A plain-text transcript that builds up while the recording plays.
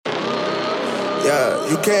Yeah,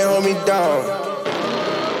 you can't hold me down.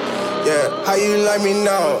 Yeah, how you like me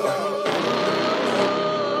now?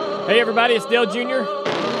 Hey everybody, it's Dale Jr.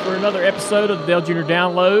 for another episode of the Dale Jr.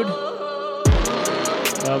 Download.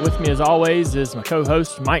 With me as always is my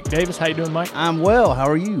co-host Mike Davis. How you doing, Mike? I'm well. How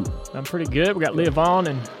are you? I'm pretty good. We got Leah Vaughn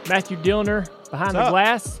and Matthew Dillner behind the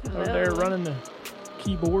glass over there running the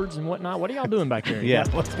keyboards and whatnot. What are y'all doing back there? Yeah,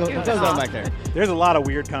 what's going on back there? There's a lot of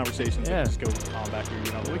weird conversations that just go on back here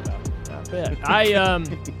you don't know about. I bet.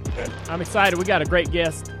 I'm excited. We got a great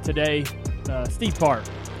guest today, Steve Park.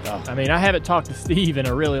 Oh. I mean, I haven't talked to Steve in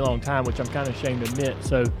a really long time, which I'm kind of ashamed to admit.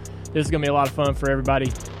 So this is going to be a lot of fun for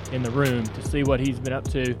everybody in the room to see what he's been up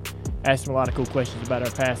to. Asked him a lot of cool questions about our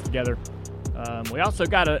past together. We also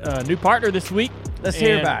got a new partner this week. Let's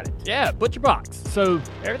hear about it. Yeah, Butcher Box. So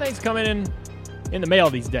everything's coming in the mail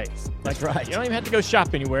these days. That's right. You don't even have to go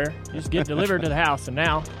shop anywhere. You just get delivered to the house, and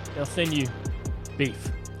now they'll send you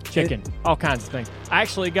beef, chicken, all kinds of things. I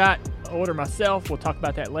actually got an order myself. We'll talk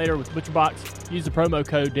about that later with Butcher Box. Use the promo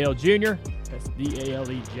code Dale Jr. That's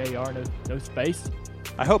D-A-L-E-J-R, no space.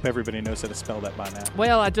 I hope everybody knows how to spell that by now.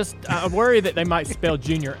 Well, I worry that they might spell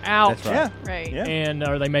Junior out. That's right. Yeah. Right. Yeah. And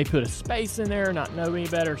or they may put a space in there, not know any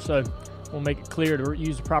better. So we'll make it clear to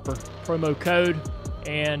use the proper promo code.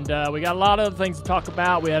 And we got a lot of other things to talk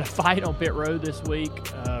about. We had a fight on pit road this week,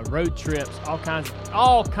 road trips, all kinds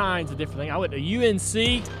of different things. I went to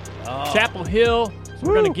UNC, Chapel Hill. So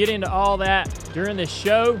we're going to get into all that during this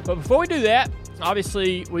show. But before we do that,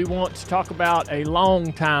 obviously we want to talk about a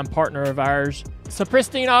longtime partner of ours. So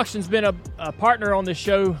Pristine Auction's been a partner on this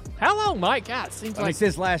show. How long, Mike? God, it seems like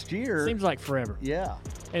since last year. Seems like forever. Yeah.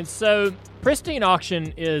 And so Pristine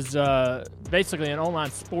Auction is basically an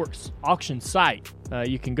online sports auction site.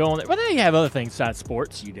 You can go on there. Well, they have other things besides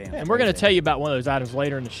sports. You damn. And we're going to tell you about one of those items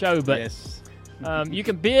later in the show. But yes. You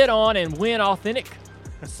can bid on and win authentic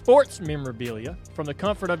sports memorabilia from the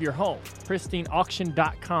comfort of your home.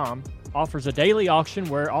 PristineAuction.com offers a daily auction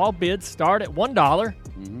where all bids start at $1.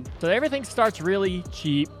 Mm-hmm. So everything starts really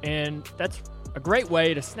cheap, and that's a great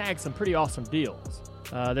way to snag some pretty awesome deals.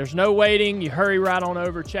 There's no waiting. You hurry right on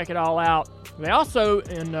over, check it all out. They also,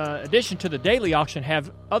 in addition to the daily auction,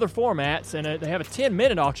 have other formats, and they have a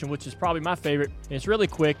 10-minute auction, which is probably my favorite. And it's really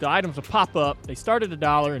quick. The items will pop up. They start at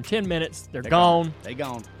 $1. In 10 minutes, they're gone. They're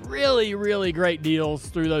gone. Really, really great deals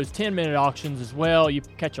through those 10-minute auctions as well. You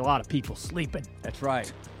catch a lot of people sleeping. That's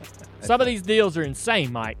right. Some of these deals are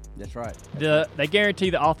insane, Mike. That's right. They guarantee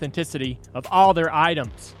the authenticity of all their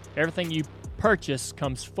items. Everything you purchase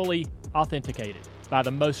comes fully authenticated by the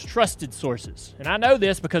most trusted sources. And I know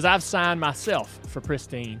this because I've signed myself for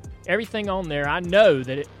Pristine. Everything on there, I know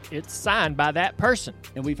that it's signed by that person.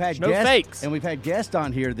 And we've had There's no fakes. And we've had guests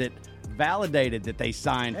on here that validated that they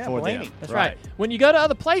signed for Blaney. them. That's right. When you go to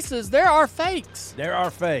other places, there are fakes. There are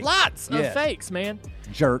fakes. Lots of fakes, man.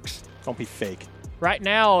 Jerks. Don't be fake. Right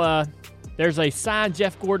now, there's a signed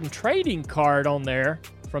Jeff Gordon trading card on there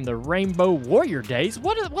from the Rainbow Warrior days.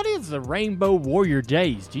 What is the Rainbow Warrior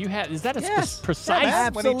days? Do you have? Is that a precise? Yeah,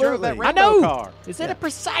 When he drove that absolutely. I know. rainbow car. Is it a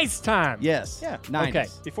precise time? Yes. Yeah. 90s. Okay.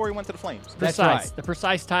 Before he went to the Flames. That's Precise. right. The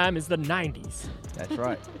precise time is the 90s. That's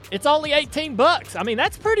right. It's only $18. I mean,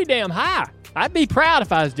 that's pretty damn high. I'd be proud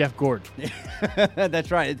if I was Jeff Gordon.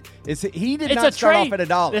 That's right. He did It's not a start trade. off at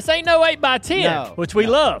 $1. This ain't no 8x10, No, which we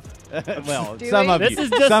love. Well, Do some we? of This you. is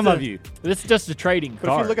just Some a- of you. This is just a trading But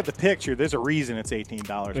card. if you look at the picture, there's a reason it's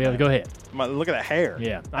 $18. Yeah, man. go ahead. Look at that hair.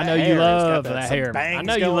 Yeah, I That know you hair has love got that some hair. bangs I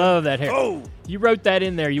know you going. love that hair. Oh, You wrote that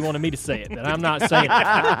in there. You wanted me to say it, but I'm not saying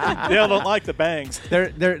it. Dale don't like the bangs.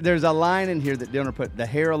 There's a line in here that Dillner put, the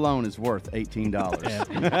hair alone is worth $18.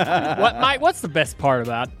 Yeah. Mike, what's the best part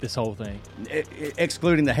about this whole thing?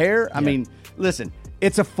 Excluding the hair, I mean, listen,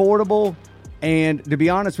 it's affordable. And to be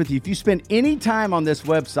honest with you, if you spend any time on this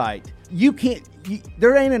website,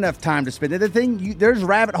 there ain't enough time to spend. There's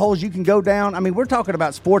rabbit holes you can go down. I mean, we're talking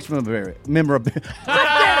about sports memorabilia.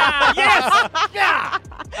 Yes! Yeah!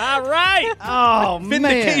 All right. Oh,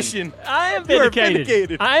 Vindication. I am You are vindicated.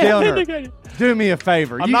 vindicated. I am Dillner. vindicated. Do me a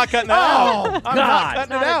favor. I'm not cutting that out. I'm God. not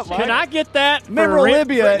cutting it out, Mike. Can I get that? for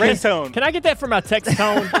Memorabilia. Ringtone. Can I get that for my text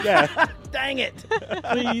tone? Yeah. Dang it.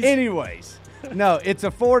 Please. Anyways, no, it's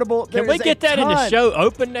affordable. Can we get that in the show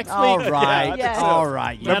open next All week? right. Yes. All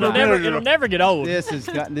right. You It'll know, never get old. This is.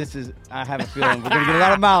 I have a feeling we're going to get a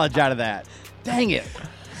lot of mileage out of that. Dang it.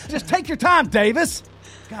 Just take your time, Davis.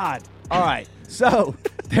 God. All right. So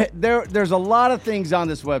there's a lot of things on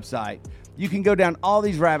this website. You can go down all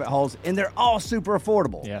these rabbit holes, and they're all super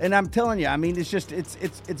affordable. Yeah. And I'm telling you, I mean,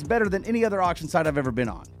 it's better than any other auction site I've ever been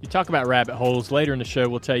on. You talk about rabbit holes. Later in the show,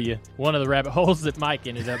 we'll tell you one of the rabbit holes that Mike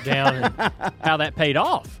ended up down and how that paid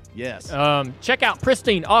off. Yes. Check out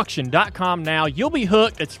pristineauction.com now. You'll be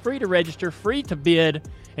hooked. It's free to register, free to bid,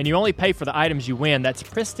 and you only pay for the items you win. That's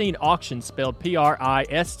Pristine Auction, spelled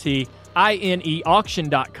Pristine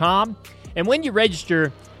auction.com. And when you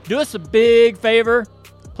register, do us a big favor.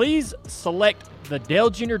 Please select the Dale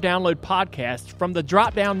Jr. Download Podcast from the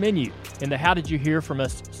drop-down menu in the How Did You Hear From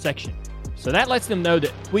Us section. So that lets them know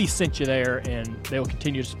that we sent you there, and they will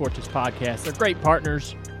continue to support this podcast. They're great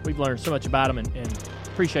partners. We've learned so much about them and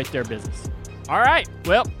appreciate their business. All right,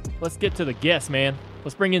 well, let's get to the guests, man.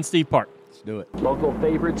 Let's bring in Steve Park. Let's do it. Local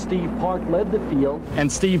favorite Steve Park led the field. And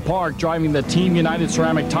Steve Park driving the Team United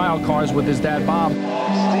ceramic tile cars with his dad, Bob. Steve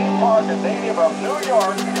Park, a native of New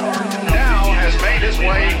York, now has made his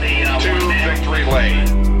way to victory lane.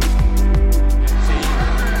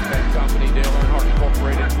 Company, Dale Earnhardt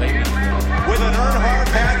Incorporated. With an Earnhardt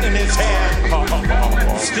hat in his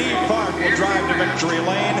hand, Steve Park will drive to victory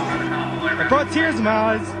lane. I brought tears in my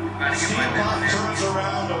eyes. Steve Park turns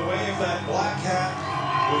around to wave that black hat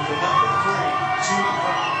with the number 3 to the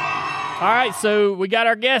crowd. All right, so we got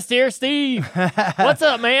our guest here, Steve. What's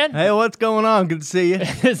up, man? Hey, what's going on? Good to see you.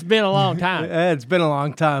 It's been a long time. It's been a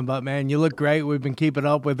long time, but, man, you look great. We've been keeping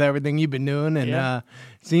up with everything you've been doing, and it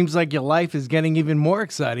seems like your life is getting even more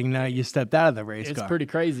exciting now you stepped out of the race car. It's pretty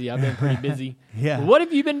crazy. I've been pretty busy. Yeah. Well, what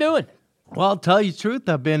have you been doing? Well, I'll tell you the truth.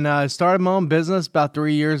 I've been started my own business about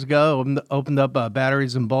 3 years ago. Opened up a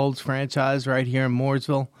Batteries and Bulbs franchise right here in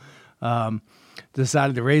Mooresville.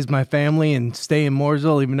 Decided to raise my family and stay in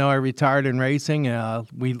Mooresville, even though I retired in racing.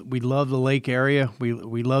 We love the lake area. We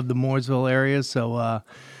love the Mooresville area. So,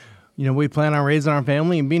 we plan on raising our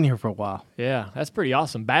family and being here for a while. Yeah, that's pretty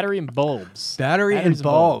awesome. Battery and bulbs. Batteries and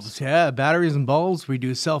bulbs. Yeah, batteries and bulbs. We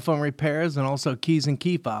do cell phone repairs and also keys and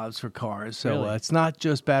key fobs for cars. So Really? It's not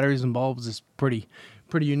just batteries and bulbs. It's pretty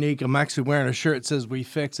unique. I'm actually wearing a shirt that says "We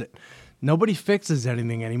Fix It." Nobody fixes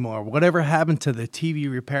anything anymore. Whatever happened to the TV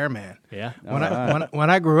repairman? Yeah. When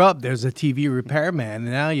I grew up, there's a TV repairman,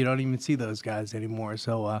 and now you don't even see those guys anymore.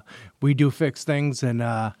 So we do fix things and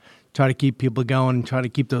try to keep people going and try to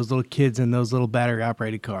keep those little kids in those little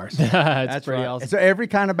battery-operated cars. That's pretty awesome. So every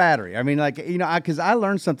kind of battery. I mean, because I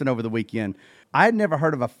learned something over the weekend. I had never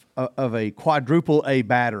heard of a quadruple A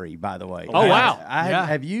battery, by the way. Oh, wow.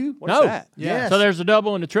 Have you? No. That? Yes. So there's a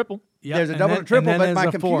double and a triple. Yep. There's a double and a triple, but my there's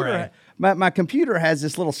a computer, my computer has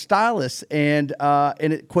this little stylus, and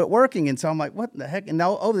it quit working, and so I'm like, what the heck? And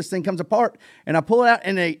now, this thing comes apart, and I pull it out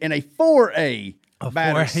in a 4A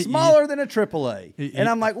battery, 4A. smaller than a AAA, and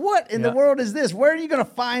I'm like, what in the world is this? Where are you going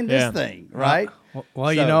to find this thing, right? Well,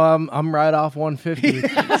 I'm right off 150. So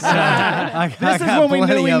this is when we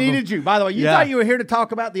knew we needed you. By the way, you thought you were here to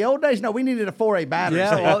talk about the old days? No, we needed a 4A battery.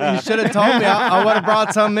 Yeah, well, you should have told me. I would have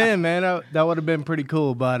brought some in, man. That would have been pretty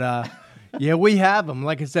cool. But, we have them.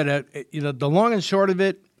 Like I said, the long and short of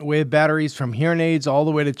it, we have batteries from hearing aids all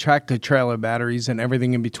the way to tractor-trailer batteries and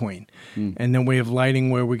everything in between. And then we have lighting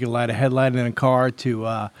where we can light a headlight in a car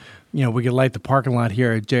to we could light the parking lot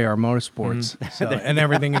here at JR Motorsports, and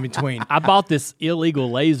everything in between. I bought this illegal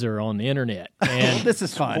laser on the internet. And this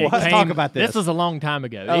is fun. Let's talk about this. This was a long time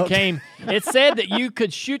ago. It said that you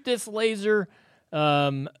could shoot this laser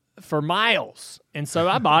for miles. And so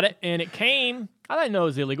I bought it, and it came. I didn't know it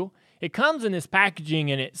was illegal. It comes in this packaging,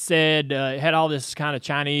 and it said, it had all this kind of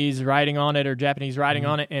Chinese writing on it or Japanese writing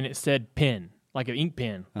on it, and it said pen. Like an ink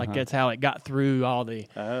pen. Like that's how it got through all the...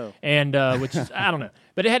 Oh. And, which is, I don't know.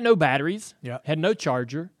 But it had no batteries. Yeah. Had no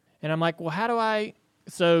charger. And I'm like, well, how do I...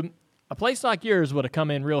 So a place like yours would have come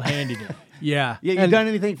in real handy to me. Yeah. You done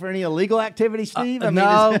anything for any illegal activity, Steve?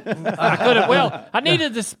 No. I could have... Well, I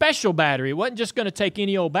needed the special battery. It wasn't just going to take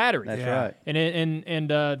any old battery. That's right.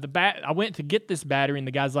 And I went to get this battery, and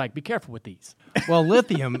the guy's like, be careful with these. Well,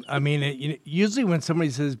 lithium, I mean, usually when somebody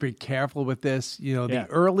says be careful with this, the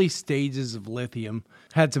early stages of lithium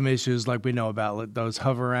had some issues like we know about those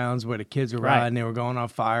hover rounds where the kids were riding, they were going on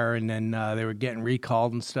fire, and then they were getting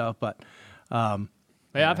recalled and stuff. But I've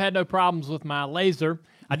had no problems with my laser.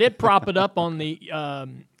 I did prop it up on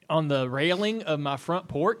the railing of my front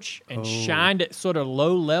porch and shined it sort of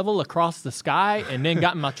low level across the sky, and then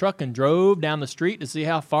got in my truck and drove down the street to see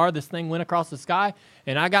how far this thing went across the sky,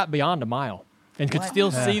 and I got beyond a mile and could still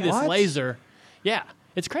see this laser. Yeah,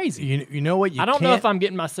 it's crazy. You know what? I don't know if I'm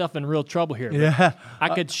getting myself in real trouble here. Yeah.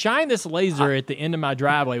 I could shine this laser at the end of my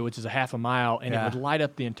driveway, which is a half a mile, and it would light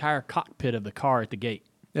up the entire cockpit of the car at the gate.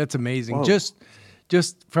 That's amazing. Whoa.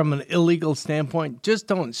 just from an illegal standpoint, just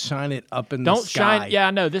don't shine it up in the sky. Don't shine. Yeah,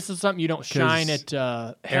 I know. This is something you don't shine at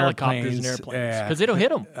helicopters and airplanes because it'll hit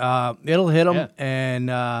them. It'll hit them, and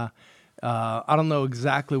I don't know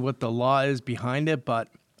exactly what the law is behind it, but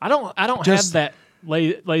I don't have that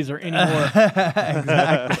laser anymore.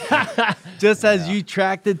 Exactly. Just as you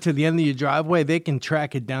tracked it to the end of your driveway, they can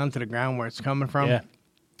track it down to the ground where it's coming from. Yeah.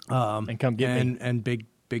 And come get me. And big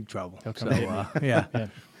trouble. He'll come get me. Yeah.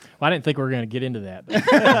 Well, I didn't think we were going to get into that.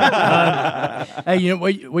 Hey, you know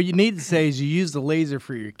what you need to say is you use the laser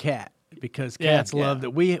for your cat because cats love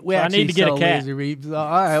that. We so actually I need to get sell a cat. laser beams. All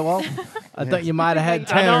right, well, I thought you might have had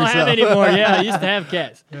 10 I don't or so. have anymore. Yeah, I used to have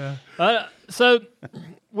cats. Yeah. So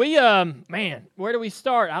we, man, where do we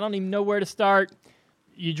start? I don't even know where to start.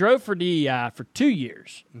 You drove for DEI for 2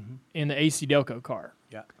 years in the AC Delco car.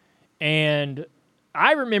 Yeah. And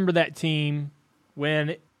I remember that team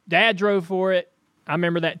when Dad drove for it. I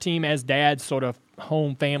remember that team as Dad's sort of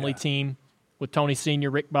home family team with Tony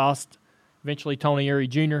Sr., Rick Bost, eventually Tony Earnhardt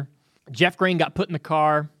Jr. Jeff Green got put in the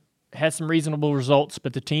car, had some reasonable results,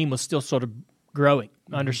 but the team was still sort of growing,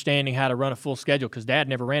 understanding how to run a full schedule because Dad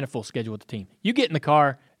never ran a full schedule with the team. You get in the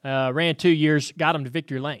car, ran 2 years, got them to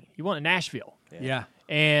victory lane. You won at Nashville. Yeah.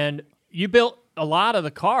 And you built a lot of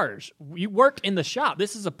the cars. You worked in the shop.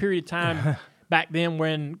 This is a period of time back then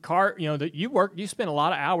when you spent a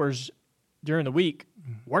lot of hours during the week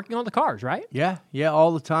working on the cars, right? Yeah,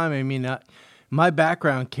 all the time. I mean, my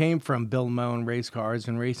background came from building my own race cars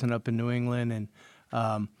and racing up in New England, and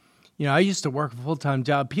I used to work a full-time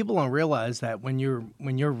job. People don't realize that when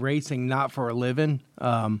you're racing not for a living.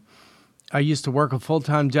 I used to work a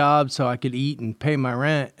full-time job so I could eat and pay my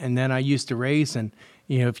rent, and then I used to race. And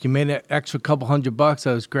if you made an extra couple $100,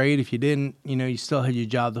 that was great. If you didn't, you still had your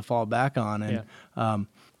job to fall back on.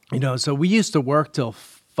 And so we used to work till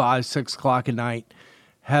 5, 6 o'clock at night,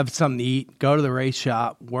 have something to eat, go to the race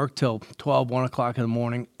shop, work till 12, 1 o'clock in the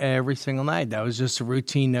morning every single night. That was just a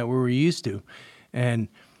routine that we were used to. And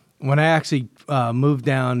when I actually moved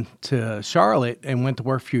down to Charlotte and went to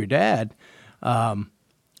work for your dad,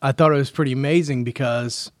 I thought it was pretty amazing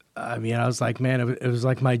because, I was like, man, it was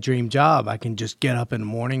like my dream job. I can just get up in the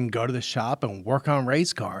morning, go to the shop, and work on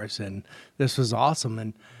race cars. And this was awesome.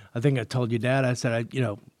 And I think I told your dad, I said,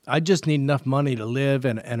 I just need enough money to live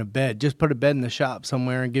and a bed. Just put a bed in the shop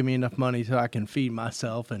somewhere and give me enough money so I can feed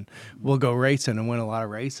myself, and we'll go racing and win a lot of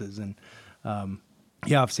races. And,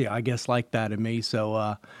 obviously, I guess like that in me.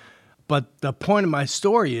 So, but the point of my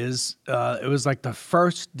story is it was like the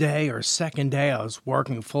first day or second day I was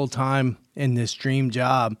working full-time in this dream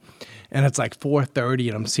job, and it's like 4:30,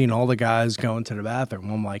 and I'm seeing all the guys going to the bathroom.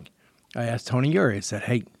 I'm like, I asked Tony Uri, I said,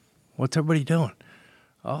 hey, what's everybody doing?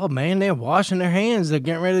 Oh, man, they're washing their hands. They're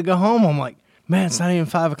getting ready to go home. I'm like, man, it's not even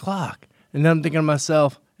 5 o'clock. And then I'm thinking to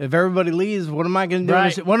myself, if everybody leaves, what am I going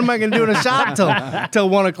to do? What am I going to do in the shop till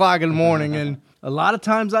 1 o'clock in the morning? And a lot of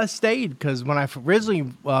times I stayed because when I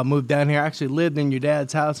originally moved down here, I actually lived in your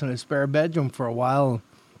dad's house in a spare bedroom for a while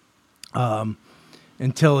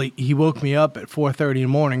until he woke me up at 4:30 in the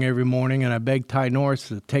morning every morning, and I begged Ty Norris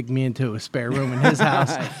to take me into a spare room in his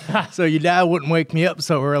house so your dad wouldn't wake me up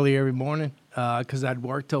so early every morning because I'd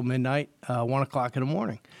work till midnight, 1 o'clock in the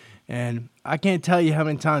morning. And I can't tell you how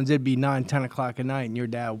many times it'd be 9, 10 o'clock at night, and your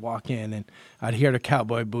dad would walk in, and I'd hear the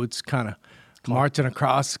cowboy boots kind of marching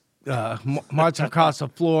across the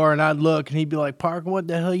floor, and I'd look, and he'd be like, Parker, what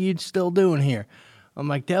the hell are you still doing here? I'm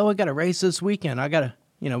like, Dad, we got to race this weekend. we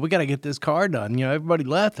got to get this car done. Everybody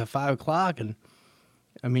left at 5 o'clock, and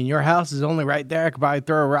your house is only right there. I could probably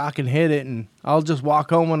throw a rock and hit it, and I'll just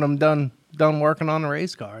walk home when I'm done working on the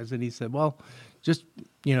race cars. And he said, well, just,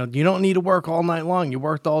 you don't need to work all night long. You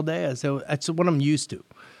worked all day. I said, that's what I'm used to.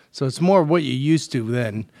 So it's more what you're used to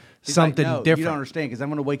than something different. You don't understand because I'm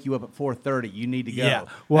going to wake you up at 4:30. You need to go. Yeah.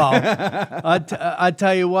 Well, I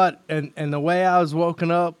tell you what, and the way I was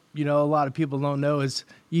woken up, a lot of people don't know is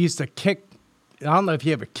you used to kick. I don't know if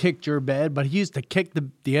you ever kicked your bed, but he used to kick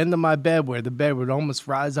the end of my bed where the bed would almost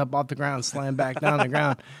rise up off the ground, slam back down the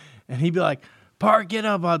ground, and he'd be like, Park, get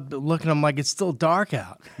up. I'd look at him like it's still dark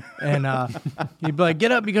out. And he'd be like,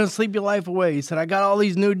 get up, you're going to sleep your life away. He said, I got all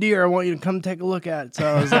these new deer. I want you to come take a look at it. So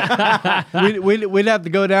I was like, we'd have to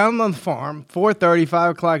go down on the farm, 4:30,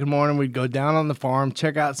 5 o'clock in the morning. We'd go down on the farm,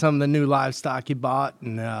 check out some of the new livestock he bought.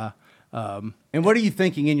 And what are you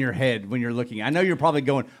thinking in your head when you're looking? I know you're probably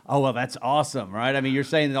going, oh, well, that's awesome, right? You're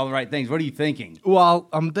saying all the right things. What are you thinking? Well,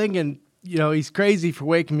 I'm thinking, he's crazy for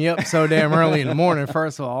waking me up so damn early in the morning,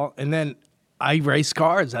 first of all. And then I raced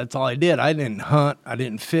cars. That's all I did. I didn't hunt. I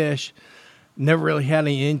didn't fish. Never really had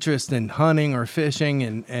any interest in hunting or fishing.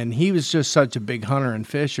 And he was just such a big hunter and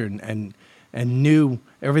fisher. And and knew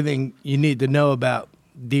everything you need to know about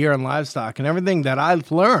deer and livestock, and everything that I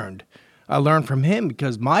learned from him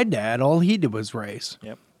because my dad, all he did was race.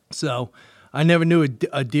 Yep. So I never knew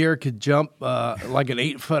a deer could jump like an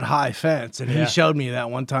 8-foot high fence, and he showed me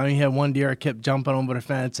that one time. He had one deer that kept jumping over the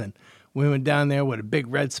fence, and we went down there with a big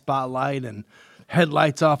red spotlight and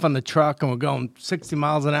headlights off on the truck, and we're going 60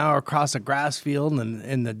 miles an hour across a grass field and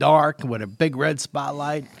in the dark with a big red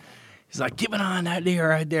spotlight. He's like, keep an eye on that deer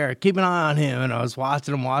right there. Keep an eye on him. And I was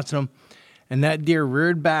watching him. And that deer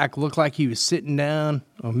reared back, looked like he was sitting down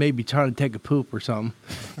or maybe trying to take a poop or something.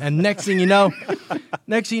 And next thing you know,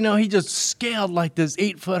 he just scaled like this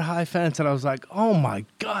 8-foot high fence. And I was like, oh, my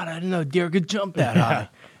God, I didn't know deer could jump that high.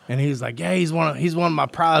 And he's like, yeah, he's one of my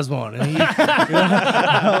prize one. And he, we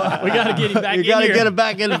got to get him back in. You got to here. get him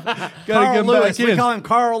back in. Carl Lewis. We call him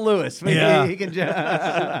Carl Lewis. Yeah. He can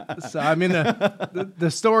So I mean,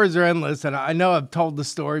 the stories are endless, and I know I've told the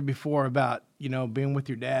story before about being with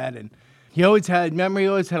your dad, and he always had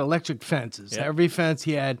electric fences. Yep. Every fence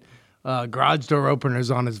he had garage door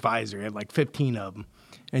openers on his visor. He had like 15 of them,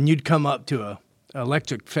 and you'd come up to a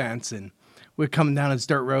electric fence, and we're coming down this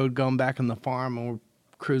dirt road going back on the farm, and we're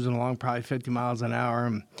cruising along probably 50 miles an hour,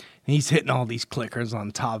 and he's hitting all these clickers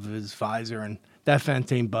on top of his visor, and that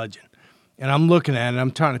fence ain't budging. And I'm looking at it,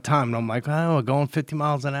 I'm trying to time it. I'm like, oh, we're going 50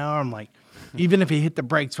 miles an hour. I'm like, even if he hit the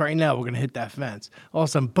brakes right now, we're going to hit that fence. All of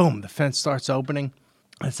a sudden, boom, the fence starts opening.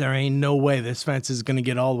 I said, there ain't no way this fence is going to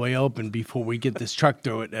get all the way open before we get this truck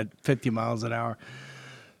through it at 50 miles an hour.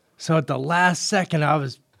 So at the last second, I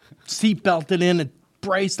was seat belted in and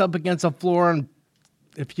braced up against the floor and,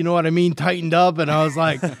 if you know what I mean, tightened up. And I'm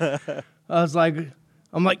like, Dad,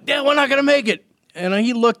 we're not going to make it. And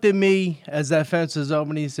he looked at me as that fence was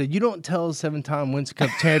open. He said, you don't tell a 7-time Winston Cup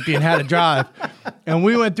champion how to drive. And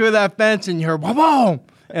we went through that fence, and you heard, boom, boom.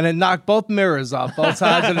 And it knocked both mirrors off both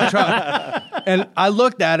sides of the truck. And I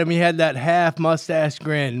looked at him. He had that half mustache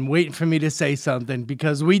grin waiting for me to say something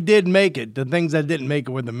because we did make it. The things that didn't make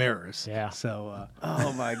it were the mirrors. Yeah. So,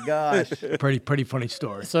 Oh, my gosh. pretty funny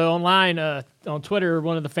story. So online on Twitter,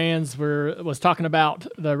 one of the fans was talking about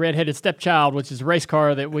the redheaded stepchild, which is a race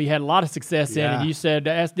car that we had a lot of success in. And you said,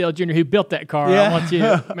 ask Dale Jr. who built that car. Yeah. I want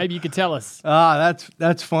you, maybe you could tell us.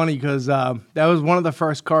 That's funny because that was one of the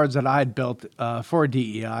first cars that I had built for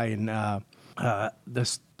DEI. And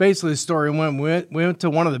basically the story went, we went to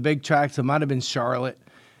one of the big tracks. It might have been Charlotte.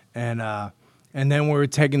 And then we were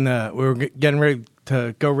getting ready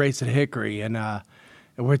to go race at Hickory. And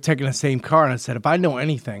we're taking the same car. And I said, if I know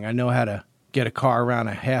anything, I know how to get a car around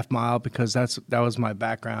a half mile because that was my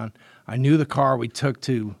background. I knew the car we took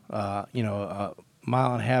to, a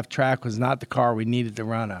mile and a half track was not the car we needed to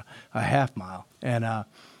run a half mile. And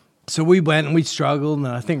so we went and we struggled, and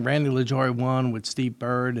I think Randy LaJoy won with Steve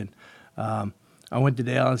Bird. And I went to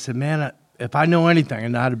Dale and said, man, if I know anything, I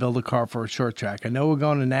know how to build a car for a short track. I know we're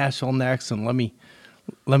going to Nashville next, and let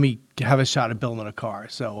me have a shot at building a car.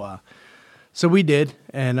 So we did,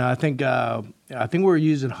 and I think we were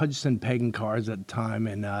using Hudson Pagan cars at the time,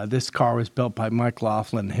 and this car was built by Mike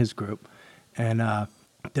Laughlin and his group. And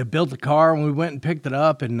they built the car, and we went and picked it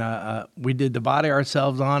up, and we did the body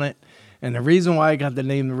ourselves on it. And the reason why I got the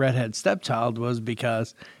name the Redhead Stepchild was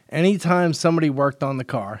because anytime somebody worked on the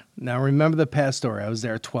car, now remember the past story, I was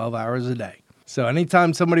there 12 hours a day. So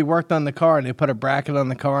anytime somebody worked on the car and they put a bracket on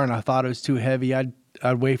the car and I thought it was too heavy, I'd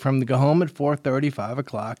wait for them to go home at 4:30, 5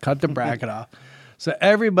 o'clock, cut the bracket off. So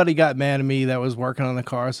everybody got mad at me that was working on the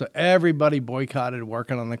car. So everybody boycotted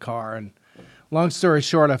working on the car. And long story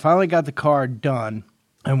short, I finally got the car done,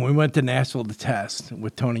 and we went to Nashville to test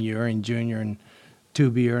with Tony Urian Jr. and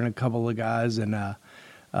Tubier and a couple of guys. And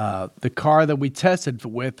the car that we tested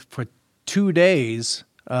with for 2 days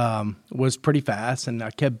was pretty fast, and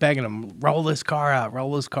I kept begging them, roll this car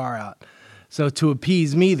out. So to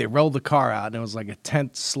appease me, they rolled the car out, and it was like a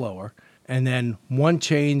 10th slower. And then one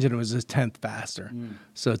change, and it was a 10th faster.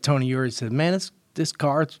 So Tony Urian said, man, this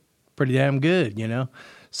car's pretty damn good, you know?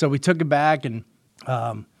 So we took it back, and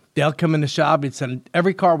Dale come in the shop, and said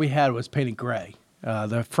every car we had was painted gray.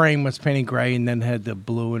 The frame was painted gray and then had the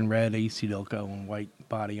blue and red AC Dilco and white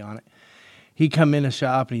body on it. He come in the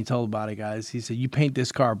shop and he told the body guys, he said, you paint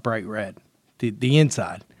this car bright red, the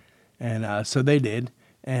inside. And so they did.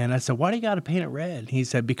 And I said, why do you got to paint it red? He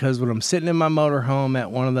said, because when I'm sitting in my motorhome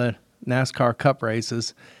at one of the NASCAR Cup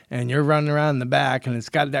races and you're running around in the back and it's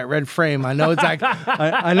got that red frame, I know it's that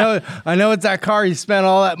I know it's that car you spent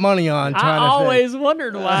all that money on trying to always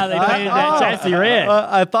wondered why they painted that chassis red.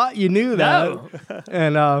 I thought you knew that. No.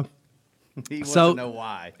 And he wants to know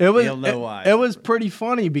why. He'll know why. It was pretty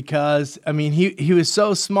funny because, I mean, he was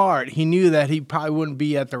so smart. He knew that he probably wouldn't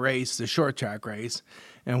be at the race, the short track race.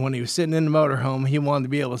 And when he was sitting in the motorhome, he wanted to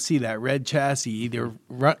be able to see that red chassis. Either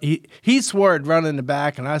he swore it'd run in the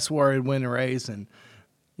back, and I swore it'd win the race. And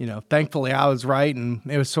thankfully I was right. And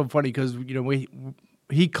it was so funny because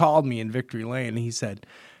he called me in Victory Lane, and he said,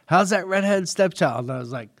 "How's that redhead stepchild?" And I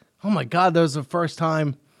was like, "Oh my God, that was the first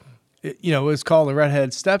time." It was called the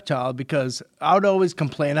redhead stepchild, because I would always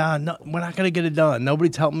complain, no, we're not going to get it done.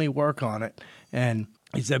 Nobody's helping me work on it. And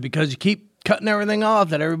he said, because you keep cutting everything off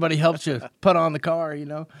that everybody helps you put on the car,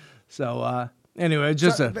 So anyway,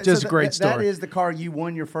 just a great story. That is the car you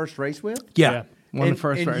won your first race with? Yeah. Won the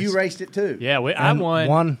first race. And you raced it too? Yeah, I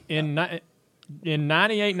won in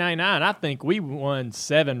 98, 99. I think we won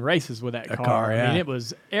 7 races with that car. Yeah. I mean, it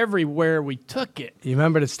was everywhere we took it. You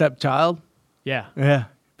remember the stepchild? Yeah. Yeah.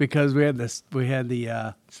 Because we had the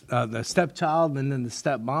stepchild and then the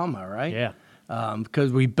step mama, right? Yeah.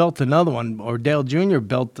 Because we built another one, or Dale Jr.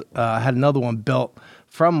 had another one built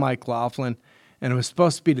from Mike Laughlin, and it was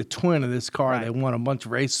supposed to be the twin of this car. Right. They won a bunch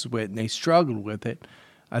of races with, and they struggled with it.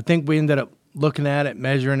 I think we ended up looking at it,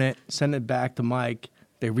 measuring it, sending it back to Mike.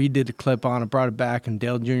 They redid the clip on it, brought it back, and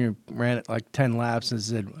Dale Jr. ran it like 10 laps and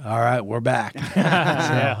said, "All right, we're back."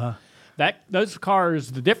 Yeah. Those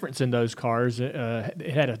cars, the difference in those cars, it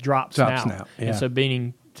had a drop snout. Yeah. And so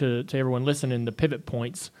meaning to everyone listening, the pivot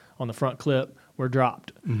points on the front clip were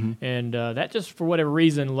dropped. Mm-hmm. And that just, for whatever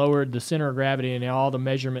reason, lowered the center of gravity, and all the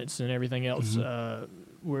measurements and everything else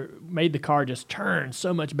made the car just turn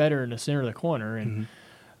so much better in the center of the corner. And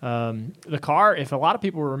the car, if a lot of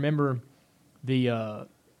people remember the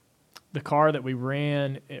car that we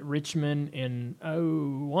ran at Richmond in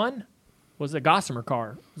 01, was the Gossamer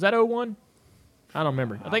car. Was that 01? I don't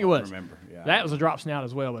remember. I think it was. Remember. Yeah. That was a drop snout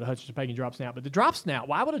as well, but a Hutchinson-Pagan drop snout. But the drop snout,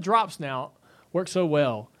 why would a drop snout work so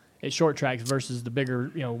well at short tracks versus the bigger,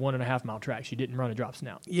 1.5 mile tracks? You didn't run a drop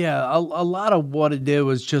snout. Yeah, a lot of what it did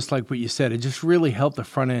was just like what you said. It just really helped the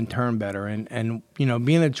front end turn better. And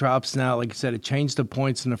being a drop snout, like you said, it changed the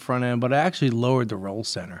points in the front end, but it actually lowered the roll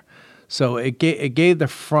center. So it gave the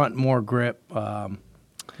front more grip.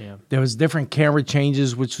 Yeah. There was different camber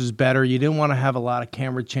changes, which was better. You didn't want to have a lot of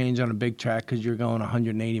camber change on a big track because you're going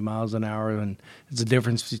 180 miles an hour, and it's a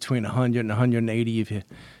difference between 100 and 180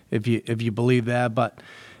 if you believe that. But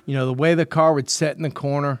the way the car would set in the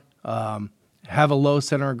corner, have a low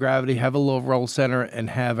center of gravity, have a low roll center, and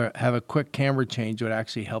have a quick camber change would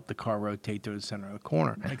actually help the car rotate to the center of the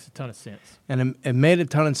corner. Makes a ton of sense. And it made a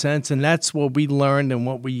ton of sense, and that's what we learned and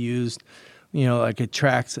what we used. Like at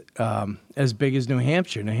tracks as big as New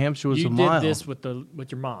Hampshire. New Hampshire was a mile. You did this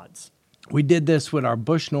with your mods. We did this with our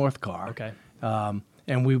Busch North car. Okay.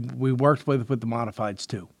 And we worked with the modifieds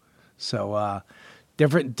too. So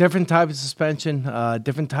different type of suspension,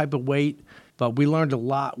 different type of weight. But we learned a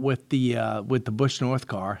lot with the Busch North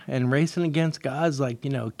car, and racing against guys like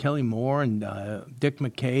Kelly Moore and Dick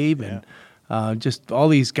McCabe and just all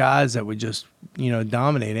these guys that would just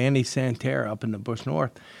dominate. Andy Santerre up in the Busch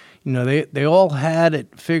North. They all had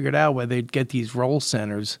it figured out where they'd get these roll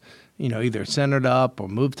centers, either centered up or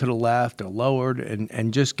moved to the left or lowered,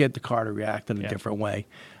 and just get the car to react in a different way.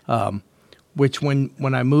 Which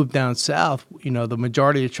when I moved down south, the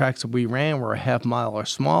majority of tracks that we ran were a half mile or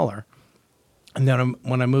smaller. And then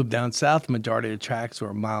when I moved down south, the majority of tracks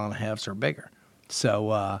were 1.5 miles or bigger.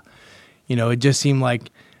 So, it just seemed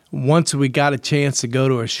like once we got a chance to go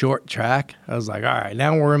to a short track, I was like, all right,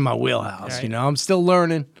 now we're in my wheelhouse. Right. I'm still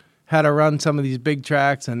learning how to run some of these big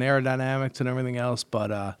tracks and aerodynamics and everything else,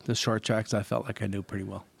 but the short tracks I felt like I knew pretty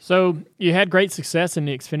well. So you had great success in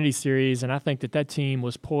the Xfinity Series, and I think that team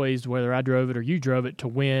was poised, whether I drove it or you drove it, to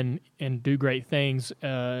win and do great things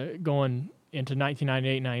going into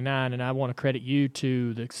 1998-99, and I want to credit you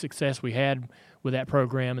to the success we had with that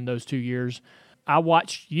program in those 2 years. I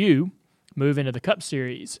watched you move into the Cup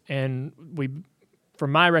Series, and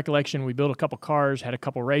from my recollection, we built a couple cars, had a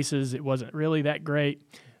couple races. It wasn't really that great.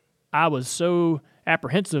 I was so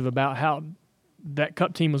apprehensive about how that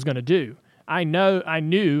Cup team was going to do. I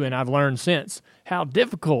knew, and I've learned since, how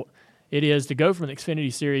difficult it is to go from the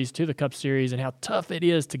Xfinity Series to the Cup Series, and how tough it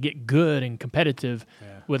is to get good and competitive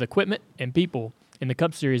with equipment and people in the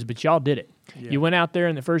Cup Series, but y'all did it. Yeah. You went out there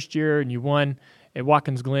in the first year, and you won at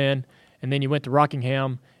Watkins Glen, and then you went to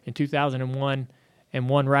Rockingham in 2001 and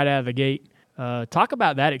won right out of the gate. Talk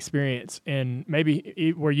about that experience, and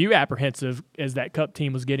maybe were you apprehensive as that Cup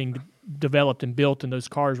team was getting developed and built and those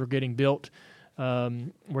cars were getting built?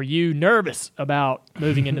 Were you nervous about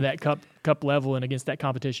moving into that cup level and against that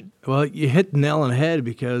competition? Well, you hit the nail on the head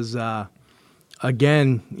because,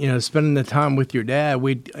 again, spending the time with your dad,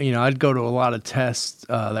 I'd go to a lot of tests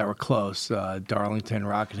that were close, Darlington,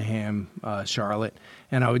 Rockingham, Charlotte,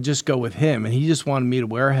 and I would just go with him, and he just wanted me to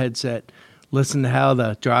wear a headset, listen to how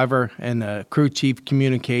the driver and the crew chief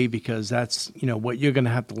communicate, because that's, what you're going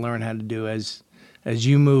to have to learn how to do as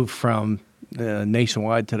you move from the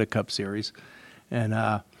Nationwide to the Cup Series. And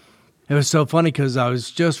it was so funny because I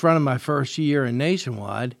was just running my first year in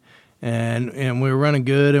Nationwide, and we were running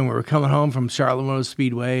good, and we were coming home from Charlotte Motor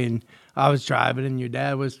Speedway, and I was driving, and your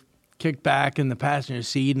dad was kicked back in the passenger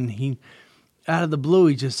seat, and he, out of the blue,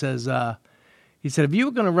 he just says, he said, if you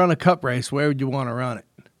were going to run a Cup race, where would you want to run it?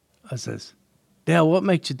 I says, Dale, what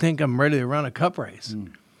makes you think I'm ready to run a Cup race?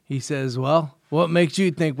 He says, well, what makes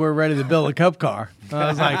you think we're ready to build a Cup car? I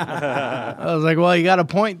was like, well, you got a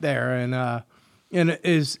point there. And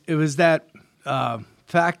it was that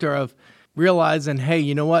factor of realizing, hey,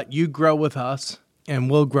 you know what? You grow with us, and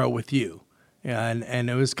we'll grow with you. And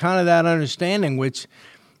it was kind of that understanding, which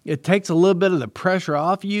it takes a little bit of the pressure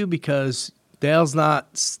off you, because Dale's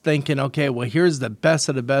not thinking, okay, well, here's the best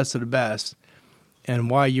of the best of the best, and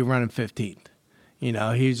why are you running 15th?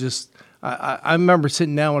 He's just – I remember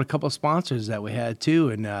sitting down with a couple of sponsors that we had too,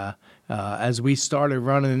 and as we started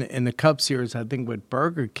running in the Cup Series, I think with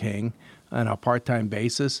Burger King on a part-time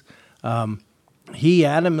basis, he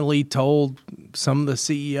adamantly told some of the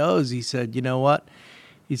CEOs, he said, you know what?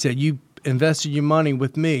 He said, you invested your money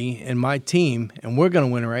with me and my team, and we're going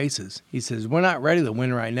to win races. He says, we're not ready to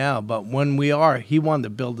win right now, but when we are, he wanted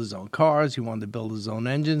to build his own cars, he wanted to build his own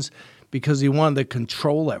engines, because he wanted to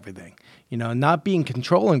control everything. Not being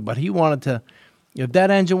controlling, but he wanted to, if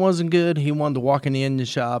that engine wasn't good, he wanted to walk in the engine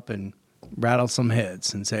shop and rattle some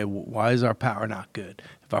heads and say, why is our power not good?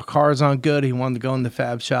 If our cars aren't good, he wanted to go in the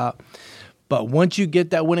fab shop. But once you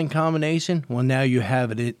get that winning combination, well, now you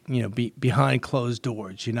have it, behind closed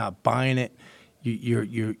doors. You're not buying it.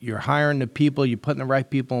 You're hiring the people. You're putting the right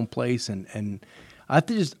people in place, and I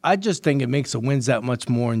just think it makes the wins that much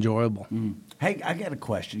more enjoyable. Hey, I got a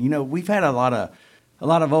question. We've had a lot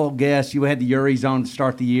of old guests. You had the Uris on to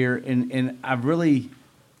start the year, and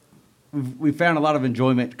we found a lot of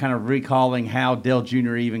enjoyment kind of recalling how Dale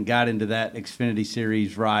Jr. even got into that Xfinity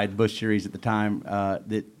Series ride, Busch Series at the time,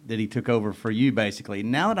 that he took over for you, basically.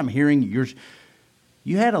 Now that I'm hearing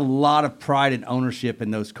you had a lot of pride and ownership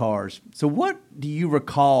in those cars. So what do you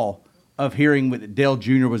recall of hearing that Dale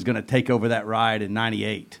Jr. was going to take over that ride in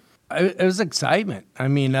 '98? It was excitement. I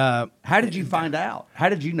mean, how did you find out? How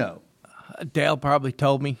did you know? Dale probably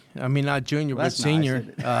told me. I mean, not junior, but senior.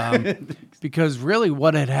 Nice. Because really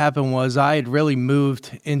what had happened was I had really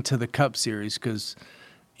moved into the Cup Series because,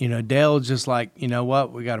 Dale was just like, you know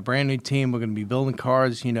what, we got a brand new team. We're going to be building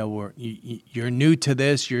cars. You're new to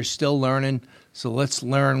this. You're still learning. So let's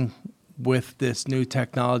learn with this new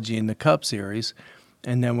technology in the Cup Series.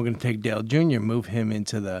 And then we're going to take Dale Jr., move him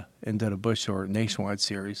into the Busch or Nationwide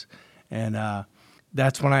Series. And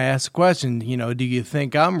that's when I asked the question, do you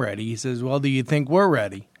think I'm ready? He says, well, do you think we're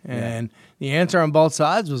ready? And the answer on both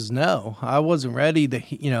sides was no. I wasn't ready.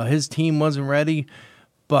 His team wasn't ready.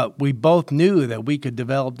 But we both knew that we could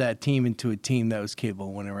develop that team into a team that was capable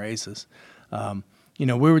of winning races.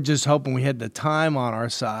 We were just hoping we had the time on our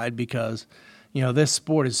side because, this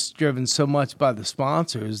sport is driven so much by the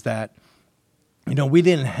sponsors that, we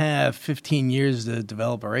didn't have 15 years to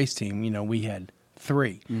develop a race team. We had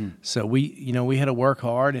 3. So we had to work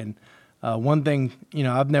hard. And one thing,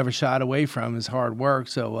 I've never shied away from is hard work.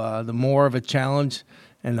 So the more of a challenge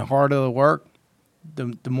and the harder the work,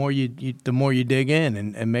 the more you dig in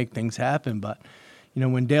and make things happen. But,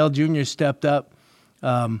 when Dale Jr. stepped up,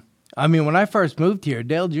 when I first moved here,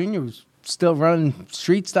 Dale Jr. was still running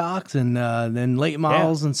street stocks and then late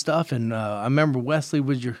models and stuff. And I remember Wesley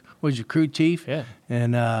was your crew chief. Yeah.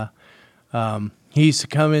 And he used to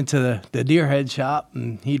come into the Deerhead shop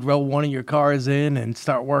and he'd roll one of your cars in and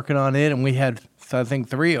start working on it. And we had, I think,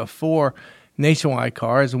 3 or 4 Nationwide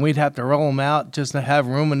cars, and we'd have to roll them out just to have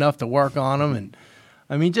room enough to work on them.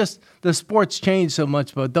 And just the sport's changed so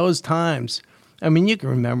much, but those times, you can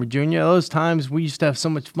remember, Junior, those times we used to have so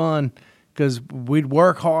much fun because we'd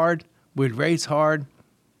work hard. We'd race hard,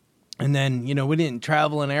 and then, we didn't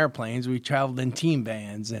travel in airplanes. We traveled in team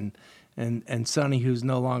vans, and Sonny, who's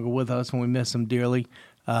no longer with us, and we miss him dearly,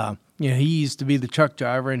 he used to be the truck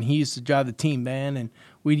driver, and he used to drive the team van, and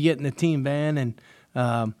we'd get in the team van,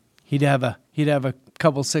 and he'd have a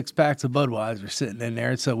couple 6-packs of Budweiser sitting in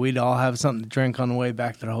there, so we'd all have something to drink on the way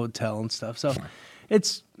back to the hotel and stuff. So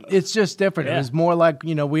it's just different. Yeah. It was more like,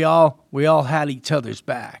 we all had each other's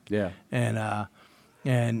back. Yeah.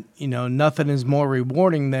 And nothing is more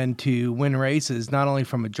rewarding than to win races, not only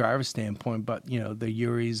from a driver's standpoint, but, the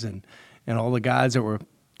Uris and all the guys that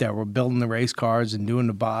were building the race cars and doing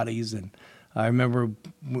the bodies. And I remember,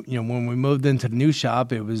 when we moved into the new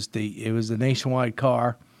shop, it was the Nationwide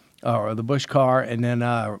car. or the Busch car, and then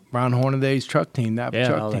Ron Hornaday's truck team. That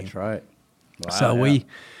truck team. That's right. Wow, so we,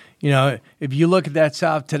 if you look at that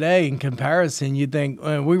shop today in comparison, you think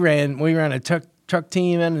we ran a truck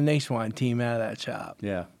team and a nationwide team out of that shop.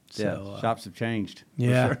 Yeah. So, shops have changed.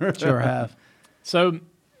 Yeah, sure have. So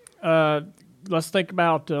let's talk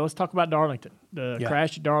about Darlington, the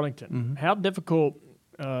crash at Darlington. Mm-hmm. How difficult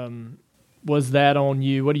was that on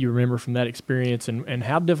you? What do you remember from that experience, and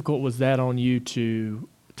how difficult was that on you to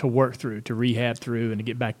work through, to rehab through, and to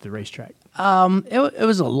get back to the racetrack? It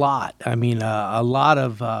was a lot. I mean, a lot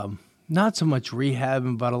of not so much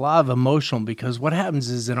rehabbing, but a lot of emotional, because what happens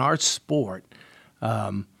is in our sport,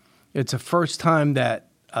 it's the first time that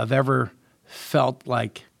I've ever felt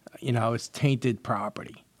like, it's tainted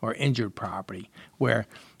property or injured property, where,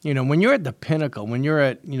 when you're at the pinnacle, when you're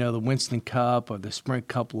at, the Winston Cup or the Sprint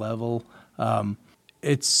Cup level,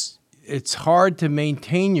 it's hard to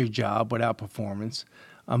maintain your job without performance.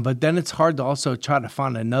 But then it's hard to also try to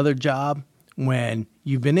find another job when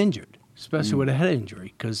you've been injured, especially with a head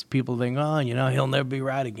injury, because people think, he'll never be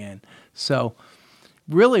right again. So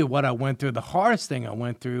really what I went through, the hardest thing I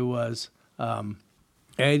went through was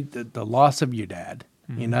the loss of your dad.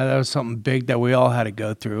 Mm-hmm. That was something big that we all had to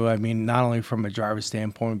go through. I mean, not only from a driver's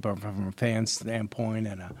standpoint, but from a fan standpoint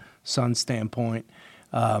and a son standpoint.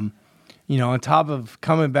 On top of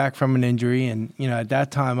coming back from an injury, and, at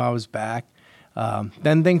that time I was back,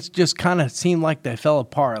 then things just kind of seemed like they fell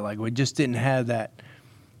apart. Like we just didn't have that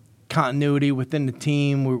continuity within the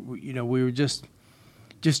team. We were just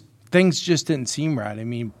things just didn't seem right. I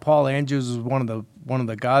mean, Paul Andrews was one of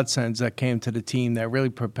the godsends that came to the team that really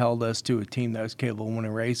propelled us to a team that was capable of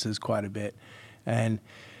winning races quite a bit. And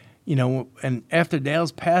and after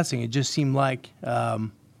Dale's passing, it just seemed like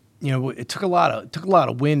it took a lot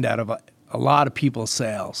of wind out of a lot of people's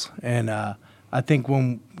sails. And I think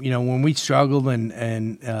when we struggled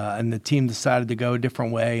and the team decided to go a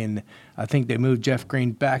different way, and I think they moved Jeff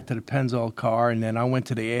Green back to the Pennzoil car, and then I went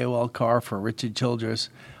to the AOL car for Richard Childress.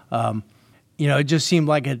 It just seemed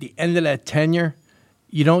like at the end of that tenure,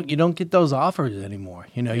 you don't get those offers anymore.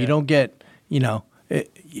 You don't get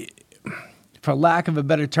for lack of a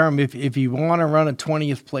better term, if you want to run a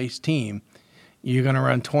 20th place team, you're going to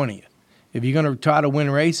run 20th. If you're going to try to win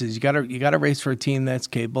races, you got to race for a team that's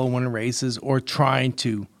capable of winning races or trying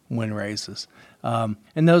to win races. And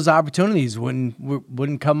those opportunities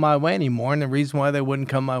wouldn't come my way anymore. And the reason why they wouldn't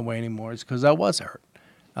come my way anymore is because I was hurt.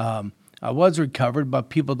 I was recovered, but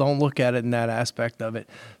people don't look at it in that aspect of it.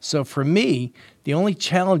 So for me, the only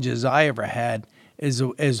challenges I ever had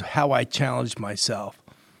is how I challenged myself.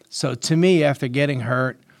 So to me, after getting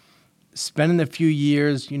hurt, spending a few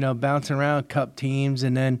years, bouncing around cup teams,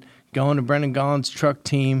 and then going to Brendan Gaughan's truck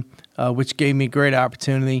team, which gave me great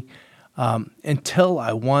opportunity, until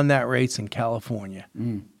I won that race in California.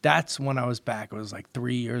 That's when I was back. It was like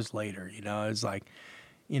 3 years later. It was like,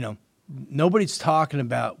 nobody's talking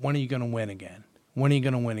about when are you going to win again? When are you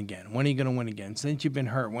going to win again? When are you going to win again? Since you've been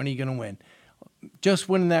hurt, when are you going to win? Just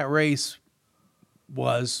winning that race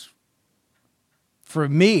was, for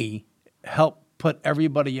me, helped put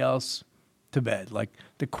everybody else to bed. Like,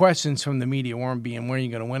 the questions from the media weren't being, when are you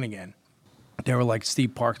going to win again? They were like,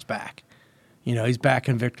 Steve Park's back. He's back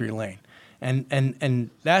in victory lane. And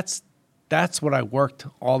that's what I worked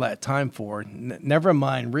all that time for. Never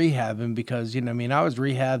mind rehabbing, because, I was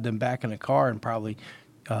rehabbed and back in the car in probably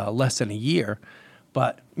less than a year.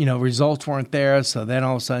 But, results weren't there. So then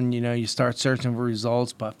all of a sudden, you start searching for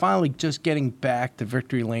results. But finally just getting back to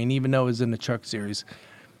victory lane, even though it was in the Truck Series,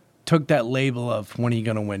 took that label of when are you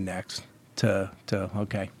going to win next to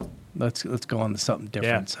okay, let's go on to something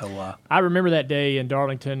different. Yeah. So I remember that day in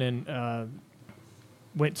Darlington, and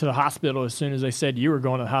went to the hospital as soon as they said you were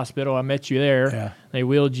going to the hospital. I met you there. Yeah. They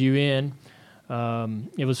wheeled you in.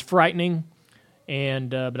 It was frightening,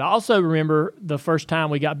 but I also remember the first time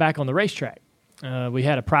we got back on the racetrack. We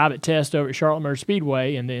had a private test over at Charlotte Motor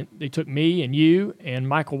Speedway, and then they took me and you and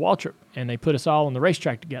Michael Waltrip, and they put us all on the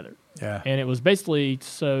racetrack together. Yeah. And it was basically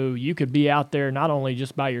so you could be out there not only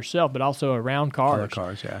just by yourself, but also around cars. Other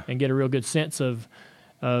cars, yeah. And get a real good sense of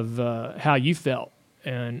how you felt.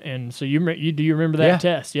 And so do you remember that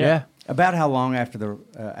test? Yeah. About how long after the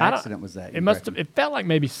accident was that? It felt like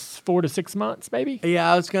maybe 4 to 6 months, maybe.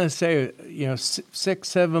 Yeah, I was going to say, 6,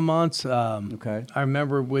 7 months. Okay. I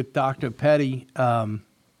remember with Dr. Petty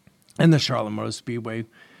in the Charlotte Motor Speedway,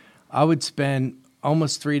 I would spend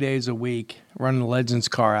almost 3 days a week running the Legends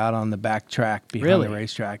car out on the back track behind the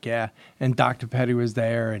racetrack. Yeah, and Dr. Petty was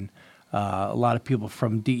there, and a lot of people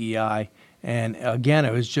from DEI. And again,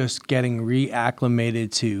 it was just getting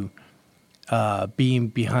reacclimated to being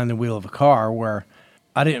behind the wheel of a car where,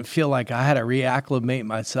 I didn't feel like I had to reacclimate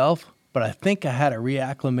myself, but I think I had to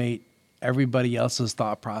reacclimate everybody else's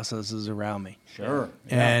thought processes around me. Sure.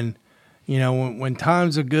 And, when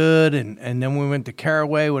times are good, and then we went to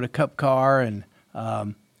Caraway with a Cup car, and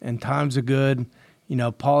times are good,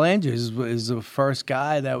 Paul Andrews is the first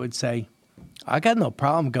guy that would say, I got no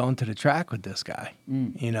problem going to the track with this guy.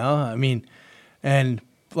 And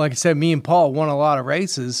like I said, me and Paul won a lot of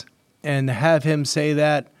races, and to have him say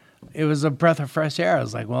that, it was a breath of fresh air. I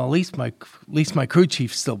was like, well, at least my crew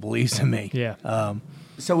chief still believes in me. Yeah.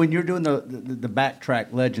 So when you're doing the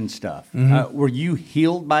backtrack legend stuff, were you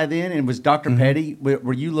healed by then? And was Dr. Petty,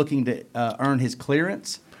 were you looking to earn his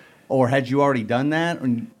clearance, or had you already done that?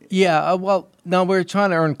 Yeah, no, we were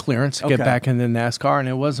trying to earn clearance to get back into NASCAR, and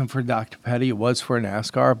it wasn't for Dr. Petty. It was for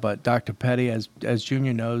NASCAR, but Dr. Petty, as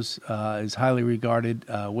Junior knows, is highly regarded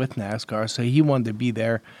with NASCAR, so he wanted to be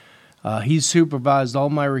there. He supervised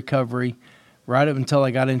all my recovery right up until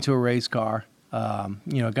I got into a race car. Got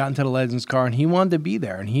into the Legends car, and he wanted to be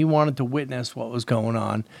there, and he wanted to witness what was going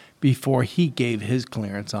on before he gave his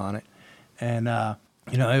clearance on it. And,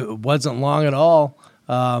 it wasn't long at all.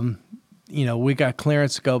 We got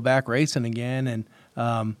clearance to go back racing again, and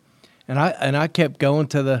I kept going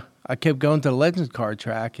to the Legends car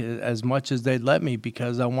track as much as they'd let me,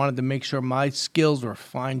 because I wanted to make sure my skills were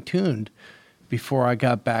fine-tuned before I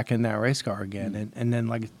got back in that race car again. And then,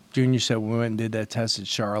 like Junior said, we went and did that test at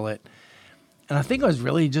Charlotte. And I think it was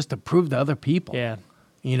really just to prove to other people. Yeah.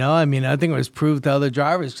 I think it was prove to other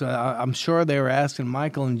drivers. I'm sure they were asking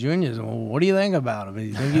Michael and Junior, well, what do you think about him? Do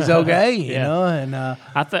you think he's okay? And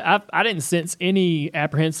I didn't sense any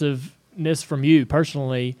apprehensiveness from you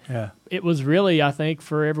personally. Yeah. It was really, I think,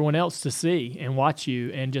 for everyone else to see and watch you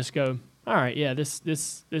and just go, all right, yeah, this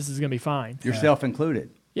is going to be fine. Yourself included.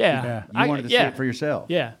 Yeah. You wanted to see it for yourself.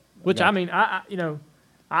 Yeah. Which, I'm in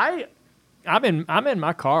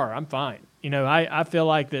my car. I'm fine. I feel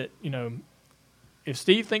like that, if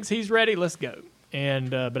Steve thinks he's ready, let's go. And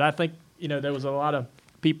but I think, there was a lot of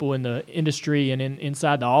people in the industry and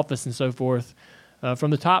inside the office and so forth from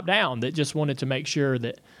the top down that just wanted to make sure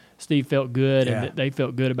that Steve felt good and that they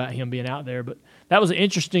felt good about him being out there. But that was an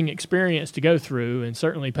interesting experience to go through, and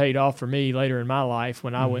certainly paid off for me later in my life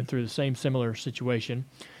when I went through the same similar situation.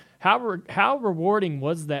 How rewarding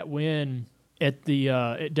was that win at the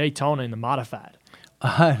at Daytona in the modified?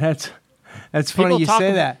 That's funny you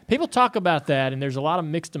say that. People talk about that, and there's a lot of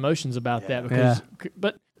mixed emotions about that.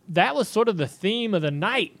 But that was sort of the theme of the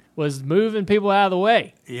night, was moving people out of the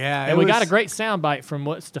way. Yeah, and we got a great soundbite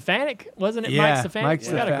from Stefanik, wasn't it? Yeah, Mike Stefanik. Mike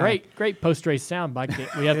We got a great post race soundbite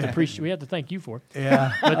that we have to appreciate. We have to thank you for.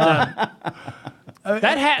 Yeah, but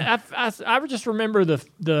I just remember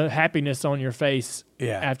the happiness on your face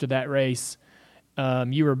after that race.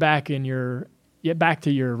 You were back to your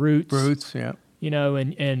roots. Roots, yeah.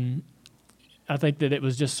 And I think that it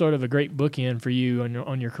was just sort of a great bookend for you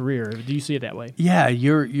on your career. Do you see it that way? Yeah,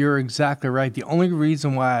 you're exactly right. The only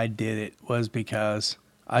reason why I did it was because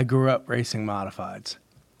I grew up racing modifieds.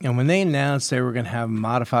 And when they announced they were going to have a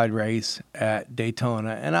modified race at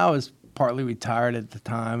Daytona, and I was partly retired at the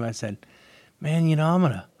time, I said, man,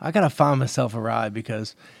 I got to find myself a ride,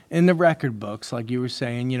 because in the record books, like you were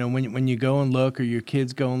saying, when you go and look, or your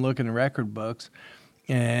kids go and look in the record books,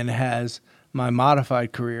 and it has my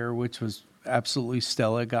modified career, which was absolutely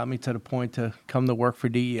stellar, got me to the point to come to work for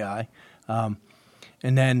DEI. And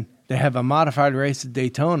then they have a modified race at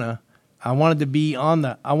Daytona. I wanted to be on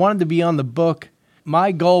the book.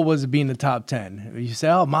 My goal was to be in the top 10. You say,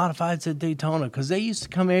 modifieds at Daytona, because they used to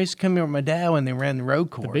come here with my dad when they ran the road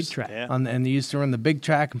course. The big track. Yeah. And they used to run the big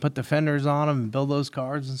track and put the fenders on them and build those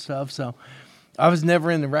cars and stuff. So I was never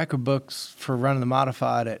in the record books for running the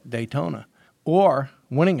modified at Daytona or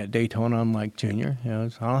winning at Daytona, unlike Junior. I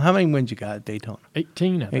don't know how many wins you got at Daytona.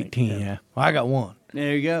 18, I think. 18, yeah. Well, I got one.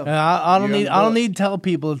 There you go. I don't need to tell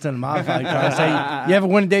people it's in a modified car. I say, you ever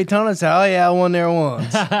win at Daytona? I say, oh yeah, I won there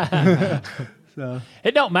once. So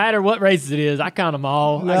it don't matter what races it is. I count them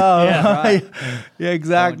all. Yeah,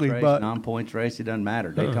 exactly. Points race, but non-points race, it doesn't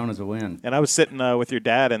matter. Daytona's a win. And I was sitting with your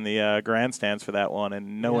dad in the grandstands for that one,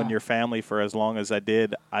 and knowing your family for as long as I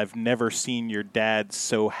did, I've never seen your dad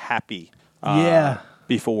so happy.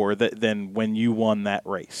 Before than when you won that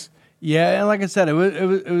race. Yeah, and like I said,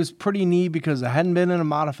 it was pretty neat because I hadn't been in a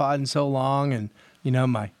modified in so long, and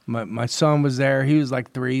my son was there. He was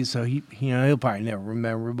like 3, so he'll probably never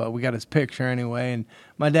remember, but we got his picture anyway. And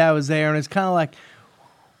my dad was there, and it's kind of like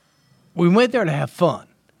we went there to have fun.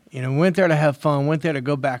 Went there to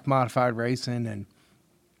go back modified racing,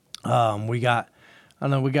 and we got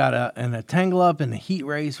in a tangle up in the heat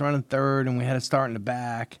race running third, and we had to start in the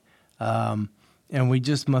back. and we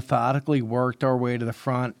just methodically worked our way to the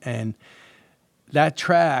front. And that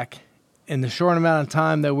track, in the short amount of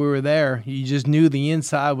time that we were there, you just knew the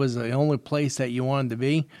inside was the only place that you wanted to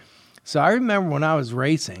be. So I remember when I was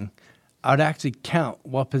racing, I would actually count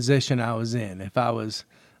what position I was in, if I was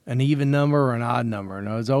an even number or an odd number. And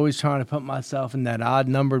I was always trying to put myself in that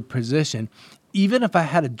odd-numbered position, even if I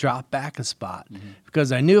had to drop back a spot,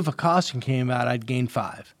 because I knew if a caution came out, I'd gain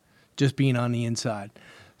 5, just being on the inside.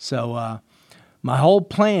 So my whole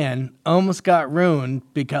plan almost got ruined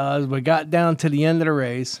because we got down to the end of the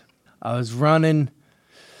race. I was running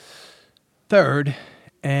third,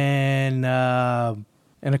 and a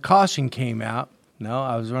caution came out. No,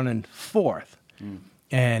 I was running fourth,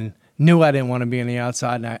 and knew I didn't want to be on the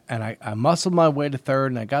outside. And I muscled my way to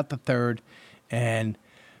third, and I got the third, and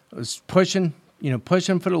I was pushing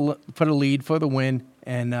for the lead, for the win,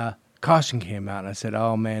 and caution came out. And I said,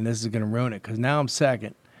 "Oh man, this is going to ruin it," because now I'm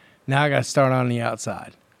second. Now I got to start on the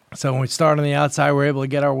outside. So when we started on the outside, we were able to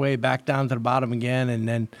get our way back down to the bottom again. And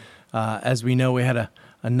then, as we know, we had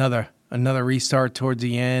another restart towards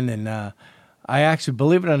the end. And I actually,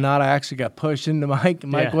 believe it or not, I actually got pushed into Mike.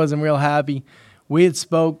 Mike wasn't real happy. We had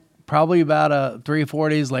spoke probably about 3 or 4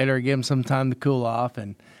 days later. I gave him some time to cool off.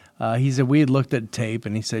 And he said, we had looked at the tape,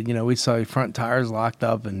 and he said, we saw your front tires locked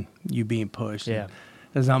up and you being pushed. Yeah.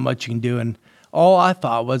 There's not much you can do. And all I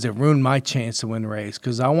thought was it ruined my chance to win the race,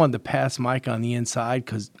 because I wanted to pass Mike on the inside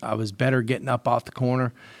because I was better getting up off the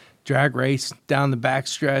corner, drag race down the back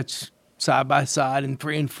stretch side by side in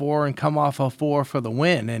 3 and 4 and come off of 4 for the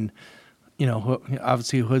win. And,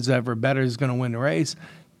 obviously who's ever better is going to win the race.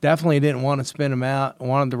 Definitely didn't want to spin him out,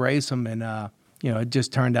 wanted to race him. And, it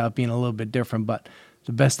just turned out being a little bit different. But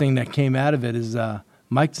the best thing that came out of it is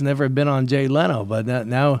Mike's never been on Jay Leno, but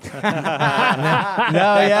now,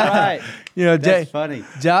 Right. That's Jay, funny.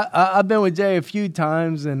 I've been with Jay a few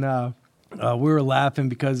times, and we were laughing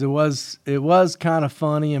because it was kind of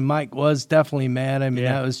funny, and Mike was definitely mad. I mean,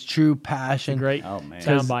 that was true passion. Great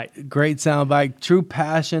soundbite. Great soundbite. True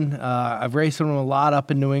passion. I've raced with him a lot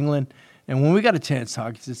up in New England, and when we got a chance to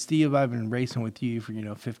talk, he said, "Steve, I've been racing with you for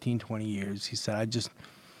 15, 20 years." He said,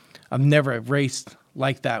 I've never raced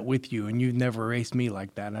like that with you, and you've never raced me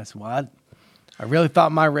like that. And I said, well, I really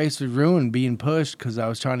thought my race was ruined being pushed, because I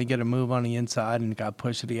was trying to get a move on the inside and got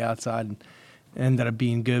pushed to the outside, and ended up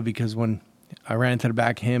being good because when I ran to the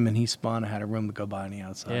back of him and he spun, I had a room to go by on the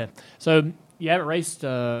outside. Yeah. So you haven't raced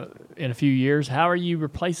in a few years. How are you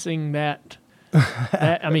replacing that?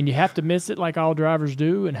 I mean, you have to miss it like all drivers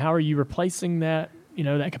do, and how are you replacing that?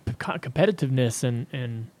 That competitiveness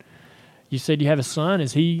and you said you have a son.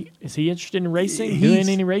 Is he interested in racing? Doing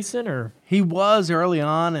any racing, or? He was early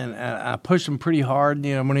on, and I pushed him pretty hard.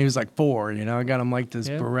 When he was like 4. I got him like this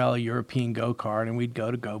Borelli European go kart, and we'd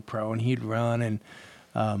go to GoPro, and he'd run,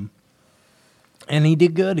 and he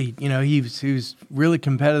did good. He was really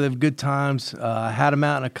competitive, good times. I had him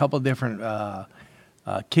out in a couple of different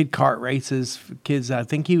kid kart races for kids. I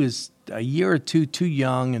think he was a year or two too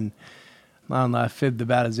young, and I don't know, I fibbed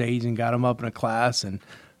about his age and got him up in a class, and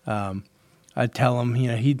I'd tell him,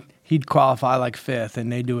 he'd qualify like 5th,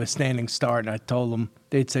 and they'd do a standing start. And I told them,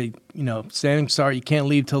 they'd say, standing start, you can't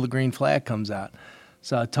leave till the green flag comes out.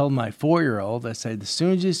 So I told my 4-year-old, I said, as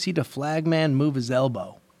soon as you see the flag man move his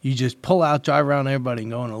elbow, you just pull out, drive around everybody,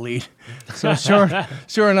 and go in the lead. So sure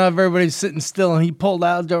enough, everybody's sitting still, and he pulled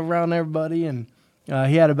out, drove around everybody, and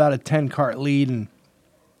he had about a 10-kart lead, and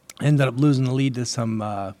ended up losing the lead to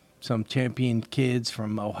some champion kids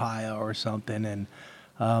from Ohio or something,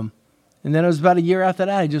 and then it was about a year after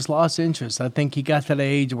that, he just lost interest. I think he got to the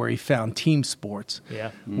age where he found team sports,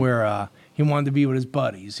 where he wanted to be with his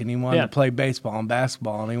buddies, and he wanted to play baseball and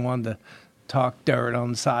basketball, and he wanted to talk dirt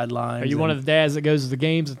on the sidelines. Are you one of the dads that goes to the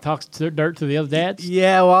games and talks dirt to the other dads?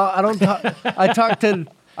 Yeah, well, I don't talk.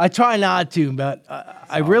 I try not to, but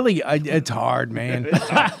it's hard, man,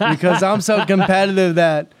 because I'm so competitive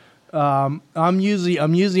that I'm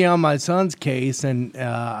usually on my son's case, and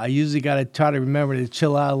I usually got to try to remember to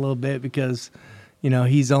chill out a little bit because,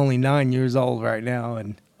 he's only 9 years old right now,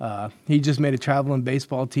 and he just made a traveling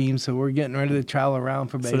baseball team, so we're getting ready to travel around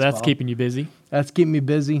for baseball. So that's keeping you busy? That's keeping me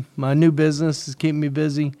busy. My new business is keeping me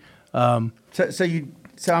busy. So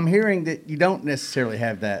I'm hearing that you don't necessarily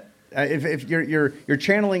have that. If you're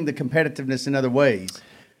channeling the competitiveness in other ways,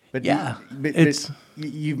 but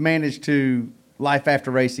you've managed to. Life after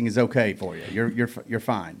racing is okay for you. You're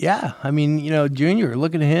fine. Yeah, I mean, Junior,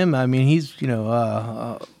 look at him. I mean, he's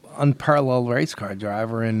unparalleled race car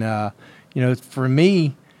driver, and for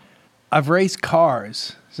me, I've raced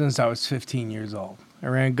cars since I was 15 years old. I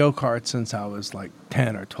ran go-karts since I was like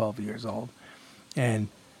 10 or 12 years old, and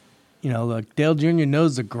look, Dale Jr.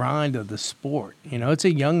 knows the grind of the sport. It's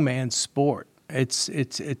a young man's sport.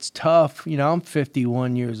 It's tough. I'm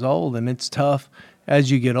 51 years old, and it's tough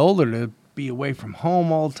as you get older to be away from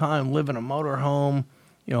home all the time, live in a motor home,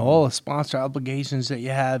 all the sponsor obligations that you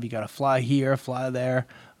have. You got to fly here, fly there.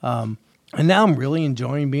 And now I'm really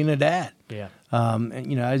enjoying being a dad. Yeah.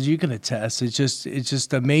 And as you can attest, it's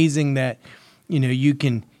just amazing that, you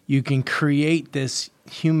can create this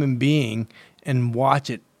human being and watch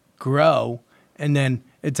it grow. And then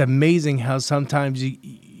it's amazing how sometimes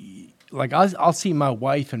I'll see my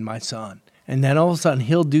wife and my son, and then all of a sudden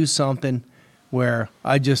he'll do something where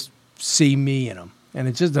I just see me in him. And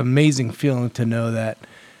it's just an amazing feeling to know that,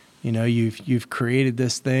 you've created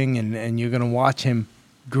this thing and you're going to watch him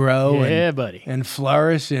grow and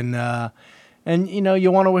flourish. And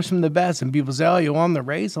you want to wish him the best. And people say, oh, you want him to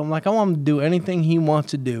race? I'm like, I want him to do anything he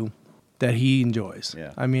wants to do that he enjoys.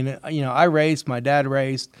 Yeah. I mean, I raced. My dad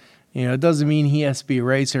raced. It doesn't mean he has to be a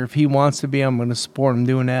racer. If he wants to be, I'm going to support him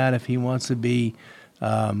doing that. If he wants to be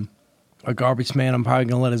a garbage man, I'm probably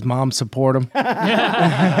going to let his mom support him.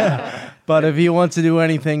 But if he wants to do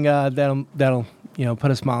anything that'll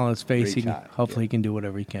put a smile on his face, hopefully he can do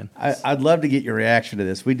whatever he can. I'd love to get your reaction to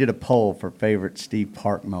this. We did a poll for favorite Steve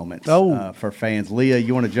Park moments for fans. Leah,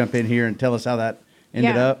 you want to jump in here and tell us how that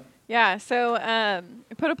ended up? Yeah, so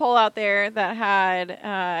we put a poll out there that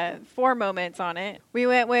had 4 moments on it. We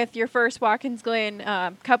went with your first Watkins Glen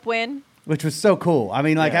Cup win. Which was so cool. I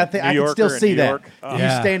mean, I can still see that.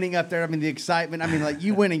 You standing up there, the excitement.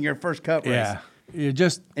 You winning your first Cup race. Yeah. You're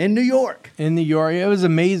just in New York. It was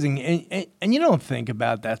amazing. And you don't think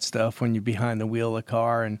about that stuff when you're behind the wheel of the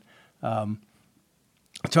car. And I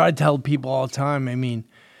try to tell people all the time,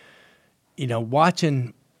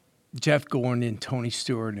 watching Jeff Gordon and Tony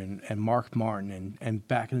Stewart and Mark Martin and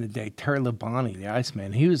back in the day, Terry Labonte, the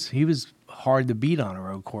Iceman, he was hard to beat on a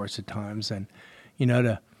road course at times. And,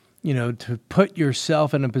 to put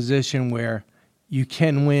yourself in a position where you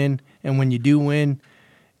can win, and when you do win,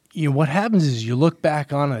 what happens is you look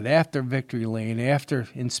back on it after victory lane, after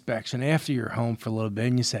inspection, after you're home for a little bit,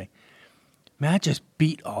 and you say, man, I just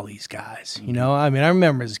beat all these guys. I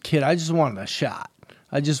remember as a kid, I just wanted a shot.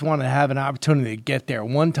 I just wanted to have an opportunity to get there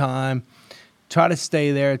one time, try to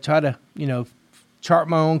stay there, try to, chart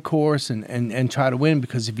my own course and try to win,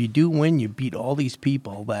 because if you do win, you beat all these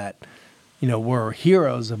people that, were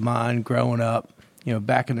heroes of mine growing up,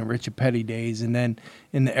 back in the Richard Petty days. And then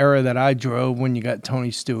in the era that I drove, when you got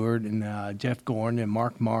Tony Stewart and Jeff Gordon and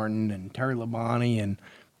Mark Martin and Terry Labonte and,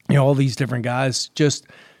 all these different guys, just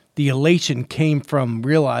the elation came from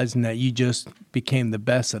realizing that you just became the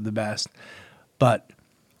best of the best. But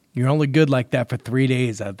you're only good like that for 3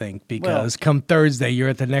 days, I think, because come Thursday, you're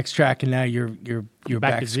at the next track, and now you're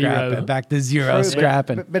back to zero. Back to zero,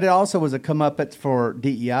 scrapping. But it also was a comeuppance for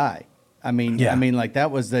DEI.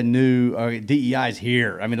 That was the new DEI's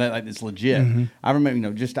here. It's legit. Mm-hmm. I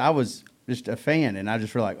remember, I was just a fan, and I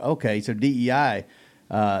just feel like, okay, so DEI,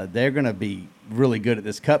 they're going to be really good at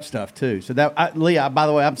this cup stuff too. So that, Leah, by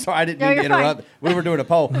the way, I'm sorry, I didn't mean to interrupt. Fine. We were doing a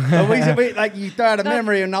poll. But we you throw out a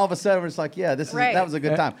memory, and all of a sudden it's like, that was a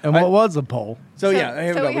good time. And what was the poll? So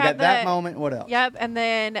here we go. We got that moment. What else? Yep, and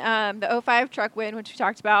then the 05 truck win, which we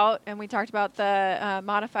talked about, and we talked about the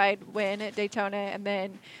modified win at Daytona, and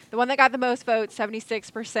then the one that got the most votes,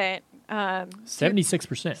 76%. 76%.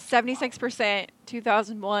 76%.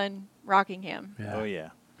 2001 Rockingham. Yeah. Oh yeah.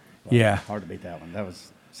 Well, yeah. Hard to beat that one. That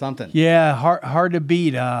was something. Yeah, hard to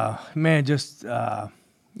beat.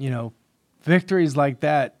 Victories like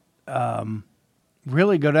that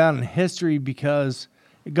really go down in history, because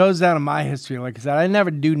it goes down in my history. Like I said, I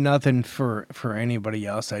never do nothing for anybody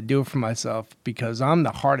else. I do it for myself, because I'm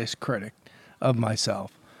the hardest critic of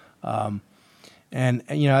myself. And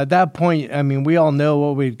at that point, we all know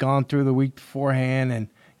what we'd gone through the week beforehand, and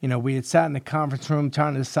we had sat in the conference room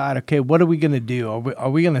trying to decide, okay, what are we going to do? Are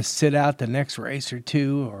we going to sit out the next race or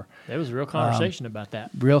two? Or there was a real conversation about that.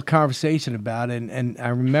 Real conversation about it. And I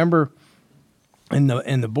remember in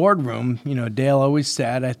the boardroom, Dale always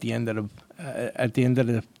sat at the end of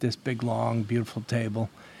this big, long, beautiful table.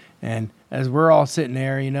 And as we're all sitting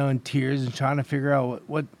there, in tears and trying to figure out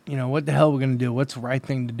what the hell we're going to do, what's the right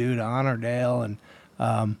thing to do to honor Dale.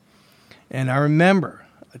 And I remember,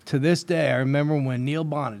 to this day, I remember when Neil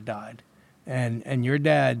Bonnet died, and your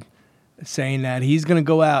dad saying that he's going to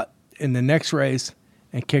go out in the next race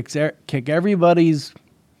and kick everybody's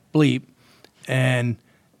bleep, and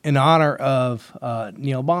in honor of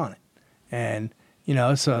Neil Bonnet. And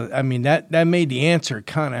that made the answer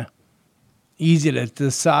kind of easy to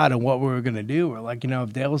decide on what we were going to do. We're like,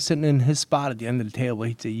 if Dale was sitting in his spot at the end of the table,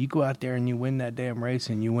 he'd say, you go out there and you win that damn race,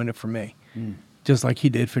 and you win it for me. just like he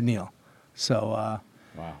did for Neil. So,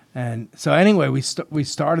 wow. And so anyway, we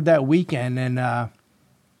started that weekend, and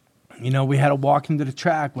we had to walk into the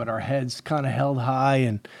track with our heads kind of held high,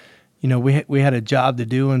 and we had a job to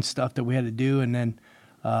do and stuff that we had to do, and then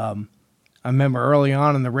I remember early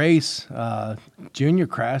on in the race, Junior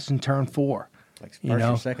crashed in turn 4. Like first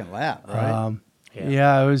or second lap, right?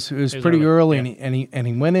 Yeah, it was pretty early, and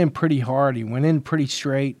he went in pretty hard. He went in pretty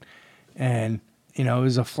straight, and it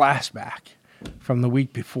was a flashback from the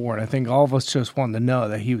week before, and I think all of us just wanted to know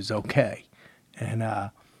that he was okay. And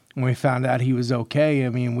when we found out he was okay, I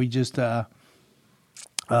mean, we just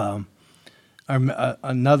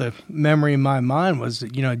another memory in my mind was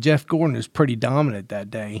Jeff Gordon was pretty dominant that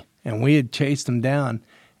day, and we had chased him down.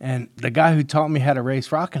 And the guy who taught me how to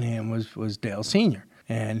race Rockingham was Dale Sr.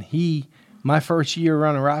 And my first year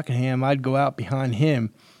running Rockingham, I'd go out behind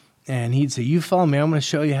him, and he'd say, "You follow me, I'm going to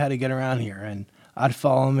show you how to get around here." And I'd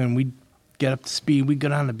follow him, and we'd get up to speed. We'd go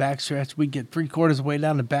down the backstretch. We'd get 3/4 of the way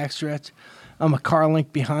down the backstretch. I'm a car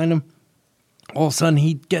length behind him. All of a sudden,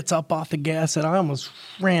 he gets up off the gas, and I almost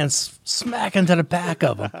ran smack into the back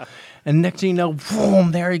of him. And next thing you know,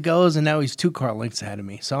 boom, there he goes, and now he's 2 car lengths ahead of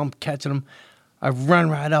me. So I'm catching him. I run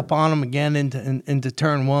right up on him again into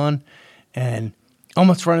turn 1, and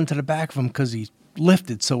almost run into the back of him because he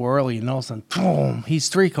lifted so early, and all of a sudden, boom, he's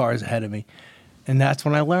 3 cars ahead of me. And that's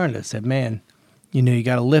when I learned. I said, man, you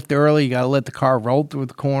got to lift early. You got to let the car roll through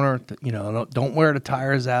the corner. Don't wear the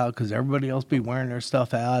tires out because everybody else be wearing their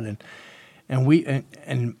stuff out.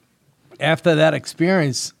 And after that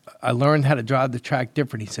experience, I learned how to drive the track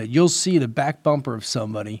different. He said, you'll see the back bumper of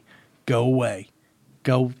somebody go away,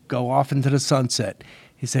 go off into the sunset.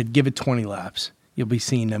 He said, give it 20 laps. You'll be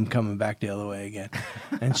seeing them coming back the other way again.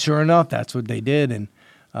 And sure enough, that's what they did. And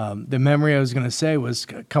the memory I was going to say was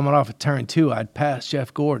coming off of turn 2, I'd passed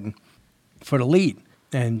Jeff Gordon for the lead.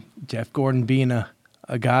 And Jeff Gordon being a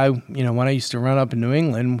guy, when I used to run up in New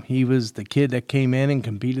England, he was the kid that came in and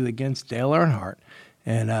competed against Dale Earnhardt.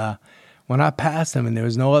 And when I passed him and there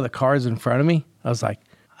was no other cars in front of me, I was like,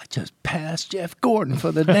 I just passed Jeff Gordon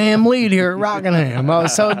for the damn lead here at Rockingham. I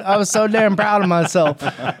was so damn proud of myself.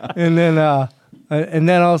 And then all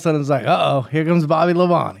of a sudden, I was like, uh-oh, here comes Bobby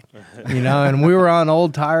Labonte. And we were on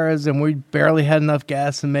old tires, and we barely had enough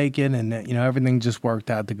gas to make it, and, everything just worked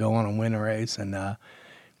out to go on and win a race. And,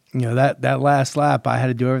 that last lap, I had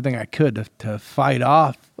to do everything I could to fight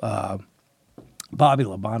off Bobby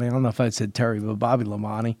Labonte. I don't know if I said Terry, but Bobby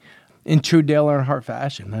Labonte in true Dale Earnhardt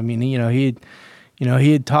fashion. I mean, he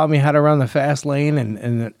had taught me how to run the fast lane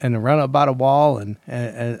and run up by the wall. And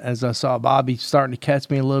as I saw Bobby starting to catch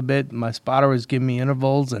me a little bit, my spotter was giving me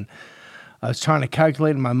intervals, and I was trying to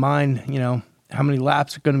calculate in my mind, how many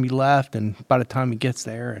laps are going to be left, and by the time he gets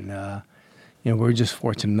there, and we're just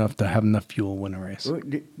fortunate enough to have enough fuel to win a race.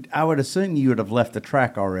 I would assume you would have left the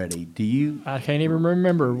track already. Do you? I can't even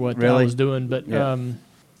remember what I was doing, but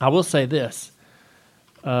I will say this: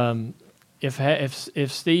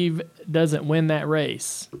 if Steve doesn't win that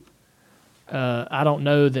race, I don't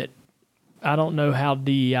know how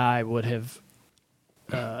DEI would have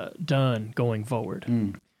done going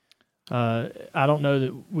forward. I don't know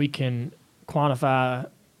that we can quantify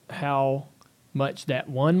how much that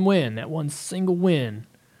one single win.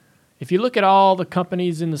 If you look at all the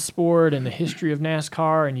companies in the sport and the history of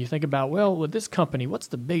NASCAR, and you think about, well, with this company, what's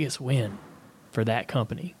the biggest win for that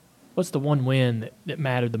company? What's the one win that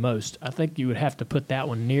mattered the most? I think you would have to put that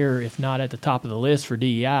one near, if not at the top of the list for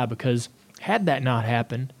DEI, because had that not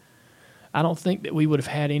happened, I don't think that we would have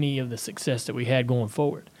had any of the success that we had going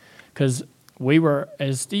forward. Because we were,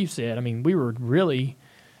 as Steve said, we were really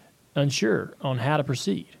unsure on how to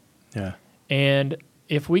proceed. Yeah. And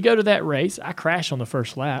if we go to that race, I crashed on the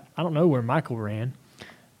first lap. I don't know where Michael ran.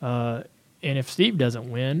 And if Steve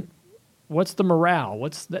doesn't win, what's the morale?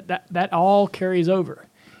 What's that all carries over.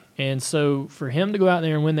 And so for him to go out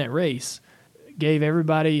there and win that race gave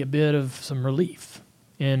everybody a bit of some relief.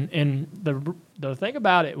 And the thing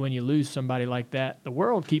about it, when you lose somebody like that, the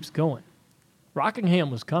world keeps going.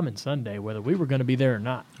 Rockingham was coming Sunday, whether we were going to be there or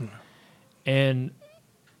not. And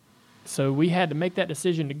so we had to make that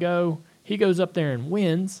decision to go. He goes up there and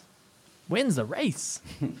wins the race.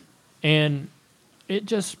 And it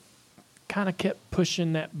just kind of kept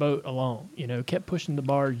pushing that boat along, kept pushing the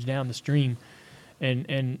barge down the stream.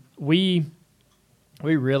 And we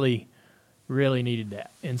really, really needed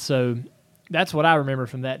that. And so that's what I remember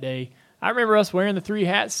from that day. I remember us wearing the 3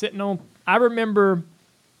 hats, sitting on – I remember –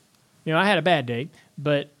 I had a bad day,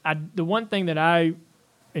 but the one thing that I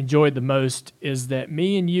enjoyed the most is that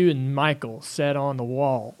me and you and Michael sat on the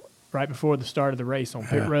wall right before the start of the race on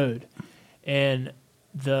pit road. And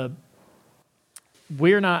the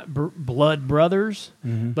we're not blood brothers,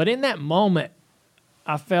 but in that moment,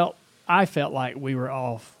 I felt like we were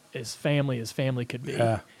all as family could be,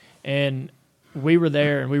 and we were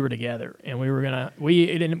there and we were together, and we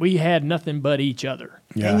had nothing but each other.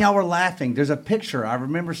 Yeah. And y'all were laughing. There's a picture. I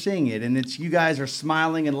remember seeing it, and it's you guys are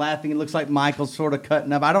smiling and laughing. It looks like Michael's sort of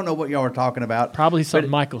cutting up. I don't know what y'all were talking about. Probably something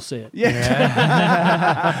Michael said. Yeah.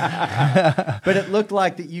 But it looked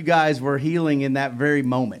like that you guys were healing in that very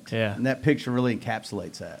moment. Yeah. And that picture really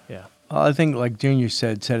encapsulates that. Yeah. Well, I think like Junior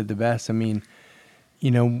said it the best. I mean,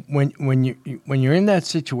 when you're in that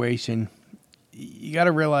situation, you got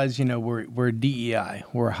to realize, we're DEI.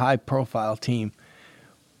 We're a high-profile team.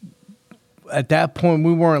 At that point,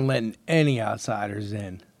 we weren't letting any outsiders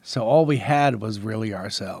in. So all we had was really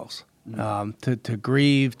ourselves to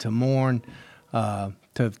grieve, to mourn, to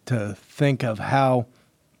think of how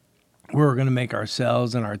we were going to make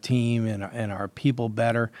ourselves and our team and our people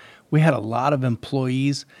better. We had a lot of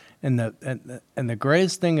employees, and the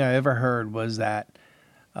greatest thing I ever heard was that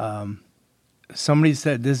somebody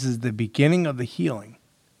said this is the beginning of the healing,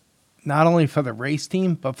 not only for the race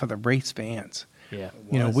team, but for the race fans. Yeah.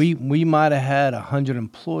 We might have had 100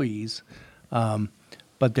 employees,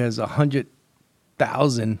 but there's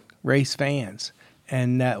 100,000 race fans.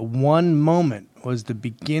 And that one moment was the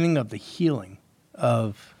beginning of the healing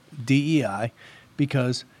of DEI,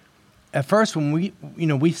 because at first when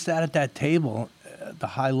we sat at that table, the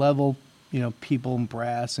high level, people in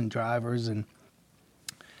brass and drivers, and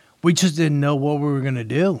we just didn't know what we were going to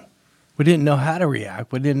do. We didn't know how to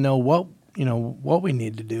react. We didn't know what we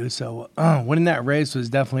needed to do. So winning that race was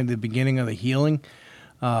definitely the beginning of the healing,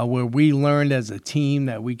 where we learned as a team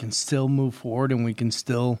that we can still move forward and we can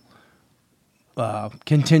still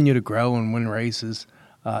continue to grow and win races,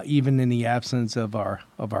 even in the absence of our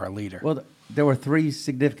leader. Well, there were 3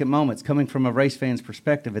 significant moments coming from a race fan's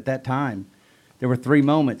perspective at that time. There were 3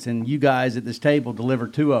 moments, and you guys at this table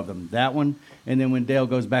delivered 2 of them. That one, and then when Dale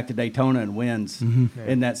goes back to Daytona and wins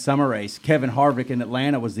in that summer race. Kevin Harvick in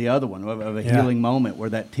Atlanta was the other one of a healing moment where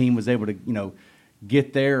that team was able to,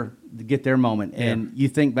 get their moment. Yeah. And you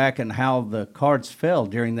think back on how the cards fell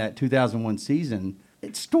during that 2001 season.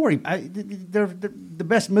 It's they're the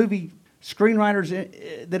best movie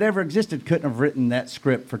screenwriters that ever existed couldn't have written that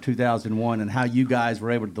script for 2001, and how you guys were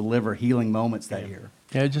able to deliver healing moments that year.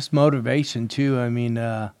 Yeah, just motivation too. I mean,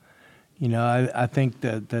 I think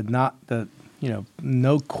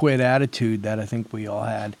no quit attitude that I think we all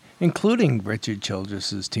had, including Richard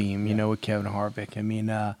Childress's team. With Kevin Harvick. I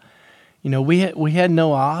mean, we had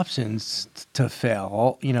no options to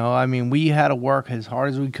fail. I mean, we had to work as hard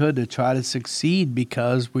as we could to try to succeed,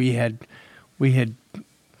 because we had seen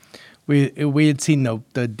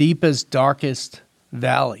the deepest, darkest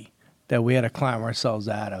valley that we had to climb ourselves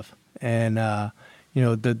out of, and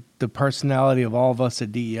the personality of all of us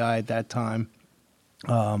at DEI at that time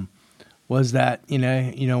was that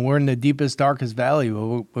we're in the deepest, darkest valley,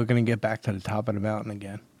 but we're going to get back to the top of the mountain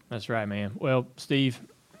again. That's right, man. Well, Steve,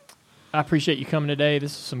 I appreciate you coming today.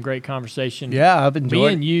 This is some great conversation. Yeah, I've enjoyed it.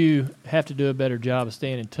 Me and you have to do a better job of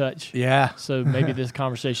staying in touch. Yeah. So maybe this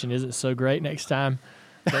conversation isn't so great next time.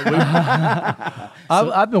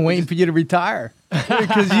 I've been waiting for you to retire,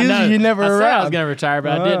 because usually you're never around. I said I was going to retire,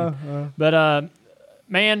 but I didn't. But,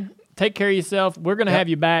 man, take care of yourself. We're going to have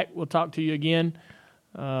you back. We'll talk to you again.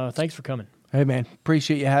 Thanks for coming. Hey, man,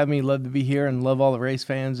 appreciate you having me. Love to be here, and love all the race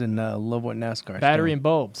fans, and love what NASCAR's Battery doing. and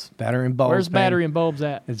Bulbs. Battery and Bulbs. Where's man. Battery and Bulbs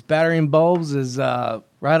at? It's Battery and Bulbs is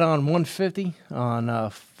right on 150 on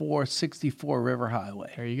 464 River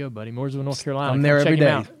Highway. There you go, buddy. Mooresville, North Carolina. I'm there every day.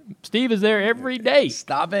 Out. Steve is there every day.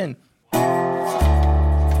 Stop in.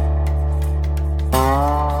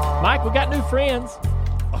 Mike, we got new friends.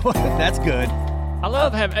 Oh, that's good. I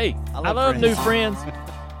love new friends.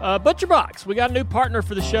 Butcher Box. We got a new partner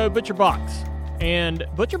for the show, Butcher Box. And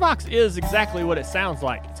Butcher Box is exactly what it sounds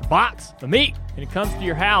like. It's a box of meat, and it comes to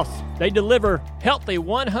your house. They deliver healthy,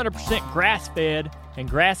 100% grass-fed and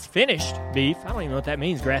grass-finished beef. I don't even know what that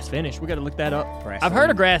means, grass-finished. We got to look that up. I've heard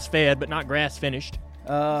of grass-fed, but not grass-finished.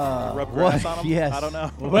 Rub grass on them? Yes. I don't know.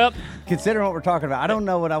 Well, considering what we're talking about, I don't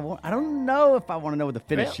know what I want. I don't know if I want to know what the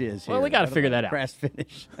finish is. Well, we got to figure that out. Grass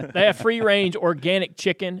finish. They have free-range organic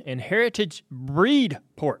chicken and heritage breed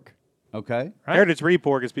pork. Okay. Right? Heritage breed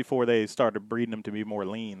pork is before they started breeding them to be more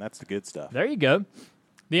lean. That's the good stuff. There you go.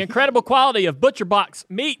 The incredible quality of Butcher Box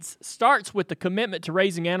meats starts with the commitment to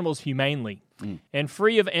raising animals humanely and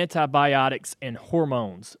free of antibiotics and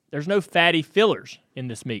hormones. There's no fatty fillers in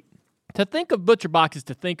this meat. To think of Butcher Box is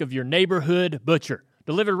to think of your neighborhood butcher,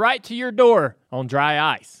 delivered right to your door on dry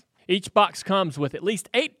ice. Each box comes with at least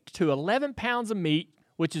 8 to 11 pounds of meat,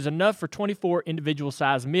 which is enough for 24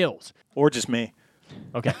 individual-sized meals. Or just me.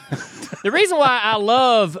 Okay. The reason why I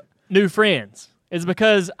love new friends is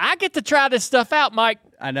because I get to try this stuff out, Mike.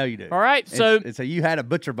 I know you do. All right. So you had a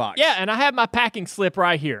butcher box. Yeah, and I have my packing slip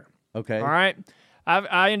right here. Okay. All right.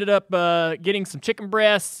 I ended up getting some chicken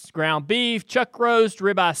breasts, ground beef, chuck roast,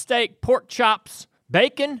 ribeye steak, pork chops,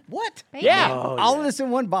 bacon. What? Bacon? Yeah. All of this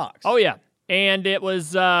in one box. Oh, yeah. And it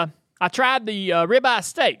was, I tried the ribeye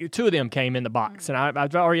steak. 2 of them came in the box, and I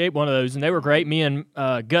already ate one of those, and they were great. Me and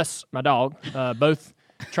Gus, my dog, both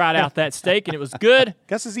tried out that steak, and it was good.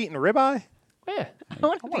 Gus is eating ribeye? Yeah. I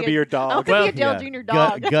want to be your dog. I want to be a Dale Jr.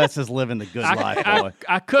 dog. Gus is living the good life, boy.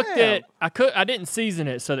 I cooked it. I didn't season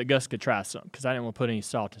it so that Gus could try some because I didn't want to put any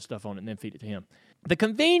salt and stuff on it and then feed it to him. The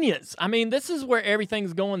convenience. I mean, this is where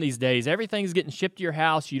everything's going these days. Everything's getting shipped to your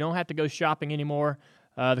house. You don't have to go shopping anymore.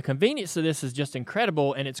 The convenience of this is just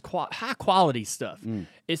incredible, and it's high-quality stuff.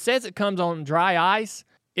 It says it comes on dry ice.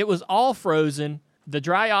 It was all frozen. The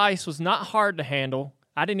dry ice was not hard to handle.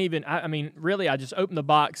 I mean, really, I just opened the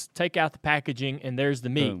box, take out the packaging, and there's the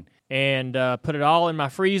meat. Boom. And put it all in my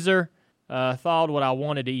freezer, thawed what I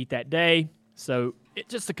wanted to eat that day. So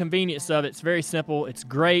it's just the convenience of it. It's very simple. It's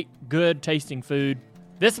great, good tasting food.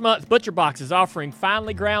 This month, Butcher Box is offering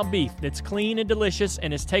finely ground beef that's clean and delicious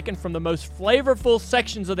and is taken from the most flavorful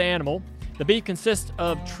sections of the animal. The beef consists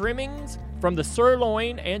of trimmings from the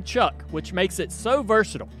sirloin and chuck, which makes it so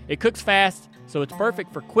versatile. It cooks fast, so it's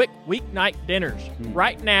perfect for quick weeknight dinners.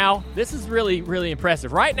 Right now, this is really, really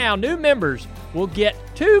impressive. Right now, new members will get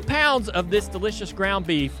 2 pounds of this delicious ground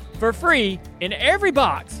beef for free in every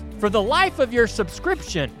box for the life of your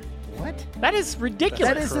subscription. What? That is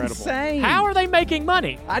ridiculous. That is insane. How are they making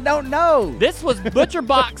money? I don't know. This was Butcher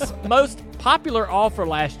Box's most popular offer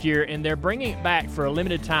last year, and they're bringing it back for a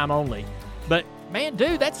limited time only. But, man,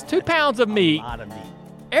 dude, that's 2 pounds of meat. A lot of meat.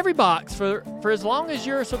 Every box for as long as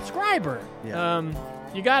you're a subscriber. Yeah.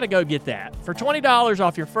 You got to go get that. For $20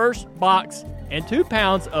 off your first box and 2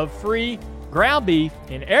 pounds of free ground beef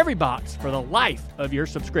in every box for the life of your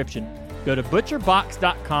subscription. Go to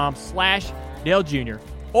butcherbox.com/Dale Jr.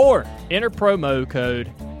 or enter promo code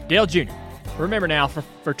Dale Jr. Remember now,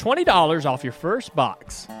 for $20 off your first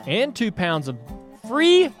box and 2 pounds of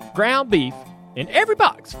free ground beef in every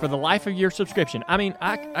box for the life of your subscription. I mean,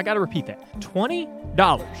 I got to repeat that.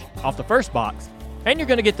 $20 off the first box, and you're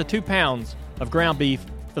going to get the 2 pounds of ground beef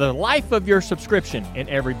for the life of your subscription in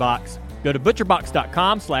every box. Go to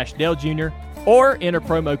butcherbox.com/Dale Jr. or enter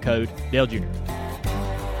promo code Dale Jr.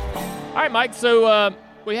 All right, Mike, so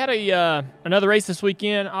we had another race this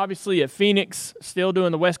weekend, obviously at Phoenix, still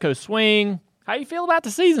doing the West Coast swing. How do you feel about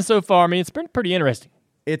the season so far? I mean, it's been pretty interesting.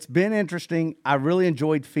 It's been interesting. I really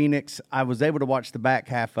enjoyed Phoenix. I was able to watch the back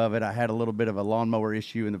half of it. I had a little bit of a lawnmower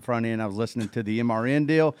issue in the front end. I was listening to the MRN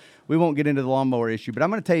deal. We won't get into the lawnmower issue, but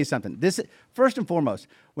I'm going to tell you something. This, first and foremost,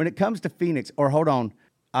 when it comes to Phoenix, or hold on,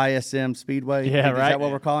 ISM Speedway. Yeah, Is right. that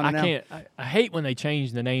what we're calling it now? I hate when they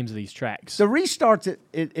change the names of these tracks. The restarts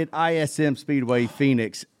at ISM Speedway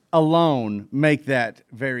Phoenix alone make that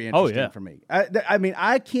very interesting for me. I mean,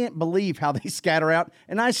 I can't believe how they scatter out,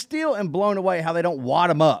 and I still am blown away how they don't wad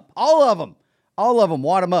them up. All of them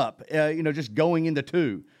wad them up, just going into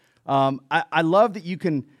 2. I love that you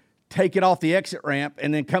can take it off the exit ramp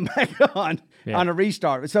and then come back on a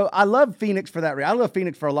restart. So I love Phoenix for that reason. I love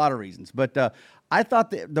Phoenix for a lot of reasons, but I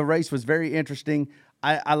thought that the race was very interesting.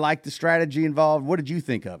 I like the strategy involved. What did you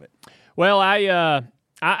think of it? Well,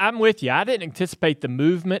 I'm with you. I didn't anticipate the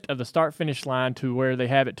movement of the start-finish line to where they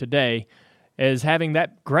have it today as having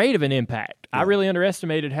that great of an impact. Yeah. I really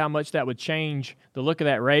underestimated how much that would change the look of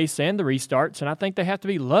that race and the restarts, and I think they have to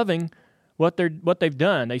be loving what they've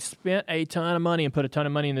done. They spent a ton of money and put a ton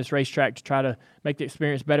of money in this racetrack to try to make the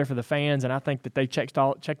experience better for the fans, and I think that they've checked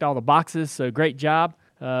all the boxes, so great job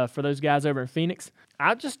for those guys over in Phoenix.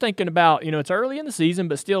 I'm just thinking about, it's early in the season,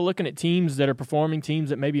 but still looking at teams that are performing, teams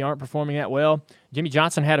that maybe aren't performing that well. Jimmy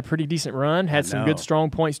Johnson had a pretty decent run, had some good, strong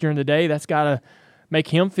points during the day. That's got to make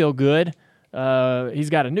him feel good. He's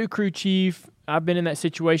got a new crew chief. I've been in that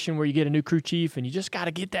situation where you get a new crew chief, and you just got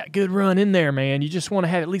to get that good run in there, man. You just want to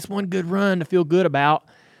have at least one good run to feel good about,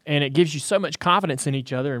 and it gives you so much confidence in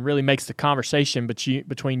each other and really makes the conversation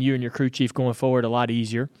between you and your crew chief going forward a lot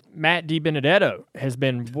easier. Matt DiBenedetto has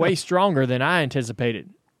been way stronger than I anticipated.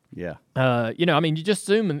 Yeah. You just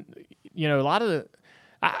zoom and, a lot of the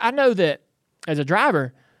 – I know that as a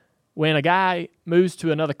driver, when a guy moves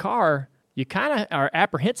to another car, you kind of are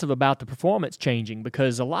apprehensive about the performance changing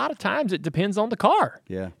because a lot of times it depends on the car.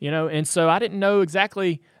 Yeah. And so I didn't know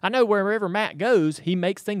exactly – I know wherever Matt goes, he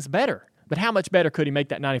makes things better. But how much better could he make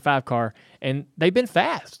that 95 car? And they've been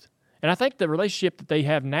fast. And I think the relationship that they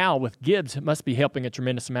have now with Gibbs must be helping a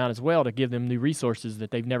tremendous amount as well to give them new resources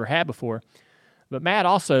that they've never had before. But Matt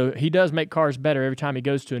also, he does make cars better every time he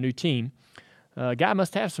goes to a new team. Guy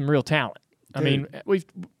must have some real talent. Dude. I mean,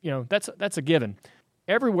 that's a given.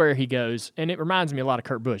 Everywhere he goes, and it reminds me a lot of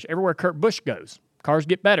Kurt Busch. Everywhere Kurt Busch goes, cars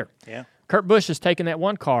get better. Yeah. Kurt Busch has taken that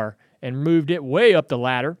one car and moved it way up the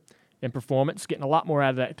ladder in performance, getting a lot more out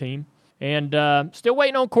of that team. And still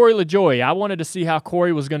waiting on Corey LaJoie. I wanted to see how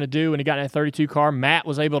Corey was going to do when he got in that 32 car. Matt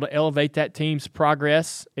was able to elevate that team's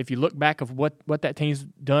progress. If you look back of what that team's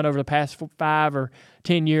done over the past 5 or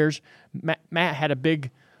 10 years, Matt had a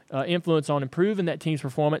big influence on improving that team's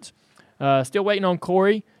performance. Still waiting on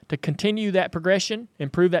Corey to continue that progression,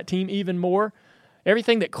 improve that team even more.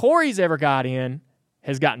 Everything that Corey's ever got in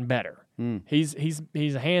has gotten better. He's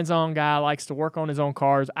a hands-on guy, likes to work on his own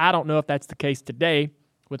cars. I don't know if that's the case today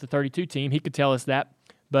with the 32 team. He could tell us that.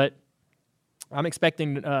 But I'm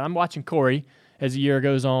expecting I'm watching Corey as the year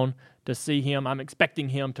goes on to see him. I'm expecting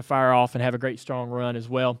him to fire off and have a great, strong run as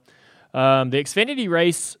well. The Xfinity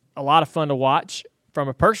race, a lot of fun to watch from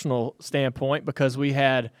a personal standpoint because we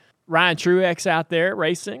had Ryan Truex out there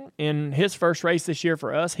racing in his first race this year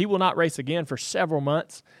for us. He will not race again for several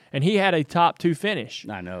months, and he had a top 2 finish.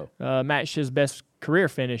 I know. Matched his best career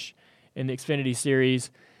finish in the Xfinity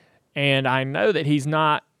Series. And I know that he's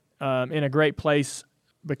not in a great place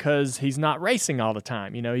because he's not racing all the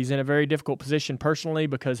time. You know, he's in a very difficult position personally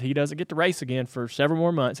because he doesn't get to race again for several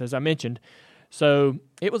more months, as I mentioned. So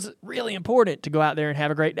it was really important to go out there and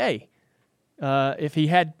have a great day. If he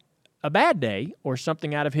had a bad day or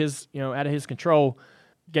something out of his control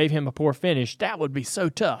gave him a poor finish, that would be so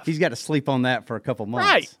tough. He's got to sleep on that for a couple months.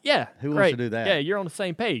 Right, yeah. Who wants to do that? Yeah, you're on the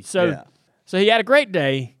same page. So he had a great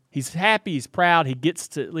day. He's happy. He's proud. He gets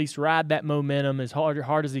to at least ride that momentum as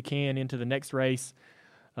hard as he can into the next race.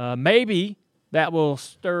 Maybe that will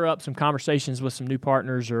stir up some conversations with some new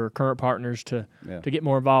partners or current partners to get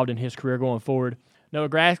more involved in his career going forward. Noah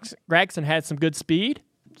Gragson had some good speed,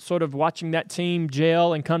 sort of watching that team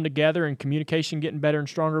gel and come together and communication getting better and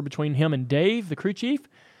stronger between him and Dave, the crew chief.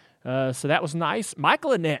 So that was nice.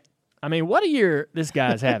 Michael Annett. I mean, what a year this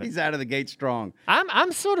guy's having. He's out of the gate strong.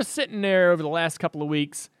 I'm sort of sitting there over the last couple of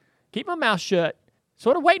weeks, keep my mouth shut,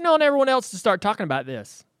 sort of waiting on everyone else to start talking about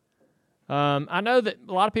this. I know that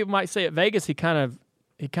a lot of people might say at Vegas he kind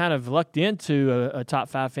of lucked into a top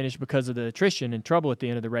 5 finish because of the attrition and trouble at the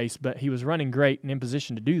end of the race, but he was running great and in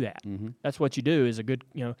position to do that. Mm-hmm. That's what you do is a good,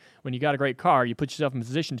 when you got a great car, you put yourself in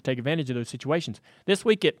position to take advantage of those situations. This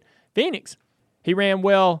week at Phoenix, he ran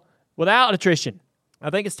well without attrition. I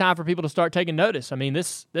think it's time for people to start taking notice. I mean,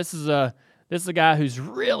 this is a guy who's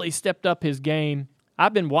really stepped up his game.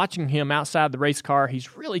 I've been watching him outside the race car.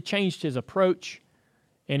 He's really changed his approach,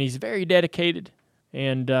 and he's very dedicated.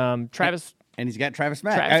 And Travis... And he's got Travis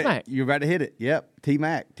Mack. You're about to hit it. Yep,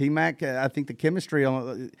 T-Mac. T-Mac, I think the chemistry,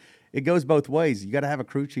 it goes both ways. You got to have a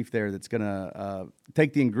crew chief there that's going to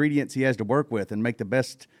take the ingredients he has to work with and make the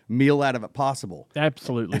best meal out of it possible.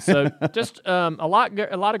 Absolutely. So just a lot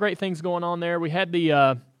of great things going on there. We had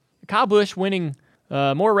the Kyle Busch winning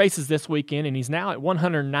more races this weekend, and he's now at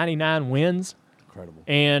 199 wins. Incredible.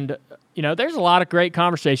 And, there's a lot of great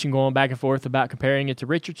conversation going back and forth about comparing it to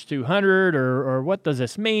Richard's 200 or what does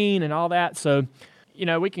this mean and all that. So,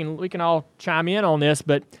 we can all chime in on this,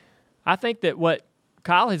 but I think that what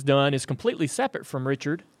Kyle has done is completely separate from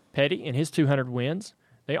Richard Petty and his 200 wins.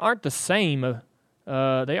 They aren't the same. They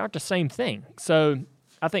aren't the same thing. So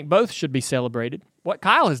I think both should be celebrated. What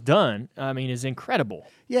Kyle has done, is incredible.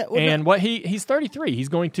 Yeah. Well, and what he's 33. He's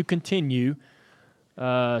going to continue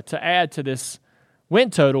to add to this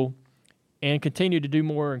win total and continue to do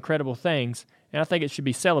more incredible things, and I think it should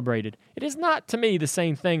be celebrated. It is not, to me, the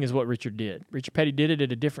same thing as what Richard did. Richard Petty did it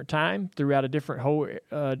at a different time, throughout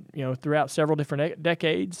several different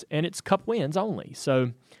decades, and it's Cup wins only.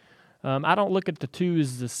 So I don't look at the two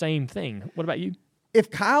as the same thing. What about you? If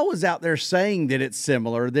Kyle was out there saying that it's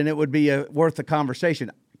similar, then it would be worth a conversation.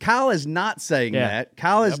 Kyle is not saying that.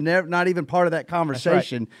 Kyle is not even part of that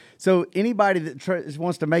conversation. Right. So anybody that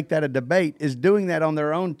wants to make that a debate is doing that on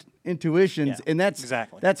their own intuitions, and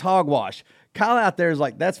that's hogwash. Kyle out there is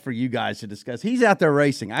like, that's for you guys to discuss. He's out there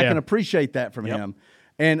racing. I can appreciate that from him.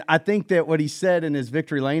 And I think that what he said in his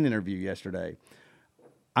Victory Lane interview yesterday,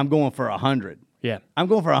 I'm going for 100. Yeah. I'm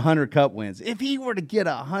going for 100 Cup wins. If he were to get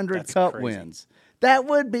 100 Cup wins, that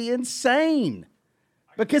would be insane.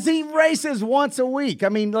 Because he races once a week. I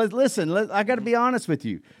mean, listen, I got to be honest with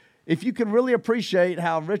you. If you can really appreciate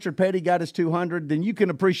how Richard Petty got his 200, then you can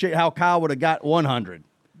appreciate how Kyle would have got 100,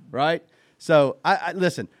 right? So, I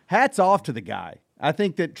listen, hats off to the guy. I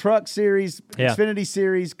think that Truck Series, Xfinity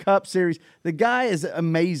Series, Cup Series, the guy is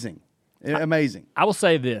amazing. Amazing. I will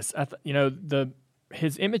say this.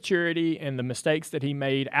 his immaturity and the mistakes that he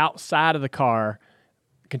made outside of the car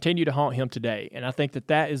continue to haunt him today. And I think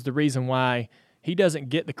that is the reason why he doesn't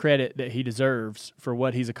get the credit that he deserves for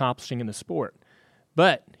what he's accomplishing in the sport.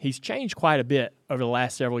 But he's changed quite a bit over the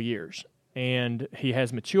last several years, and he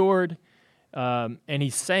has matured, and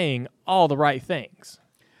he's saying all the right things.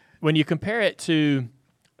 When you compare it to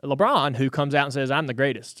LeBron, who comes out and says, I'm the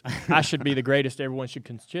greatest. I should be the greatest. Everyone should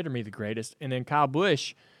consider me the greatest. And then Kyle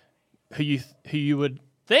Busch, who you would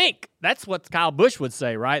think that's what Kyle Busch would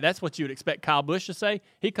say, right? That's what you would expect Kyle Busch to say.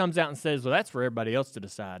 He comes out and says, well, that's for everybody else to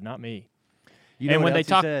decide, not me. You know, and when what they else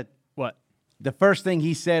talk, he said? What? The first thing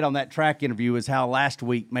he said on that track interview was how last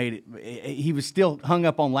week made it. He was still hung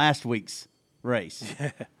up on last week's race.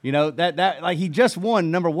 You know, that like he just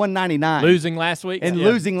won number 199. Losing last week? And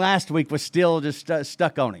losing last week was still just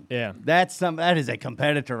stuck on him. Yeah. That is a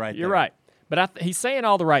competitor right there. You're right. But he's saying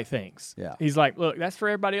all the right things. Yeah. He's like, look, that's for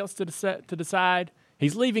everybody else to decide.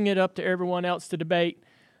 He's leaving it up to everyone else to debate.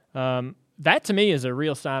 That, to me, is a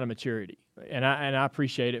real sign of maturity. And I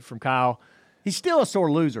appreciate it from Kyle. He's still a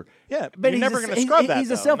sore loser. Yeah, but you're never going to scrub that.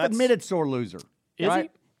 He's a self-admitted sore loser. Is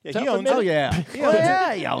right? he? Yeah, he owns it. Oh,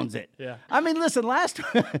 yeah. He owns it. Yeah. I mean, listen,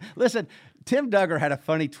 Tim Duggar had a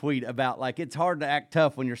funny tweet about, like, it's hard to act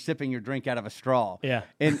tough when you're sipping your drink out of a straw. Yeah.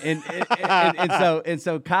 And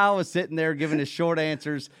so Kyle was sitting there giving his short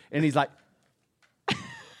answers, and he's like,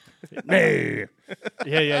 yeah.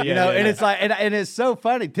 You know, and it's like, and it's so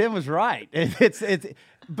funny. Tim was right.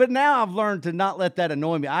 But now I've learned to not let that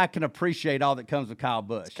annoy me. I can appreciate all that comes with Kyle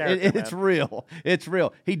Busch. It's real. It's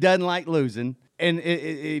real. He doesn't like losing. And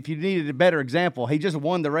if you needed a better example, he just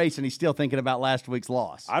won the race and he's still thinking about last week's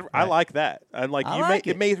loss. I like that.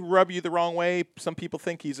 It may rub you the wrong way. Some people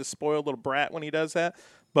think he's a spoiled little brat when he does that.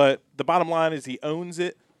 But the bottom line is he owns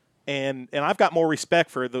it. And I've got more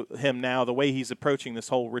respect for him now, the way he's approaching this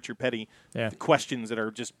whole Richard Petty questions that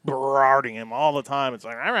are just barraging him all the time. It's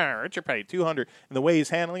like, Richard Petty, 200. And the way he's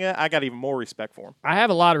handling it, I got even more respect for him. I have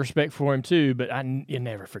a lot of respect for him, too, but you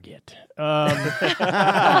never forget.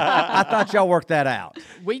 I thought y'all worked that out.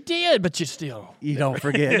 We did, but you don't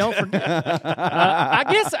forget. You don't forget. I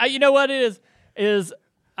guess, you know what it is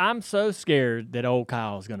I'm so scared that old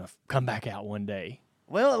Kyle's going to come back out one day.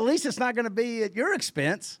 Well, at least it's not going to be at your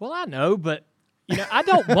expense. Well, I know, but I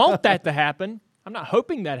don't want that to happen. I'm not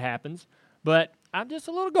hoping that happens, but I'm just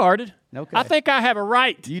a little guarded. Okay. I think I have a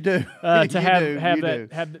right. You do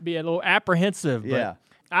to be a little apprehensive. Yeah.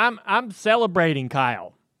 But I'm celebrating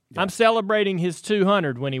Kyle. Yeah. I'm celebrating his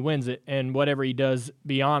 200 when he wins it and whatever he does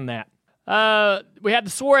beyond that. We had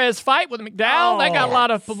the Suarez fight with McDowell. That got a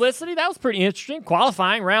lot of publicity. That was pretty interesting.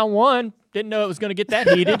 Qualifying round 1. Didn't know it was going to get that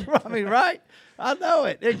heated. I mean, right? I know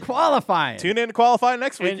it. In qualifying. Tune in to qualify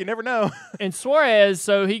next week. You never know. And Suarez,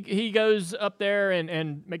 so he goes up there,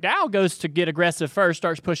 and McDowell goes to get aggressive first,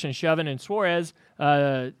 starts pushing and shoving, and Suarez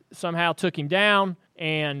somehow took him down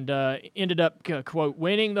and ended up, quote,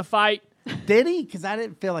 winning the fight. Did he? Because I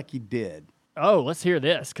didn't feel like he did. Oh, let's hear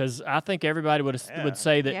this, because I think everybody would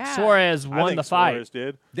say that Suarez won the fight. Suarez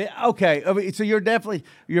did. Okay, I mean, so you're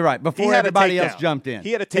right. Before everybody else jumped in,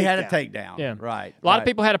 he had a takedown. Yeah, right. A lot of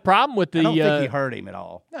people had a problem with the. I don't think he hurt him at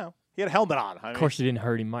all. No, he had a helmet on. Of course, he didn't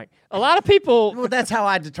hurt him, Mike. A lot of people. Well, that's how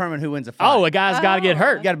I determine who wins a fight. Oh, a guy's got to get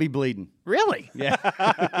hurt. You got to be bleeding. Really? Yeah.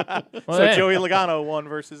 So Joey Logano won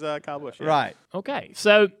versus Kyle Busch. Yeah. Right. Okay,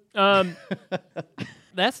 so.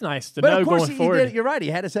 That's nice to but know of course going forward. You're right. He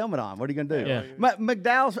had his helmet on. What are you going to do? Yeah.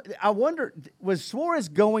 McDowell's. I wonder, was Suarez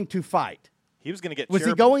going to fight? He was going to get. Was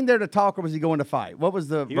he going there to talk or was he going to fight? What was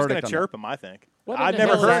the verdict? He was going to chirp him, I think. I've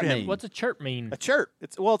never heard him. What's a chirp mean? A chirp.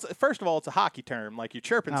 First of all, it's a hockey term. Like you're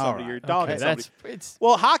chirping somebody, you're dogging somebody.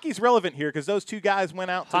 Well, hockey's relevant here because those two guys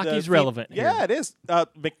went out. Hockey's relevant. Yeah, it is.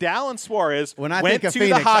 McDowell and Suarez. When I went think of to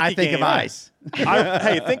Phoenix, the hockey I think game. of ice.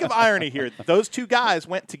 Hey, think of irony here. Those two guys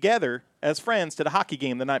went together as friends to the hockey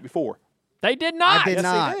game the night before. They did not. I did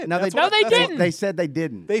not. They did. No, they didn't. They said they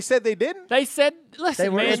didn't. They said they didn't? They said,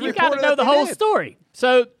 listen, man, you got to reported know that the they whole did. story.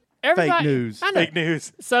 So everybody, Fake news. I know. Fake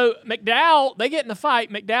news. So McDowell, they get in the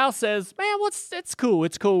fight. McDowell says, man, it's cool.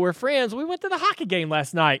 It's cool. We're friends. We went to the hockey game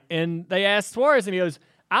last night. And they asked Suarez, and he goes,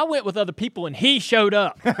 I went with other people, and he showed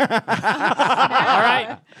up. All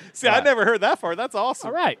right? See, I never heard that far. That's awesome.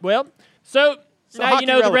 All right. Well, so now you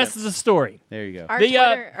know relevance. the rest of the story. There you go.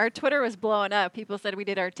 Our Twitter was blowing up. People said we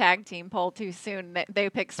did our tag team poll too soon. They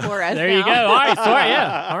picked Suarez. There you go. All right, Suarez.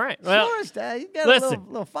 Yeah. All right. Well, Suarez, he got a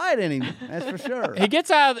little fight in him. That's for sure. He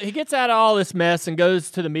gets out of all this mess and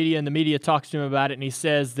goes to the media, and the media talks to him about it. And he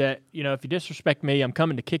says that if you disrespect me, I'm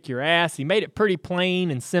coming to kick your ass. He made it pretty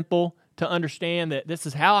plain and simple to understand that this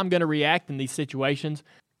is how I'm going to react in these situations.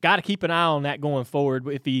 Got to keep an eye on that going forward.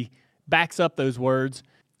 If he backs up those words.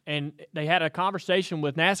 And they had a conversation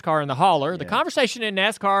with NASCAR in the hauler. Yeah. The conversation in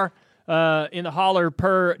NASCAR in the hauler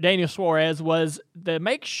per Daniel Suarez was to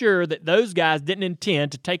make sure that those guys didn't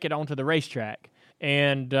intend to take it onto the racetrack.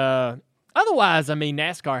 And otherwise, I mean,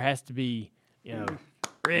 NASCAR has to be, More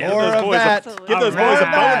of that. Give those boys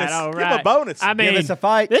a bonus. Give them a bonus. I mean, give us a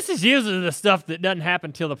fight. This is usually the stuff that doesn't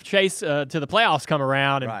happen till the chase, till the playoffs come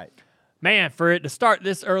around. And, man, for it to start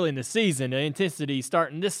this early in the season, the intensity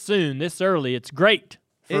starting this soon, this early, it's great.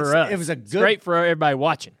 For us. It was it's great for everybody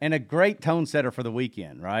watching. And a great tone setter for the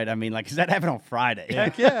weekend, right? I mean, because that happened on Friday.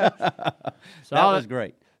 Heck yeah. So that was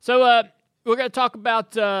great. So we're going to talk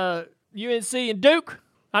about UNC and Duke.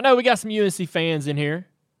 I know we got some UNC fans in here.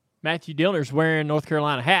 Matthew Dillner's wearing North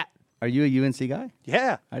Carolina hat. Are you a UNC guy?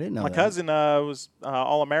 Yeah. I didn't know My that. cousin was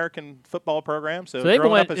All-American football program, so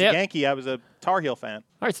growing up as a Yankee, I was a Tar Heel fan.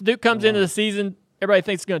 All right, so Duke comes into the season. Everybody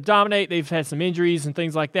thinks it's going to dominate. They've had some injuries and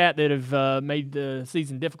things like that have made the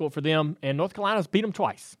season difficult for them, and North Carolina's beat them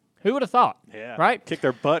twice. Who would have thought? Yeah. Right? Kicked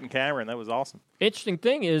their butt in Cameron. That was awesome. Interesting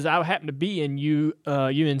thing is I happened to be in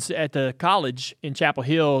UNC at the college in Chapel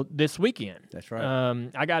Hill this weekend. That's right.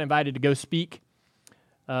 I got invited to go speak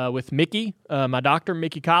with Mickey, my doctor,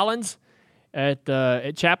 Mickey Collins, at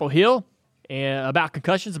Chapel Hill, and about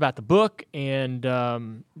concussions, about the book, and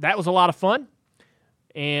that was a lot of fun.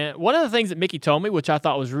 And one of the things that Mickey told me, which I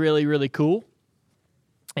thought was really, really cool,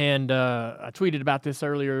 and I tweeted about this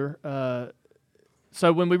earlier.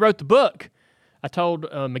 So when we wrote the book, I told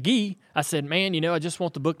McGee, I said, man, I just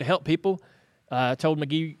want the book to help people. I told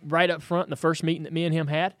McGee right up front in the first meeting that me and him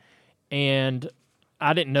had, and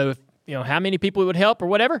I didn't know if how many people it would help or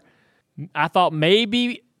whatever. I thought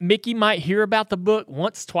maybe Mickey might hear about the book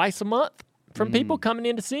once, twice a month from people coming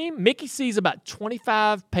in to see him. Mickey sees about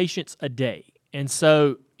 25 patients a day. And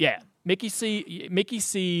so, Mickey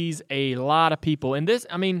sees a lot of people.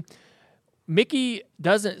 And Mickey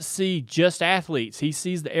doesn't see just athletes. He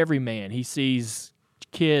sees the everyman. He sees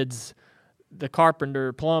kids, the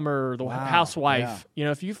carpenter, plumber, the housewife.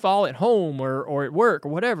 Yeah. If you fall at home or at work or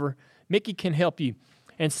whatever, Mickey can help you.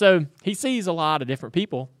 And so he sees a lot of different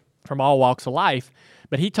people from all walks of life.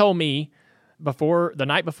 But he told me the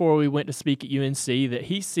night before we went to speak at UNC that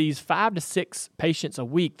he sees 5 to 6 patients a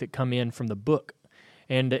week that come in from the book,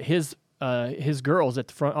 and that his girls at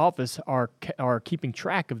the front office are keeping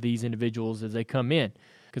track of these individuals as they come in,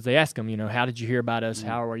 because they ask them, how did you hear about us?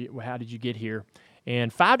 How are you? How did you get here?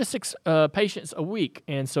 And 5 to 6 patients a week.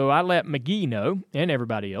 And so I let McGee know, and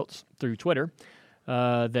everybody else through Twitter,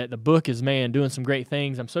 that the book is doing some great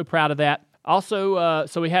things. I'm so proud of that. Also,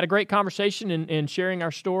 so we had a great conversation and sharing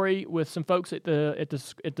our story with some folks at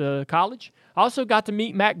the college. I also got to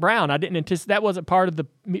meet Mac Brown. I didn't anticipate that wasn't part of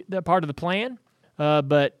the plan,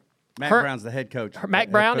 but Mac Brown's the head coach. Mac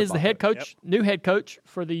Brown is the head coach, new head coach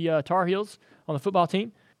for the Tar Heels on the football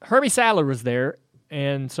team. Hermie Sadler was there,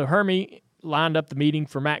 and so Hermie lined up the meeting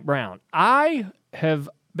for Mac Brown. I have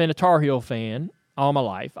been a Tar Heel fan all my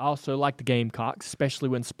life. I also like the Gamecocks, especially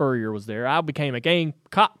when Spurrier was there. I became a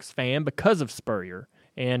Gamecocks fan because of Spurrier,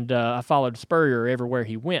 and I followed Spurrier everywhere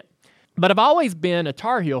he went. But I've always been a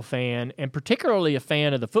Tar Heel fan, and particularly a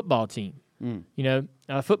fan of the football team.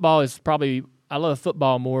 Football is probably, I love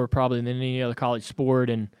football more probably than any other college sport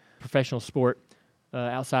and professional sport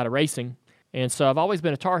outside of racing. And so I've always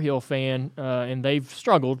been a Tar Heel fan, and they've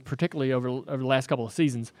struggled, particularly over the last couple of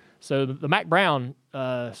seasons. So the Mac Brown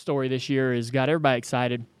story this year has got everybody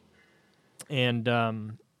excited,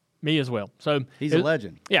 and me as well. So he's a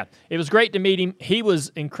legend. Yeah, it was great to meet him. He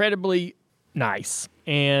was incredibly nice,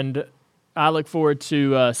 and I look forward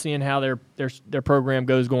to seeing how their program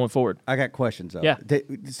goes going forward. I got questions, though. Yeah.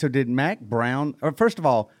 So did Mac Brown, or first of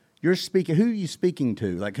all, you're speaking, who are you speaking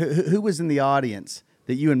to? Like, who was in the audience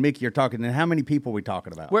that you and Mickey are talking, and how many people are we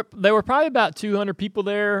talking about? There were probably about 200 people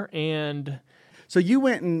there, and so you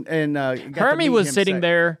went and Hermie was sitting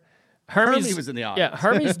there. Hermie was in the audience. Yeah,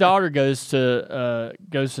 Hermie's daughter goes to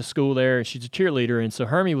school there, and she's a cheerleader, and so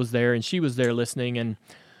Hermie was there, and she was there listening, and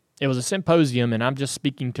it was a symposium, and I'm just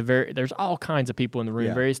speaking to there's all kinds of people in the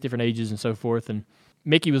room, various different ages and so forth, and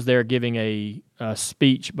Mickey was there giving a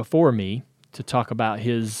speech before me to talk about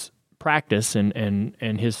his practice and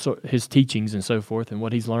his teachings and so forth, and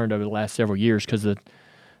what he's learned over the last several years, because the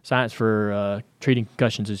science for treating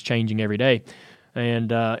concussions is changing every day.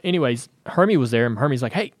 And anyways, Hermie was there, and Hermie's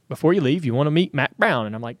like, hey, before you leave, you want to meet Mac Brown?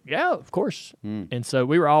 And I'm like, yeah, of course. And so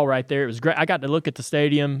we were all right there. It was great. I got to look at the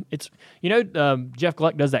stadium. It's, Jeff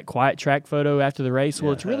Gluck does that quiet track photo after the race.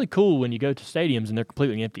 Well, it's really cool when you go to stadiums and they're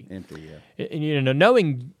completely empty. And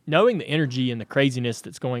knowing the energy and the craziness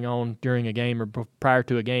that's going on during a game or prior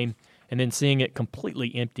to a game, and then seeing it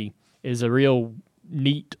completely empty is a real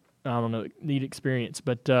neat neat experience.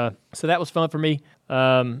 But so that was fun for me.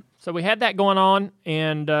 So we had that going on,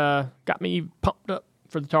 and got me pumped up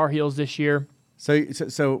for the Tar Heels this year.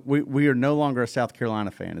 So we are no longer a South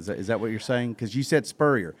Carolina fan. Is that what you're saying? Because you said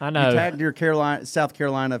Spurrier. I know. You tagged your South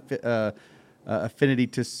Carolina affinity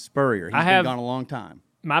to Spurrier. He's been gone a long time.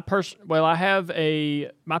 I have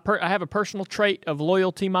a personal trait of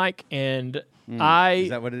loyalty, Mike, and Is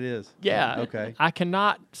that what it is? Yeah. Okay. I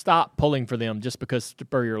cannot stop pulling for them just because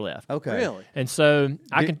Spurrier left. Okay. Really? And so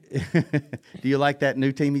Do you like that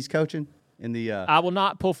new team he's coaching? I will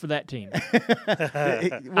not pull for that team.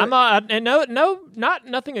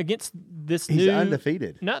 Nothing against this He's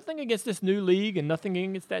undefeated. Nothing against this new league, and nothing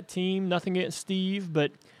against that team. Nothing against Steve,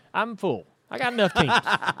 but I'm full. I got enough teams.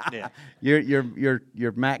 Yeah.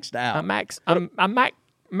 You're maxed out. I'm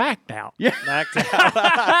maxed out. Yeah. Maxed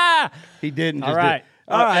out. He didn't. All right.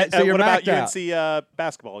 All right. So you're what about maxed out. UNC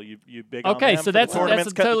basketball? You big on Okay, them so for the that's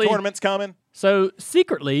tournaments, totally the tournament's coming. So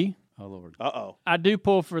secretly, Oh Lord. I do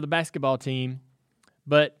pull for the basketball team,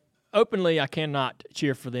 but openly I cannot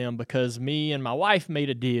cheer for them because me and my wife made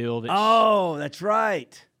a deal that Oh, that's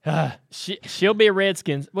right. she'll be a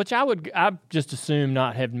Redskins, which I just assume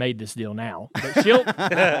not have made this deal now. But she'll,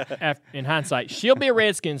 in hindsight, she'll be a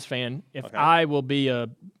Redskins fan if I will be a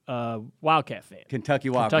Wildcat fan. Kentucky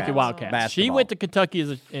Wildcats. Basketball. She went to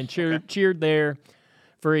Kentucky and cheered there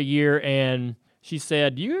for a year, and she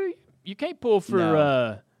said, "You can't pull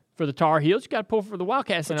for the Tar Heels. You got to pull for the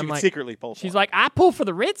Wildcats." But and I'm like, secretly pull. She's like, "I pull for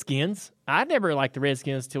the Redskins. I never liked the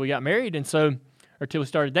Redskins till we got married, or till we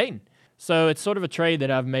started dating." So it's sort of a trade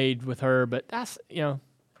that I've made with her, but that's, in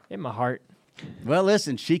my heart. Well,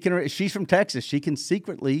 listen, she's from Texas. She can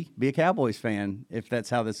secretly be a Cowboys fan if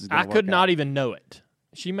that's how this is going to work. I could not even know it.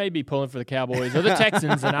 She may be pulling for the Cowboys or the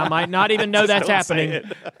Texans, and I might not even know that's happening.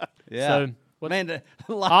 Yeah. So, Man,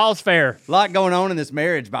 all's fair. A lot going on in this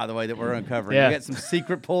marriage, by the way, that we're uncovering. Yeah. We got some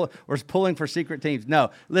secret pull. We're pulling for secret teams.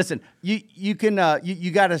 No, listen, you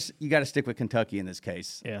gotta stick with Kentucky in this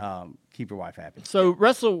case. Yeah. Keep your wife happy. So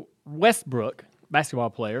Russell Westbrook,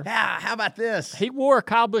 basketball player. Yeah. How about this? He wore a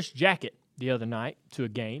Kyle Busch jacket the other night to a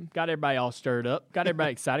game. Got everybody all stirred up. Got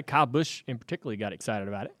everybody excited. Kyle Busch in particular got excited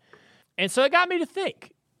about it. And so it got me to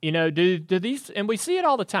think. Do these? And we see it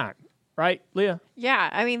all the time. Right, Leah? Yeah,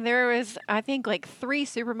 I mean, there was, I think, 3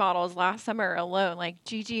 supermodels last summer alone. Like,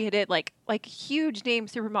 Gigi had it, like huge name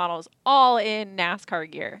supermodels, all in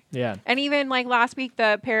NASCAR gear. Yeah. And even, last week,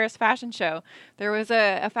 the Paris fashion show, there was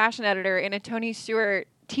a fashion editor in a Tony Stewart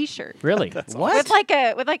T-shirt. Really? What?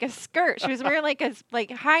 With a skirt. She was wearing,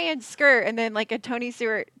 a high-end skirt and then, a Tony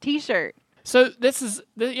Stewart T-shirt. So this is,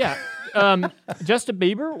 Justin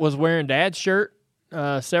Bieber was wearing Dad's shirt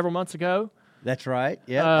several months ago. That's right.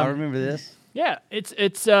 Yeah, I remember this. Yeah,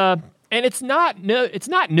 and it's not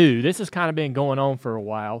new. This has kind of been going on for a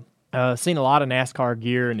while. Seen a lot of NASCAR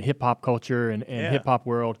gear in the hip hop culture and hip hop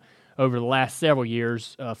world over the last several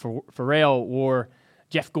years. Pharrell wore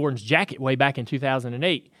Jeff Gordon's jacket way back in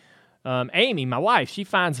 2008. Amy, my wife, she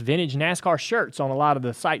finds vintage NASCAR shirts on a lot of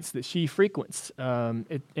the sites that she frequents,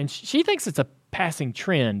 and she thinks it's a passing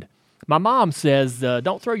trend. My mom says,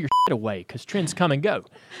 don't throw your shit away because trends come and go.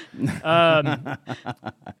 But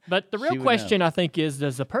the real question, I think, is,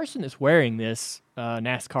 does the person that's wearing this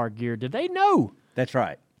NASCAR gear, do they know? That's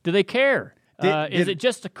right. Do they care? Is it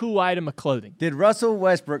just a cool item of clothing? Did Russell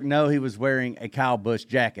Westbrook know he was wearing a Kyle Busch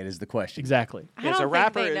jacket is the question. Exactly. I don't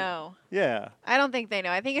think they know. Yeah. I don't think they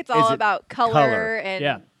know. I think it's all about color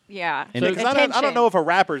and yeah. So I don't know if a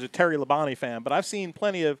rapper is a Terry Labonte fan, but I've seen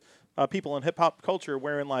plenty of people in hip hop culture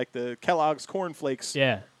wearing the Kellogg's cornflakes,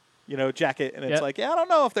 jacket, and it's I don't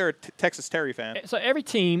know if they're a Texas Terry fan. So every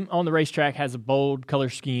team on the racetrack has a bold color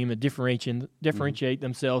scheme to differentiate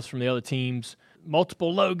themselves from the other teams.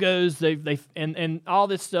 Multiple logos, and all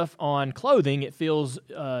this stuff on clothing. It feels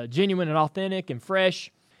genuine and authentic and fresh,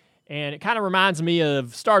 and it kind of reminds me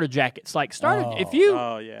of starter jackets. Like starter, if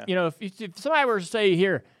somebody were to say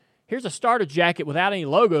here's a starter jacket without any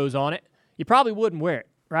logos on it, you probably wouldn't wear it,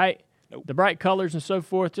 right? Nope. The bright colors and so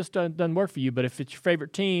forth just doesn't work for you. But if it's your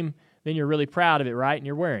favorite team, then you're really proud of it, right? And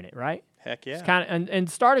you're wearing it, right? Heck yeah. It's kind of, and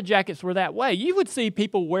starter jackets were that way. You would see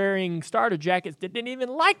people wearing starter jackets that didn't even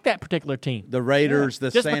like that particular team. The Raiders,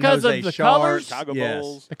 the just San because Jose of the Sharks, colors, Chicago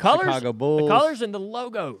Bulls. The colors, Chicago Bulls. The colors and the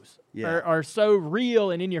logos are so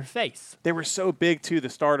real and in your face. They were so big too. The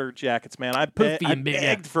starter jackets, man. I and big,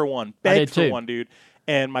 begged for one. Dude.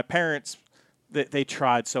 And my parents, they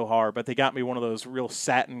tried so hard, but they got me one of those real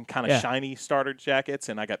satin kind of shiny starter jackets,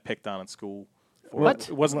 and I got picked on in school. What?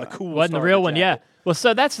 It wasn't the cool. Wasn't the real one? Jacket. Yeah. Well,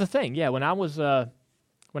 so that's the thing. Yeah, when I was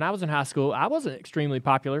in high school, I wasn't extremely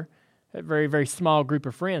popular, a very, very small group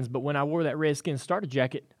of friends. But when I wore that Redskins starter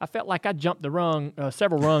jacket, I felt like I jumped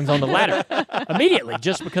several rungs on the ladder immediately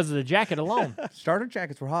just because of the jacket alone. Starter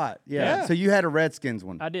jackets were hot. Yeah. So you had a Redskins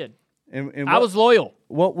one. I did. And I was loyal.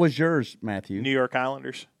 What was yours, Matthew? New York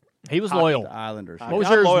Islanders. He was loyal. Islanders. What was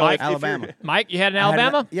yours, Mike? Alabama. Mike, you had an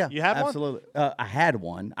Alabama? Yeah. You had one? Absolutely. I had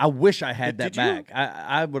one. I wish I had that back.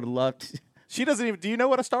 I would have loved to. She doesn't even. Do you know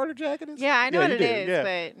what a starter jacket is? Yeah, I know what it you is, do.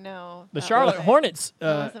 but no. The Charlotte Hornets.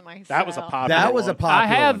 That wasn't my That was a style. popular That was a one. popular I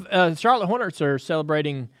have one. Charlotte Hornets are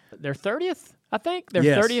celebrating their 30th, I think. Their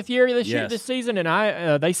Yes. 30th year this Yes. this season,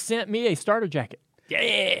 and they sent me a starter jacket.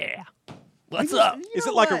 Yeah. What's up? Is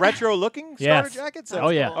it like a retro-looking starter jacket? Oh,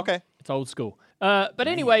 yeah. Okay. It's old school. But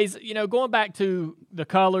anyways, going back to the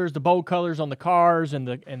colors, the bold colors on the cars, and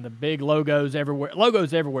the big logos everywhere.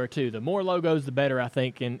 Logos everywhere too. The more logos, the better, I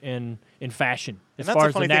think, in fashion. As And that's far a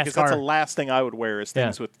as funny the thing because that's the NASCAR. last thing I would wear is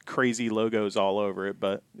things with crazy logos all over it.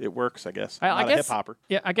 But it works, I guess. I Not a guess, hip hopper.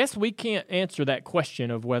 Yeah, I guess we can't answer that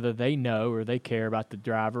question of whether they know or they care about the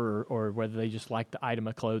driver or whether they just like the item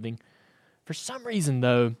of clothing. For some reason,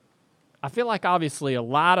 though, I feel like obviously a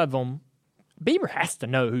lot of them. Bieber has to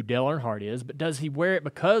know who Dale Earnhardt is, but does he wear it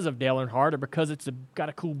because of Dale Earnhardt or because it's got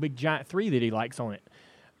a cool big giant 3 that he likes on it?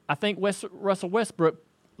 I think Russell Westbrook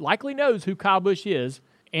likely knows who Kyle Busch is,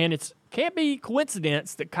 and it can't be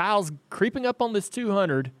coincidence that Kyle's creeping up on this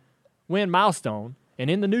 200 win milestone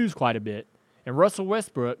and in the news quite a bit, and Russell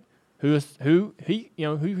Westbrook, who he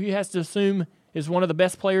has to assume is one of the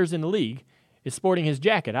best players in the league, is sporting his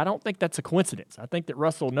jacket. I don't think that's a coincidence. I think that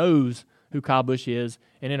Russell knows who Kyle Busch is,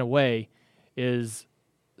 and in a way is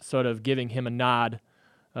sort of giving him a nod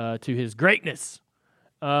to his greatness.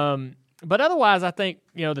 But otherwise, I think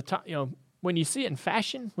when you see it in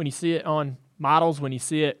fashion, when you see it on models, when you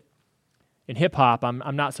see it in hip hop,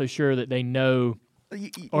 I'm not so sure that they know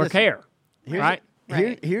or care. Right?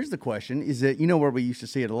 Here's the question: is that where we used to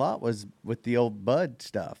see it a lot was with the old Bud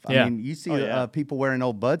stuff. I mean, you see people wearing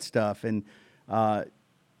old Bud stuff, and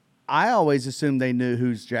I always assumed they knew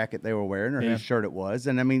whose jacket they were wearing or whose shirt it was.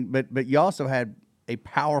 And I mean, but you also had a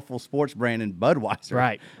powerful sports brand in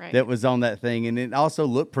Budweiser that was on that thing, and it also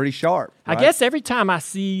looked pretty sharp. I guess every time I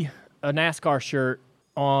see a NASCAR shirt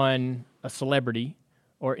on a celebrity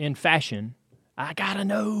or in fashion, I gotta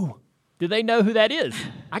know. Do they know who that is?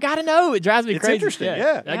 I gotta know. It drives me crazy. It's interesting.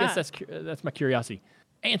 Yeah. I guess that's my curiosity.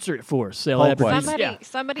 Answer it for us, celebrities.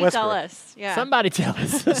 Somebody tell us. Yeah. Somebody tell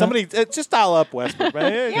us. Somebody just dial up Westbrook,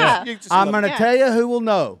 man. Yeah. I'm going to tell you who will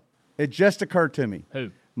know. It just occurred to me.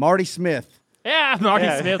 Who? Marty Smith. Yeah, Marty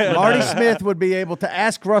Smith. Marty Smith would be able to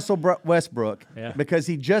ask Russell Westbrook because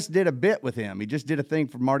he just did a bit with him. He just did a thing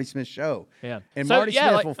for Marty Smith's show. Yeah. And Marty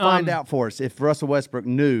Smith will find out for us if Russell Westbrook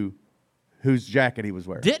knew whose jacket he was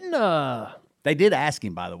wearing. They did ask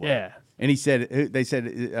him, by the way. Yeah. And he said, they said,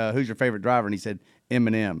 who's your favorite driver? And he said,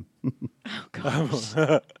 Eminem. Oh,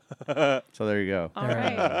 gosh. So there you go. All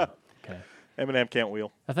right. Okay. Eminem can't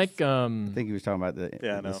wheel. I think he was talking about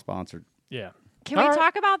the sponsored. Yeah. Can we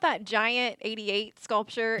talk about that giant 88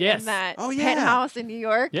 sculpture in that penthouse in New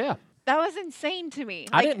York? Yeah. That was insane to me.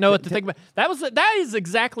 I didn't know what to think about. That is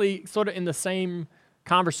exactly sort of in the same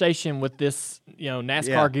conversation with this,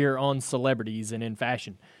 NASCAR gear on celebrities and in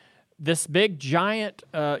fashion. This big giant,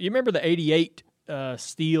 you remember the 88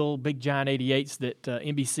 steel, big giant 88s that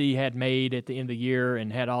NBC had made at the end of the year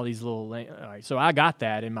and had all these little. So I got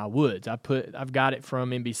that in my woods. I've got it from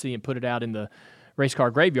NBC and put it out in the race car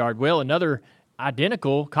graveyard. Well, another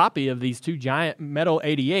identical copy of these two giant metal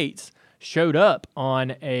 88s showed up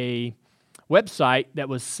on a website that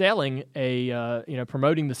was selling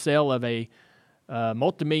promoting the sale of a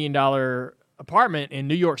multi-million-dollar apartment in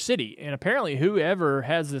New York City, and apparently whoever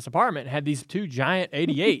has this apartment had these two giant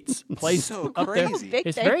 88s placed up there.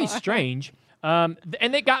 It's very strange, and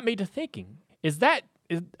it got me to thinking: is that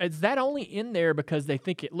only in there because they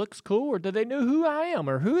think it looks cool, or do they know who I am,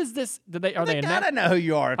 or who is this? They gotta know who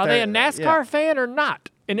you are. Are they a NASCAR fan or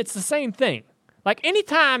not? And it's the same thing. Like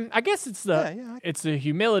anytime, I guess it's it's the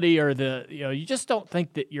humility or the you just don't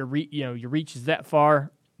think that your reach is that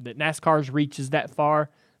far, that NASCAR's reach is that far,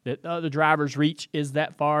 that other drivers' reach is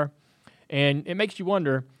that far. And it makes you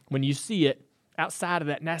wonder when you see it outside of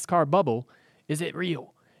that NASCAR bubble, is it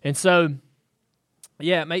real? And so,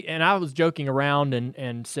 and I was joking around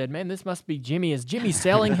and said, man, this must be Jimmy. Is Jimmy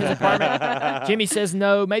selling his apartment? Jimmy says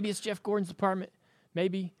no. Maybe it's Jeff Gordon's apartment.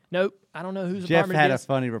 Maybe. Nope. I don't know whose apartment it is. Jeff had a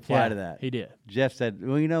funny reply to that. He did. Jeff said,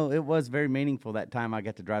 well, it was very meaningful that time I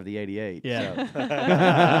got to drive the 88.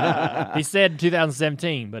 Yeah. So. He said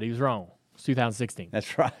 2017, but he was wrong. It's 2016.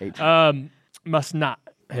 That's right. Must not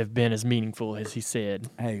have been as meaningful as he said.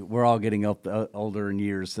 Hey, we're all getting older in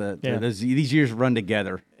years. These years run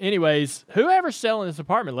together. Anyways, whoever's selling this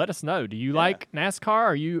apartment, let us know. Do you like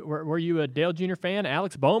NASCAR? Were you a Dale Jr. fan,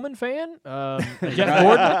 Alex Bowman fan, a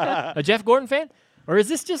Jeff Gordon fan, or is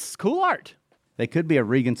this just cool art? They could be a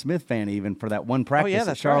Regan Smith fan even for that one practice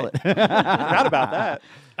at Charlotte. Right. Forgot about that.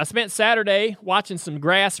 I spent Saturday watching some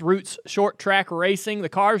grassroots short track racing. The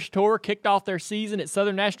Cars Tour kicked off their season at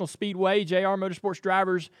Southern National Speedway. JR Motorsports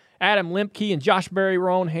drivers Adam Lemke and Josh Berry were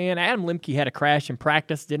on hand. Adam Lemke had a crash in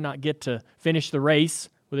practice, did not get to finish the race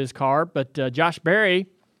with his car. But Josh Berry,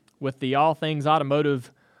 with the All Things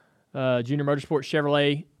Automotive Junior Motorsports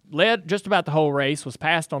Chevrolet, led just about the whole race, was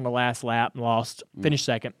passed on the last lap and lost, finished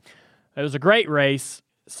second. It was a great race.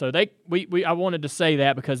 So I wanted to say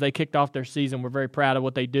that because they kicked off their season. We're very proud of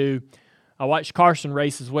what they do. I watched Carson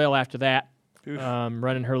race as well after that,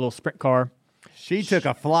 running her little sprint car. She took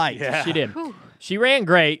a flight. Yeah. She did. Whew. She ran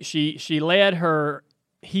great. She led her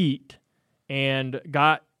heat and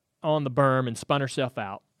got on the berm and spun herself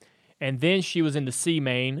out. And then she was into C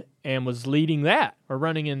main and was leading that, or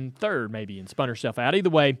running in third maybe, and spun herself out. Either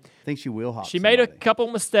way, I think she wheel hopped. She made a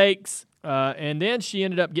couple mistakes. And then she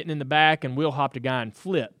ended up getting in the back and wheel hopped a guy and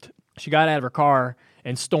flipped. She got out of her car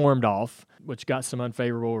and stormed off, which got some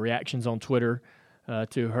unfavorable reactions on Twitter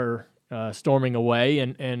to her storming away.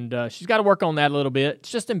 And she's got to work on that a little bit.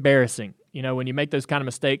 It's just embarrassing. You know, when you make those kind of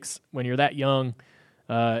mistakes when you're that young,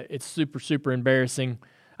 it's super, super embarrassing.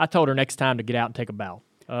 I told her next time to get out and take a bow.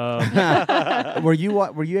 Were you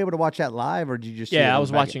able to watch that live, or did you just? Yeah, I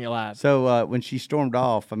was watching it live. So when she stormed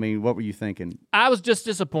off, I mean, what were you thinking? I was just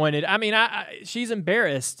disappointed. I mean, she's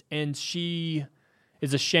embarrassed and she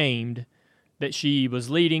is ashamed that she was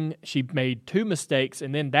leading. She made two mistakes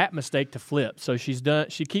and then that mistake to flip. So she's done.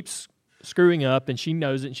 She keeps screwing up and she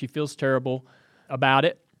knows it and she feels terrible about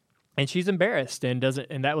it. And she's embarrassed and doesn't.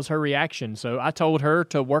 And that was her reaction. So I told her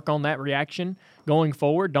to work on that reaction going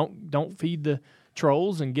forward. Don't feed the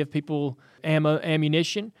trolls and give people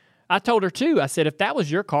ammunition. I told her too. I said, if that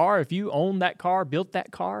was your car, if you owned that car, built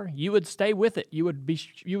that car, you would stay with it. You would be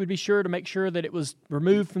sure to make sure that it was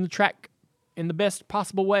removed from the track in the best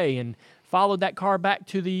possible way and followed that car back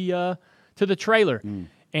to the trailer.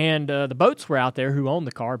 And the Boats were out there who owned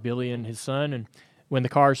the car, Billy and his son. And when the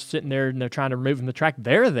car's sitting there and they're trying to remove from the track,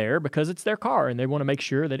 they're there because it's their car and they want to make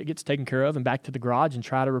sure that it gets taken care of and back to the garage and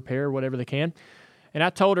try to repair whatever they can. And I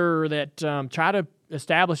told her that try to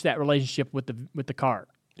establish that relationship with the car.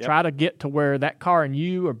 Yep. Try to get to where that car and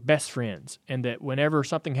you are best friends, and that whenever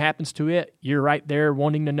something happens to it, you're right there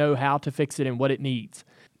wanting to know how to fix it and what it needs.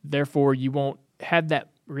 Therefore, you won't have that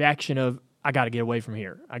reaction of, I got to get away from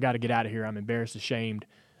here. I got to get out of here. I'm embarrassed, ashamed.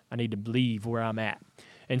 I need to leave where I'm at.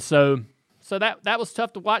 And so that was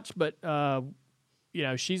tough to watch, but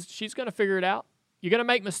she's going to figure it out. You're going to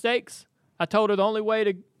make mistakes. I told her the only way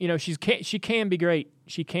to, she can be great.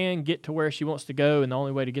 She can get to where she wants to go, and the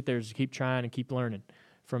only way to get there is to keep trying and keep learning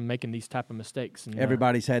from making these type of mistakes. And,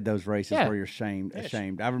 everybody's had those races where you're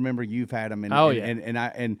ashamed. I remember you've had them,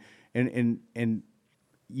 and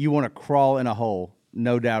you want to crawl in a hole,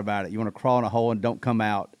 no doubt about it. You want to crawl in a hole and don't come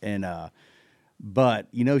out, but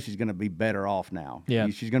she's going to be better off now. Yeah,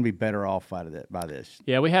 she's going to be better off by this.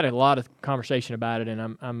 Yeah, we had a lot of conversation about it,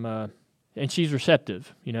 and and she's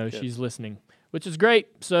receptive. She's listening, which is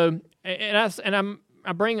great. So,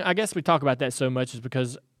 I guess we talk about that so much is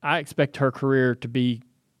because I expect her career to be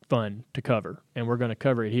fun to cover, and we're going to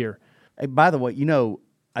cover it here. Hey, by the way,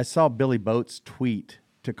 I saw Billy Boats tweet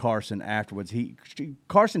to Carson afterwards.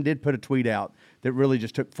 Carson did put a tweet out that really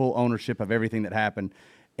just took full ownership of everything that happened,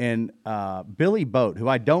 and Billy Boat, who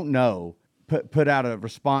I don't know, put out a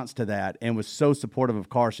response to that and was so supportive of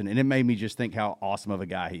Carson, and it made me just think how awesome of a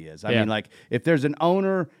guy he is. I mean, like, if there's an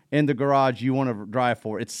owner in the garage you want to drive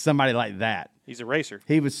for, it's somebody like that. He's a racer.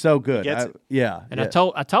 He was so good. He gets it. Yeah. And I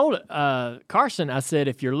told Carson, I said,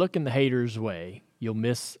 if you're looking the haters' way, you'll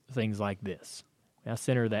miss things like this. And I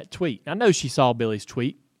sent her that tweet. I know she saw Billy's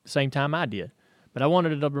tweet same time I did, but I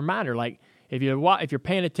wanted to remind her, like, if you're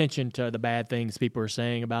paying attention to the bad things people are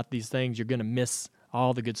saying about these things, you're going to miss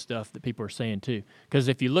all the good stuff that people are saying too. Because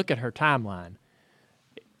if you look at her timeline,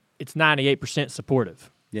 it's 98%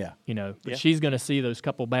 supportive. Yeah. But she's going to see those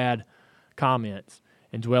couple bad comments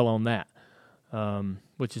and dwell on that,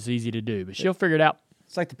 which is easy to do. But she'll figure it out.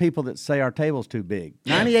 It's like the people that say our table's too big.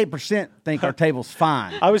 98% think our table's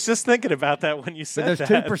fine. I was just thinking about that when you said that.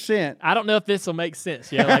 But there's 2%. I don't know if this will make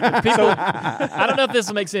sense. Yeah, like the people. I don't know if this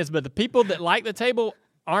will make sense, but the people that like the table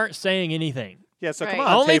aren't saying anything. Yeah, so come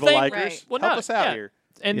on, table likers. Well, help us out here.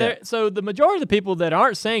 And so the majority of the people that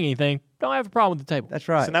aren't saying anything don't have a problem with the table. That's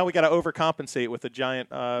right. So now we got to overcompensate with a giant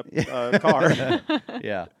car.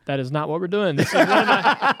 Yeah. That is not what we're doing. This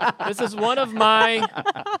is one of my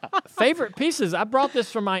favorite pieces. I brought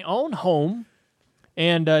this from my own home,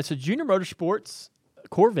 and it's a Junior Motorsports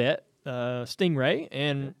Corvette Stingray,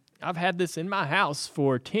 and I've had this in my house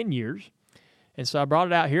for 10 years. And so I brought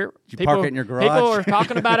it out here. Did you park it in your garage? People are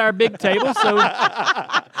talking about our big table, so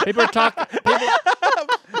people are talking.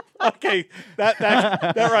 Okay, that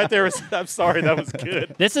right there was. I'm sorry, that was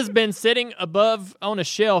good. This has been sitting on a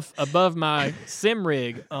shelf above my sim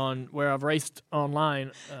rig on where I've raced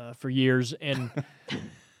online for years, and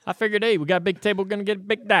I figured, hey, we got a big table, we're gonna get a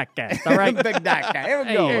big diecast, all right? Big diecast. Here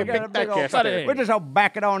we go. Hey, We got a big old diecast there. We'll just all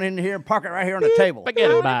back it on in here and park it right here on the table. Forget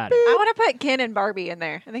about it. I want to put Ken and Barbie in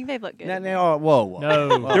there. I think they'd look good. Whoa.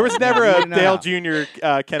 No. There was never a No. Dale Jr.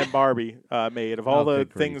 Ken and Barbie made of all the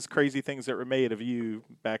good grief. crazy things that were made of you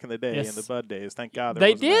back in the day Yes. in the Bud days. Thank God there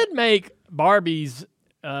They wasn't did make Barbies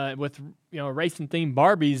with racing themed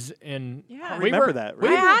Barbies, and Yeah. I remember that. I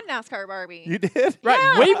Right? had NASCAR Barbie. You did? right,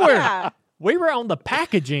 Yeah. we were on the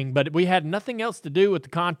packaging, but we had nothing else to do with the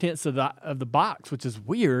contents of the box, which is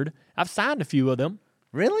weird. I've signed a few of them.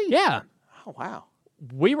 Really? Yeah. Oh wow.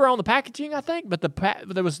 We were on the packaging, I think, but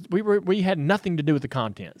we had nothing to do with the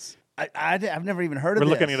contents. I've never even heard of We're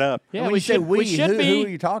this. looking it up. Yeah, When we you say should. We should who, be. Who are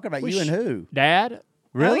you talking about? we You and sh- who? Dad,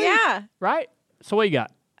 Really? Oh, yeah. right? So what you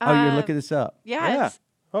got? Oh, you're looking this up. Yeah. Yeah. It's,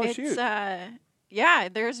 Oh, it's, shoot. Yeah,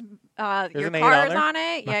 there's your an 8 car's on there? on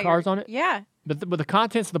it. My Yeah, car's on it? Yeah. But with the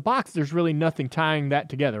contents of the box, there's really nothing tying that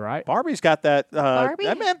together, right? Barbie's got that. Barbie?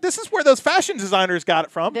 Man, this is where those fashion designers got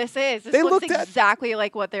it from. This They looks looked at- exactly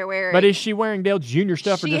like what they're wearing. But is she wearing Dale Jr.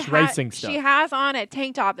 stuff or She just ha- racing stuff? She has on a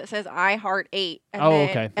tank top that says "I Heart 8." And Oh, then,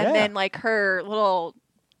 okay. And Yeah. then like her little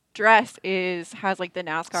dress has like the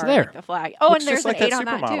NASCAR, there. like, the flag. Oh, Looks and there's just like an 8 that on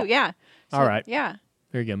that supermodel. too. Yeah. So, All right. Yeah.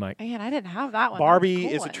 Very good, Mike. Man, I didn't have that one. Barbie That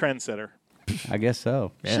was is a a cool one. trendsetter. I guess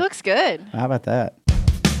so. She looks good. How about that?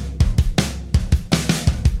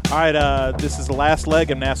 All right, this is the last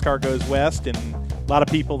leg of NASCAR Goes West, and a lot of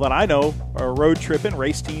people that I know are road tripping,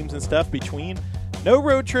 race teams and stuff between. No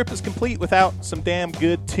road trip is complete without some damn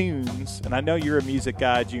good tunes, and I know you're a music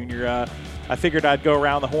guy, Junior. I figured I'd go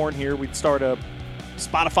around the horn here. We'd start a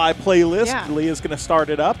Spotify playlist. Yeah. Leah's going to start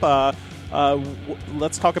it up.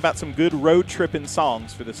 Let's talk about some good road tripping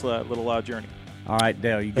songs for this little journey. All right,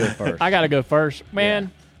 Dale, you go first. I got to go first.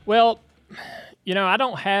 Man, well, I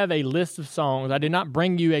don't have a list of songs. I did not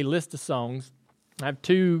bring you a list of songs. I have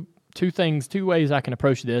two ways I can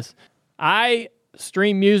approach this. I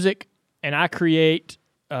stream music, and I create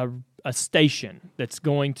a station that's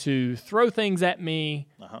going to throw things at me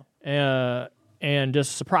and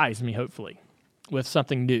just surprise me, hopefully, with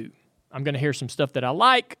something new. I'm going to hear some stuff that I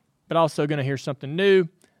like, but also going to hear something new.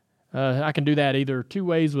 I can do that either two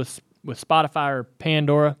ways with Spotify or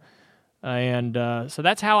Pandora. So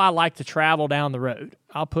that's how I like to travel down the road.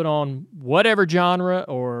 I'll put on whatever genre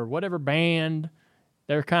or whatever band.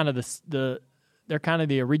 They're kind of the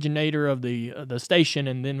originator of the station,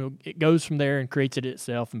 and then it goes from there and creates it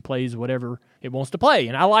itself and plays whatever it wants to play.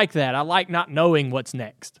 And I like that. I like not knowing what's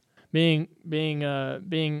next, being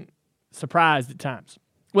surprised at times.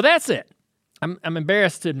 Well, that's it. I'm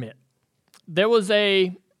embarrassed to admit there was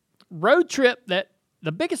a road trip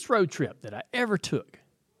the biggest road trip that I ever took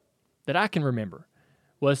that I can remember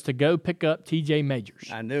was to go pick up TJ Majors.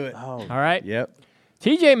 I knew it. All right? Yep.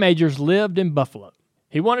 TJ Majors lived in Buffalo.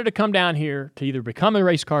 He wanted to come down here to either become a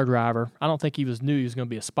race car driver. I don't think he knew he was going to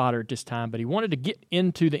be a spotter at this time, but he wanted to get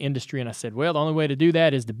into the industry. And I said, well, the only way to do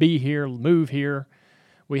that is to be here, move here.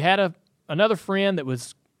 We had another friend that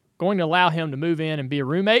was going to allow him to move in and be a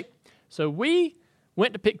roommate. So we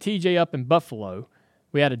went to pick TJ up in Buffalo.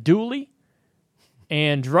 We had a dually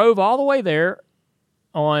and drove all the way there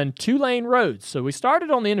on 2-lane roads. So we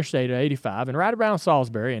started on the interstate at 85, and right around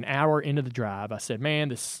Salisbury, an hour into the drive, I said, man,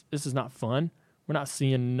 this is not fun. We're not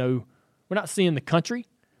seeing the country.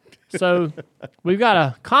 So we've got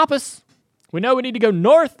a compass. We know we need to go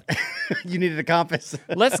north. You needed a compass.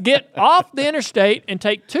 Let's get off the interstate and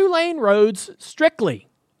take 2-lane roads strictly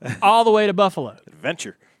all the way to Buffalo.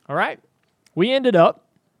 Adventure. All right. We ended up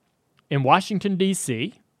in Washington,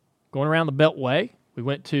 D.C., going around the Beltway. We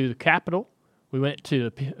went to the Capitol. We went to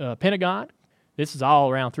the Pentagon. This is all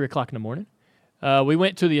around 3 o'clock in the morning. We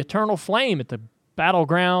went to the Eternal Flame at the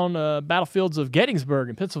battlefields of Gettysburg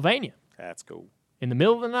in Pennsylvania. That's cool. In the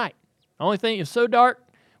middle of the night. The only thing, it was so dark.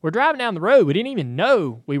 We're driving down the road. We didn't even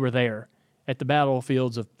know we were there at the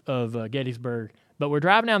battlefields of Gettysburg. But we're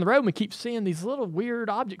driving down the road, and we keep seeing these little weird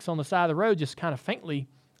objects on the side of the road just kind of faintly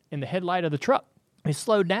in the headlight of the truck. We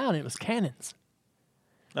slowed down, and it was cannons.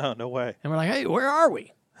 Oh, no way. And we're like, hey, where are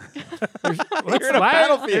we?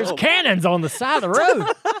 There's cannons on the side of the road.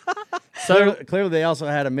 So clearly, they also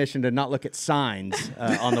had a mission to not look at signs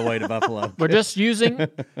on the way to Buffalo. We're just using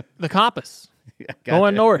the compass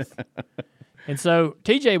going north. And so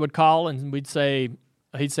TJ would call, and he'd say,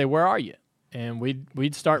 "Where are you?" And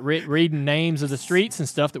we'd start reading names of the streets and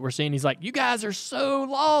stuff that we're seeing. He's like, "You guys are so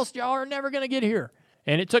lost. Y'all are never going to get here."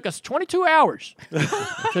 And it took us 22 hours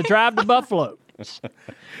to drive to Buffalo.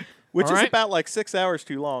 Which is about like 6 hours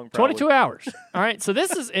too long. Probably. 22 hours. All right. So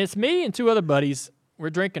it's me and two other buddies. We're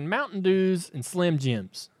drinking Mountain Dews and Slim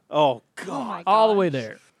Jims. Oh, God. All the way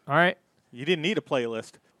there. All right. You didn't need a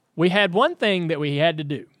playlist. We had one thing that we had to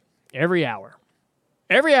do every hour.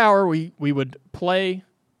 Every hour we would play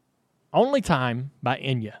Only Time by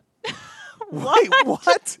Enya.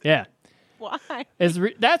 What? Yeah. Why?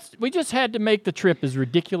 We just had to make the trip as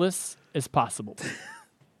ridiculous as possible.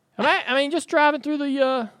 I mean, just driving through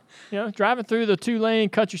the 2-lane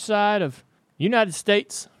countryside of United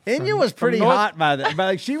States. Enya was pretty hot by then.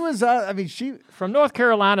 But she was, from North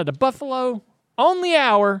Carolina to Buffalo. On the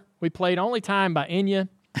hour, we played Only Time by Enya.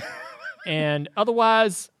 And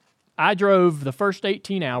otherwise, I drove the first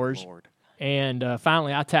 18 hours. Lord. And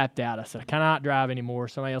finally, I tapped out. I said, I cannot drive anymore.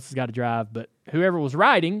 Somebody else has got to drive. But whoever was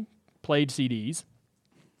riding played CDs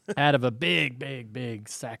out of a big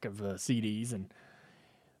sack of CDs. And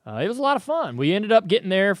it was a lot of fun. We ended up getting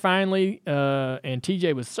there finally. And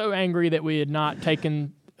TJ was so angry that we had not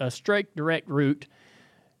taken a straight, direct route.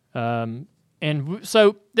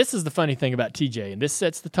 So this is the funny thing about TJ. And this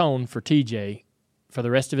sets the tone for TJ for the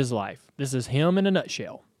rest of his life. This is him in a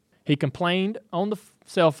nutshell. He complained on the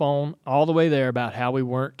cell phone all the way there about how we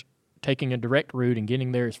weren't taking a direct route and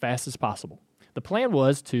getting there as fast as possible. The plan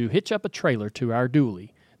was to hitch up a trailer to our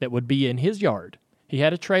dually that would be in his yard. He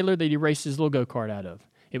had a trailer that he raced his little go-kart out of.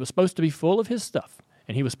 It was supposed to be full of his stuff,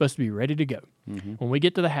 and he was supposed to be ready to go. Mm-hmm. When we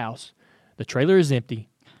get to the house, the trailer is empty.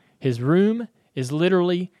 His room is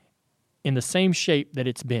literally in the same shape that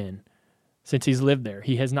it's been since he's lived there.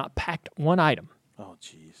 He has not packed one item. Oh,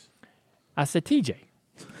 jeez. I said, TJ,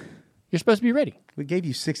 you're supposed to be ready. We gave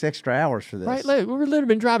you 6 extra hours for this. Right, we've literally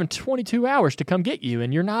been driving 22 hours to come get you,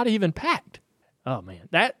 and you're not even packed. Oh, man.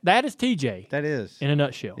 That is TJ. That is. In a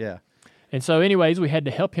nutshell. Yeah. And so, anyways, we had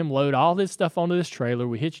to help him load all this stuff onto this trailer.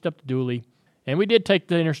 We hitched up the dually, and we did take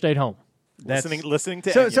the interstate home. Listening to Enya. Listening to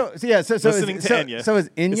Enya. So is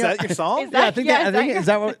Enya? Is that your song? I think is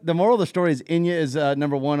that what the moral of the story is? Enya is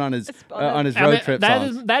number one on his road trip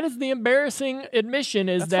songs. That is the embarrassing admission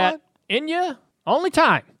is that Enya, Only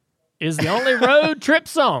Time, is the only road trip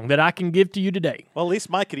song that I can give to you today. Well, at least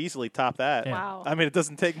Mike could easily top that. Yeah. Wow. I mean, it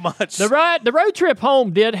doesn't take much. The road trip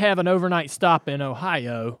home did have an overnight stop in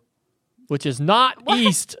Ohio, which is not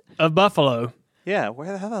east of Buffalo. Yeah,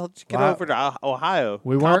 where the hell did you get over to Ohio?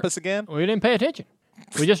 We Compass again? We didn't pay attention.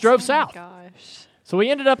 We just drove south. Gosh. So we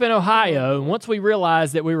ended up in Ohio, and once we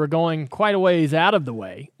realized that we were going quite a ways out of the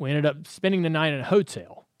way, we ended up spending the night in a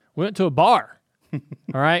hotel. We went to a bar. All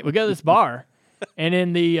right, we go to this bar, and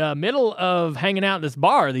in the middle of hanging out at this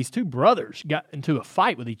bar, these two brothers got into a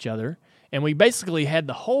fight with each other, and we basically had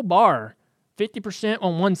the whole bar 50%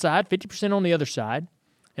 on one side, 50% on the other side,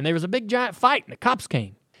 and there was a big giant fight, and the cops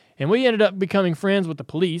came. And we ended up becoming friends with the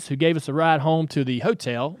police who gave us a ride home to the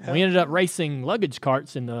hotel. We ended up racing luggage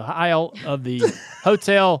carts in the aisle of the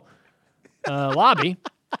hotel lobby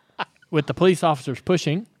with the police officers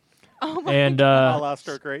pushing. Oh my and lost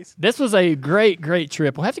our grace. This was a great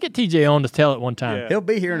trip. We'll have to get TJ on to tell it one time. Yeah. He'll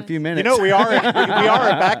be here in a few minutes. You know, we are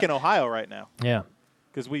back in Ohio right now. Yeah.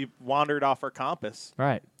 Because we wandered off our compass.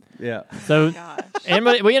 Right. Yeah. So, and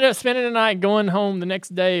we ended up spending the night going home the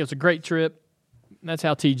next day. It was a great trip. That's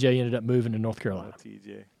how TJ ended up moving to North Carolina.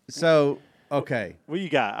 TJ. So, okay. What you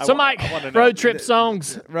got? So, Mike, road trip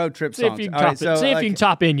songs. Road trip See songs. if you can top it. See if you can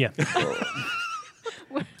top in you.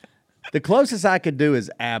 The closest I could do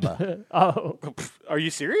is ABBA. Oh. Are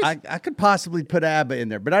you serious? I could possibly put ABBA in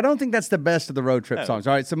there, but I don't think that's the best of the road trip songs.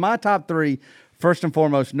 All right, so my top three, first and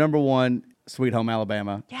foremost, number one, Sweet Home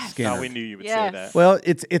Alabama. Yes. Skinner. Oh, we knew you would say that. Well,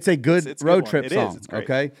 it's a good road trip it song. Is. It's great.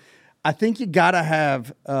 Okay, I think you got to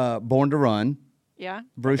have Born to Run. Yeah.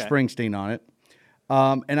 Bruce Springsteen on it.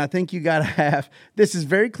 And I think you got to have, this is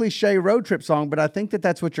very cliche road trip song, but I think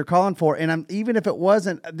that's what you're calling for. And even if it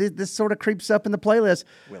wasn't, this sort of creeps up in the playlist.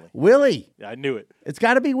 Willie. Yeah, I knew it. It's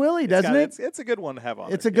got to be Willie, doesn't it? It's a good one to have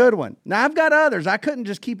on It's a good one. Now, I've got others. I couldn't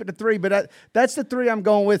just keep it to three, but that's the three I'm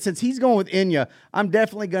going with. Since he's going with Enya, I'm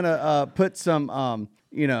definitely going to put some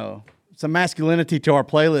some masculinity to our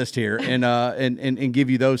playlist here and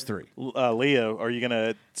give you those three. Leo, are you going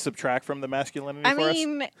to subtract from the masculinity for us?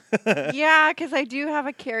 Yeah, because I do have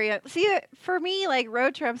a carry-on. See, for me, like,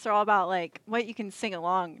 road trips are all about, like, what you can sing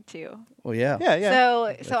along to. Well, yeah.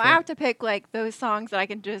 So I have to pick, like, those songs that I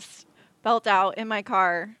can just belt out in my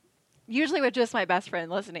car, usually with just my best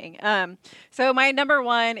friend listening. So my number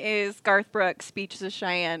one is Garth Brooks' Beaches of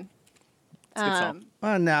Cheyenne. It's a good song.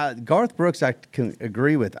 Well, now, Garth Brooks, I can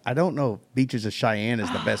agree with. I don't know if Beaches of Cheyenne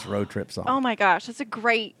is the best road trip song. Oh, my gosh. It's a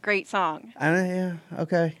great, great song. Yeah,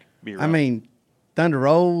 okay. I mean, Thunder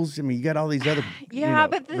Rolls. I mean, you got all these other,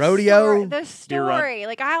 but the Rodeo. The story.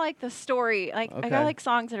 Like, I like the story. Like, I like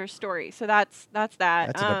songs that are story. So that's that.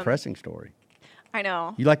 That's a depressing story. I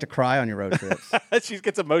know. You like to cry on your road trips. She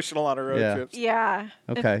gets emotional on her road trips. Yeah.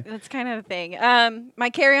 Okay. That's kind of the thing. My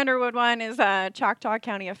Carrie Underwood one is Choctaw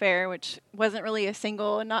County Affair, which wasn't really a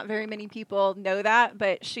single, and not very many people know that,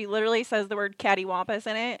 but she literally says the word cattywampus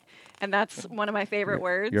in it, and that's one of my favorite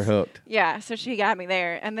words. You're hooked. Yeah, so she got me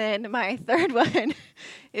there. And then my third one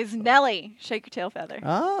is Nelly, Shake Your Tail Feather.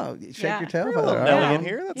 Oh, Shake Your Tail Feather. Nelly in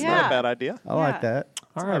here? That's not a bad idea. I like that.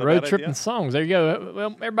 All right, road tripping songs. There you go.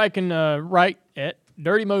 Well, everybody can write at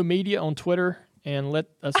Dirty Mo Media on Twitter and let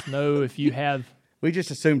us know if you have. We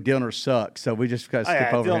just assumed Dillner sucks, so we just got to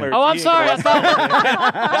skip over him. Oh, I'm sorry. I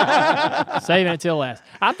thought saving it till last.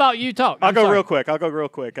 I thought you talked. I'll go real quick. I'll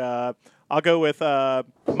go with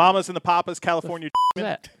Mamas and the Papas, California.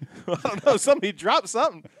 That? I don't know. Somebody dropped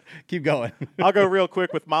something. Keep going. I'll go real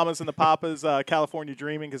quick with Mamas and the Papas, California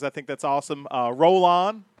Dreaming, because I think that's awesome. Roll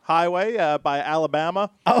On Highway by Alabama.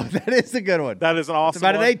 Oh, that is a good one. That is an awesome It's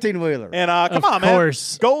about one. an 18-wheeler. And come on,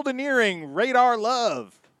 course. man. Golden Earring, Radar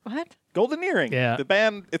Love. What? Golden Earring. Yeah. The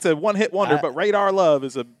band, it's a one-hit wonder, but Radar Love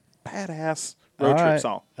is a badass road trip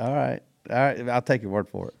song. All right. I'll take your word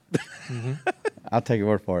for it. I'll take your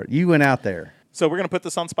word for it. You went out there. So we're going to put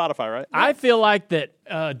this on Spotify, right? I feel like that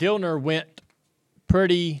Dillner went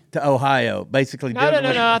pretty to Ohio, basically. No.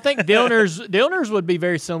 I think Dillner's would be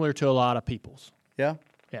very similar to a lot of people's. Yeah?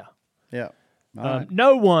 Yeah. All right.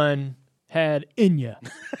 No one had Enya.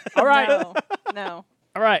 All right. No.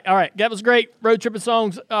 All right. That was great. Road tripping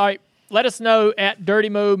songs. All right. Let us know at Dirty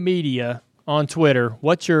Mo Media on Twitter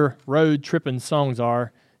what your road tripping songs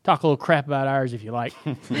are. Talk a little crap about ours if you like.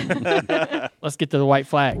 Let's get to the white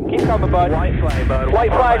flag. Keep coming, bud. White flag, bud.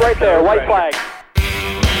 White flag right there. White flag.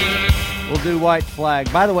 We'll do white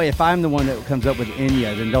flag. By the way, if I'm the one that comes up with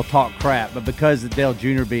Enya, then they'll talk crap. But because of Dale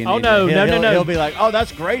Jr. being no. He'll be like, oh,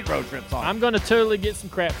 that's a great road trip song. I'm going to totally get some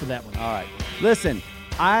crap for that one. All right. Listen,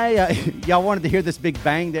 y'all wanted to hear this big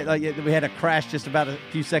bang that we had a crash just about a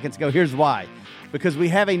few seconds ago. Here's why. Because we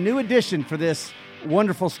have a new addition for this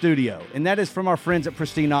wonderful studio, and that is from our friends at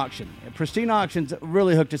Pristine Auction. Pristine Auctions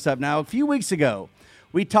really hooked us up. Now, a few weeks ago,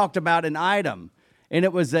 we talked about an item, and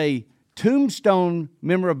it was a tombstone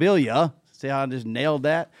memorabilia. See how I just nailed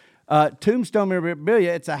that? Tombstone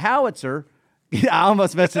memorabilia. It's a howitzer. I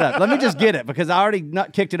almost messed it up. Let me just get it because I already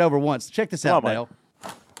kicked it over once. Check this out, Dale.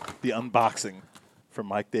 The unboxing from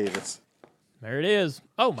Mike Davis. There it is.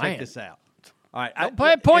 Oh, man. Check this out. All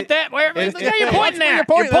right. Point that. Where you're pointing at?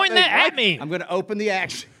 You're pointing that at me. I'm going to open the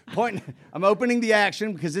action. I'm opening the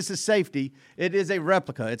action because this is safety. It is a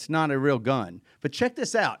replica. It's not a real gun. But check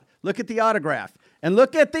this out. Look at the autograph. And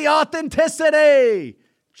look at the authenticity.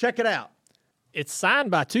 Check it out. It's signed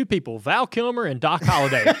by two people, Val Kilmer and Doc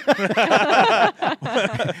Holliday.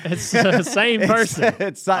 It's the same person.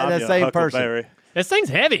 It's the same person. This thing's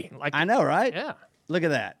heavy. I know, right? Yeah. Look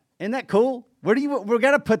at that. Isn't that cool? We're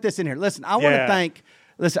going to put this in here. Listen, I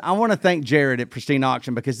want to thank Jared at Pristine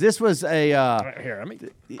Auction because this was a. Here,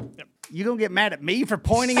 you gonna get mad at me for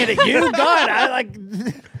pointing it at you?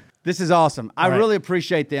 God, This is awesome. I really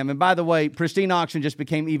appreciate them. And by the way, Pristine Auction just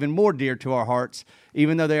became even more dear to our hearts,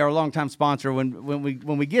 even though they are a longtime sponsor. When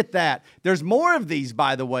we get that, there's more of these,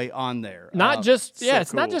 by the way, on there. It's not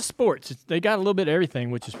just sports. They got a little bit of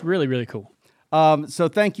everything, which is really, really cool. So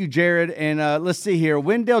thank you, Jared. And let's see here.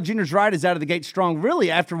 Wendell Jr.'s ride is out of the gate strong.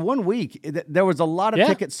 Really, after 1 week, there was a lot of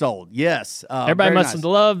tickets sold. Yes. Everybody must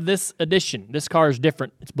love this edition. This car is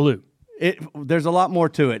different. It's blue. There's a lot more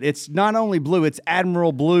to it. It's not only blue, it's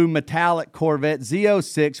Admiral Blue Metallic Corvette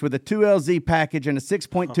Z06 with a 2LZ package and a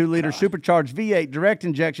 6.2-liter supercharged V8 direct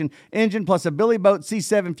injection engine plus a Billy Boat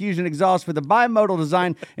C7 Fusion exhaust with a bimodal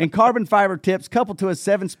design and carbon fiber tips coupled to a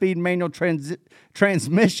 7-speed manual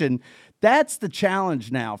transmission. That's the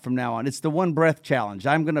challenge now from now on. It's the one breath challenge.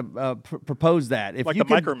 I'm going to propose that. If you the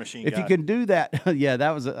Micro Machine If guy. you can do that, yeah,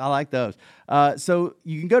 I like those. So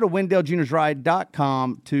you can go to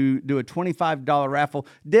WendellJr.com to do a $25 raffle.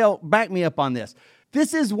 Dale, back me up on this.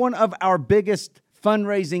 This is one of our biggest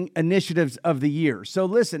fundraising initiatives of the year. So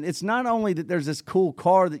listen, it's not only that there's this cool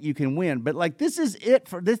car that you can win, but like this is it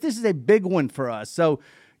for this. This is a big one for us. So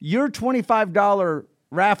your $25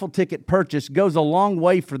 raffle ticket purchase goes a long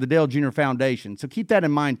way for the Dale Jr. Foundation. So keep that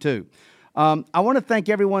in mind too. I want to thank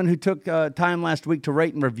everyone who took time last week to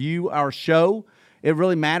rate and review our show. It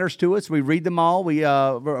really matters to us. We read them all. We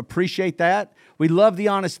appreciate that. We love the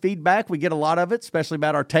honest feedback. We get a lot of it, especially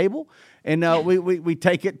about our table, and we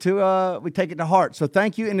take it to heart. So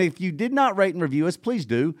thank you. And if you did not rate and review us, please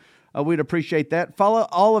do. We'd appreciate that. Follow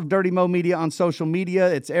all of Dirty Mo Media on social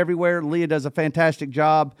media. It's everywhere. Leah does a fantastic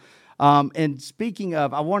job. And speaking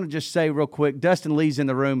of, I want to just say real quick, Dustin Lee's in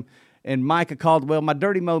the room, and Micah Caldwell, my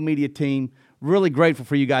Dirty Mo Media team. Really grateful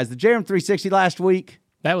for you guys. The JRM 360 last week.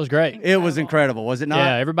 That was great. It was incredible, was it not?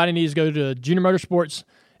 Yeah, everybody needs to go to Junior Motorsports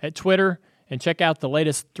at Twitter and check out the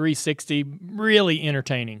latest 360. Really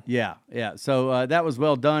entertaining. Yeah. So that was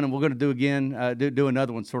well done, and we're going to do again, do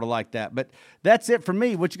another one sort of like that. But that's it for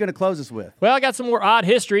me. What you going to close us with? Well, I got some more odd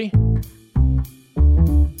history.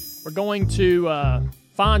 We're going to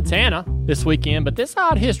Fontana this weekend, but this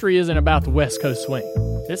odd history isn't about the West Coast swing.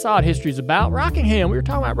 This odd history is about Rockingham. We were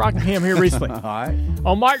talking about Rockingham here recently. All right.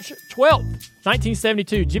 On March 12th,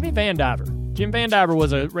 1972, Jimmy Van Diver. Jim Van Diver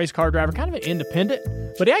was a race car driver, kind of an independent,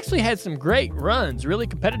 but he actually had some great runs, really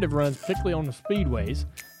competitive runs, particularly on the speedways.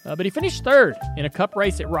 But he finished third in a cup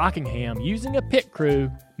race at Rockingham using a pit crew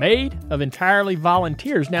made of entirely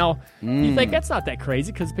volunteers. Now, you think that's not that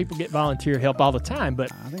crazy because people get volunteer help all the time,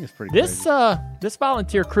 but I think it's pretty crazy. This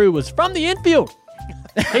volunteer crew was from the infield.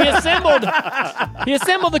 He assembled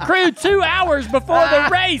the crew 2 hours before the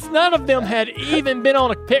race. None of them had even been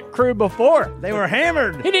on a pit crew before. They were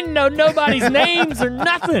hammered. He didn't know nobody's names or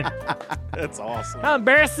nothing. That's awesome. How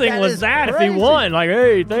embarrassing was that crazy. if he won? Like,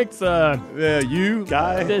 hey, thanks, you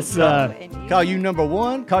guy. This call you number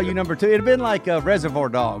one, call you number two. It'd have been like Reservoir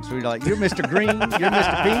Dogs, where you're like, you're Mr. Green, you're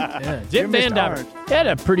Mr. Pink. Yeah, Jim Van Diver had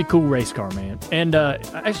a pretty cool race car, man. And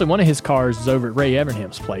actually, one of his cars is over at Ray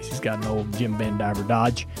Evernham's place. He's got an old Jim Van Diver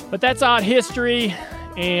Dodge. But that's odd history.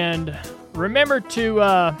 And remember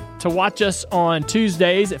to watch us on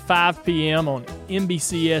Tuesdays at 5 p.m. on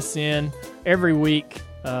NBCSN every week.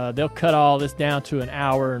 They'll cut all this down to an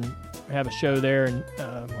hour and have a show there, and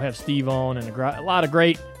we'll have Steve on and a lot of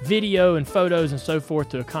great video and photos and so forth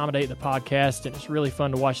to accommodate the podcast, and it's really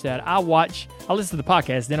fun to watch that. I listen to the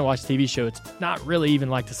podcast, then I watch the TV show. It's not really even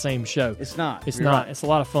like the same show. It's not. It's not. Right. It's a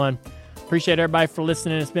lot of fun. Appreciate everybody for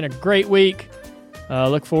listening. It's been a great week.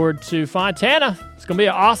 Look forward to Fontana. It's going to be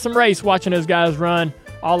an awesome race watching those guys run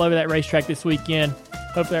all over that racetrack this weekend.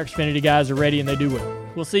 Hope the Xfinity guys are ready and they do well.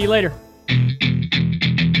 We'll see you later.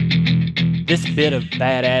 This bit of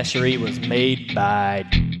badassery was made by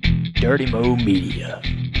Dirty Mo Media.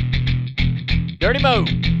 Dirty Mo.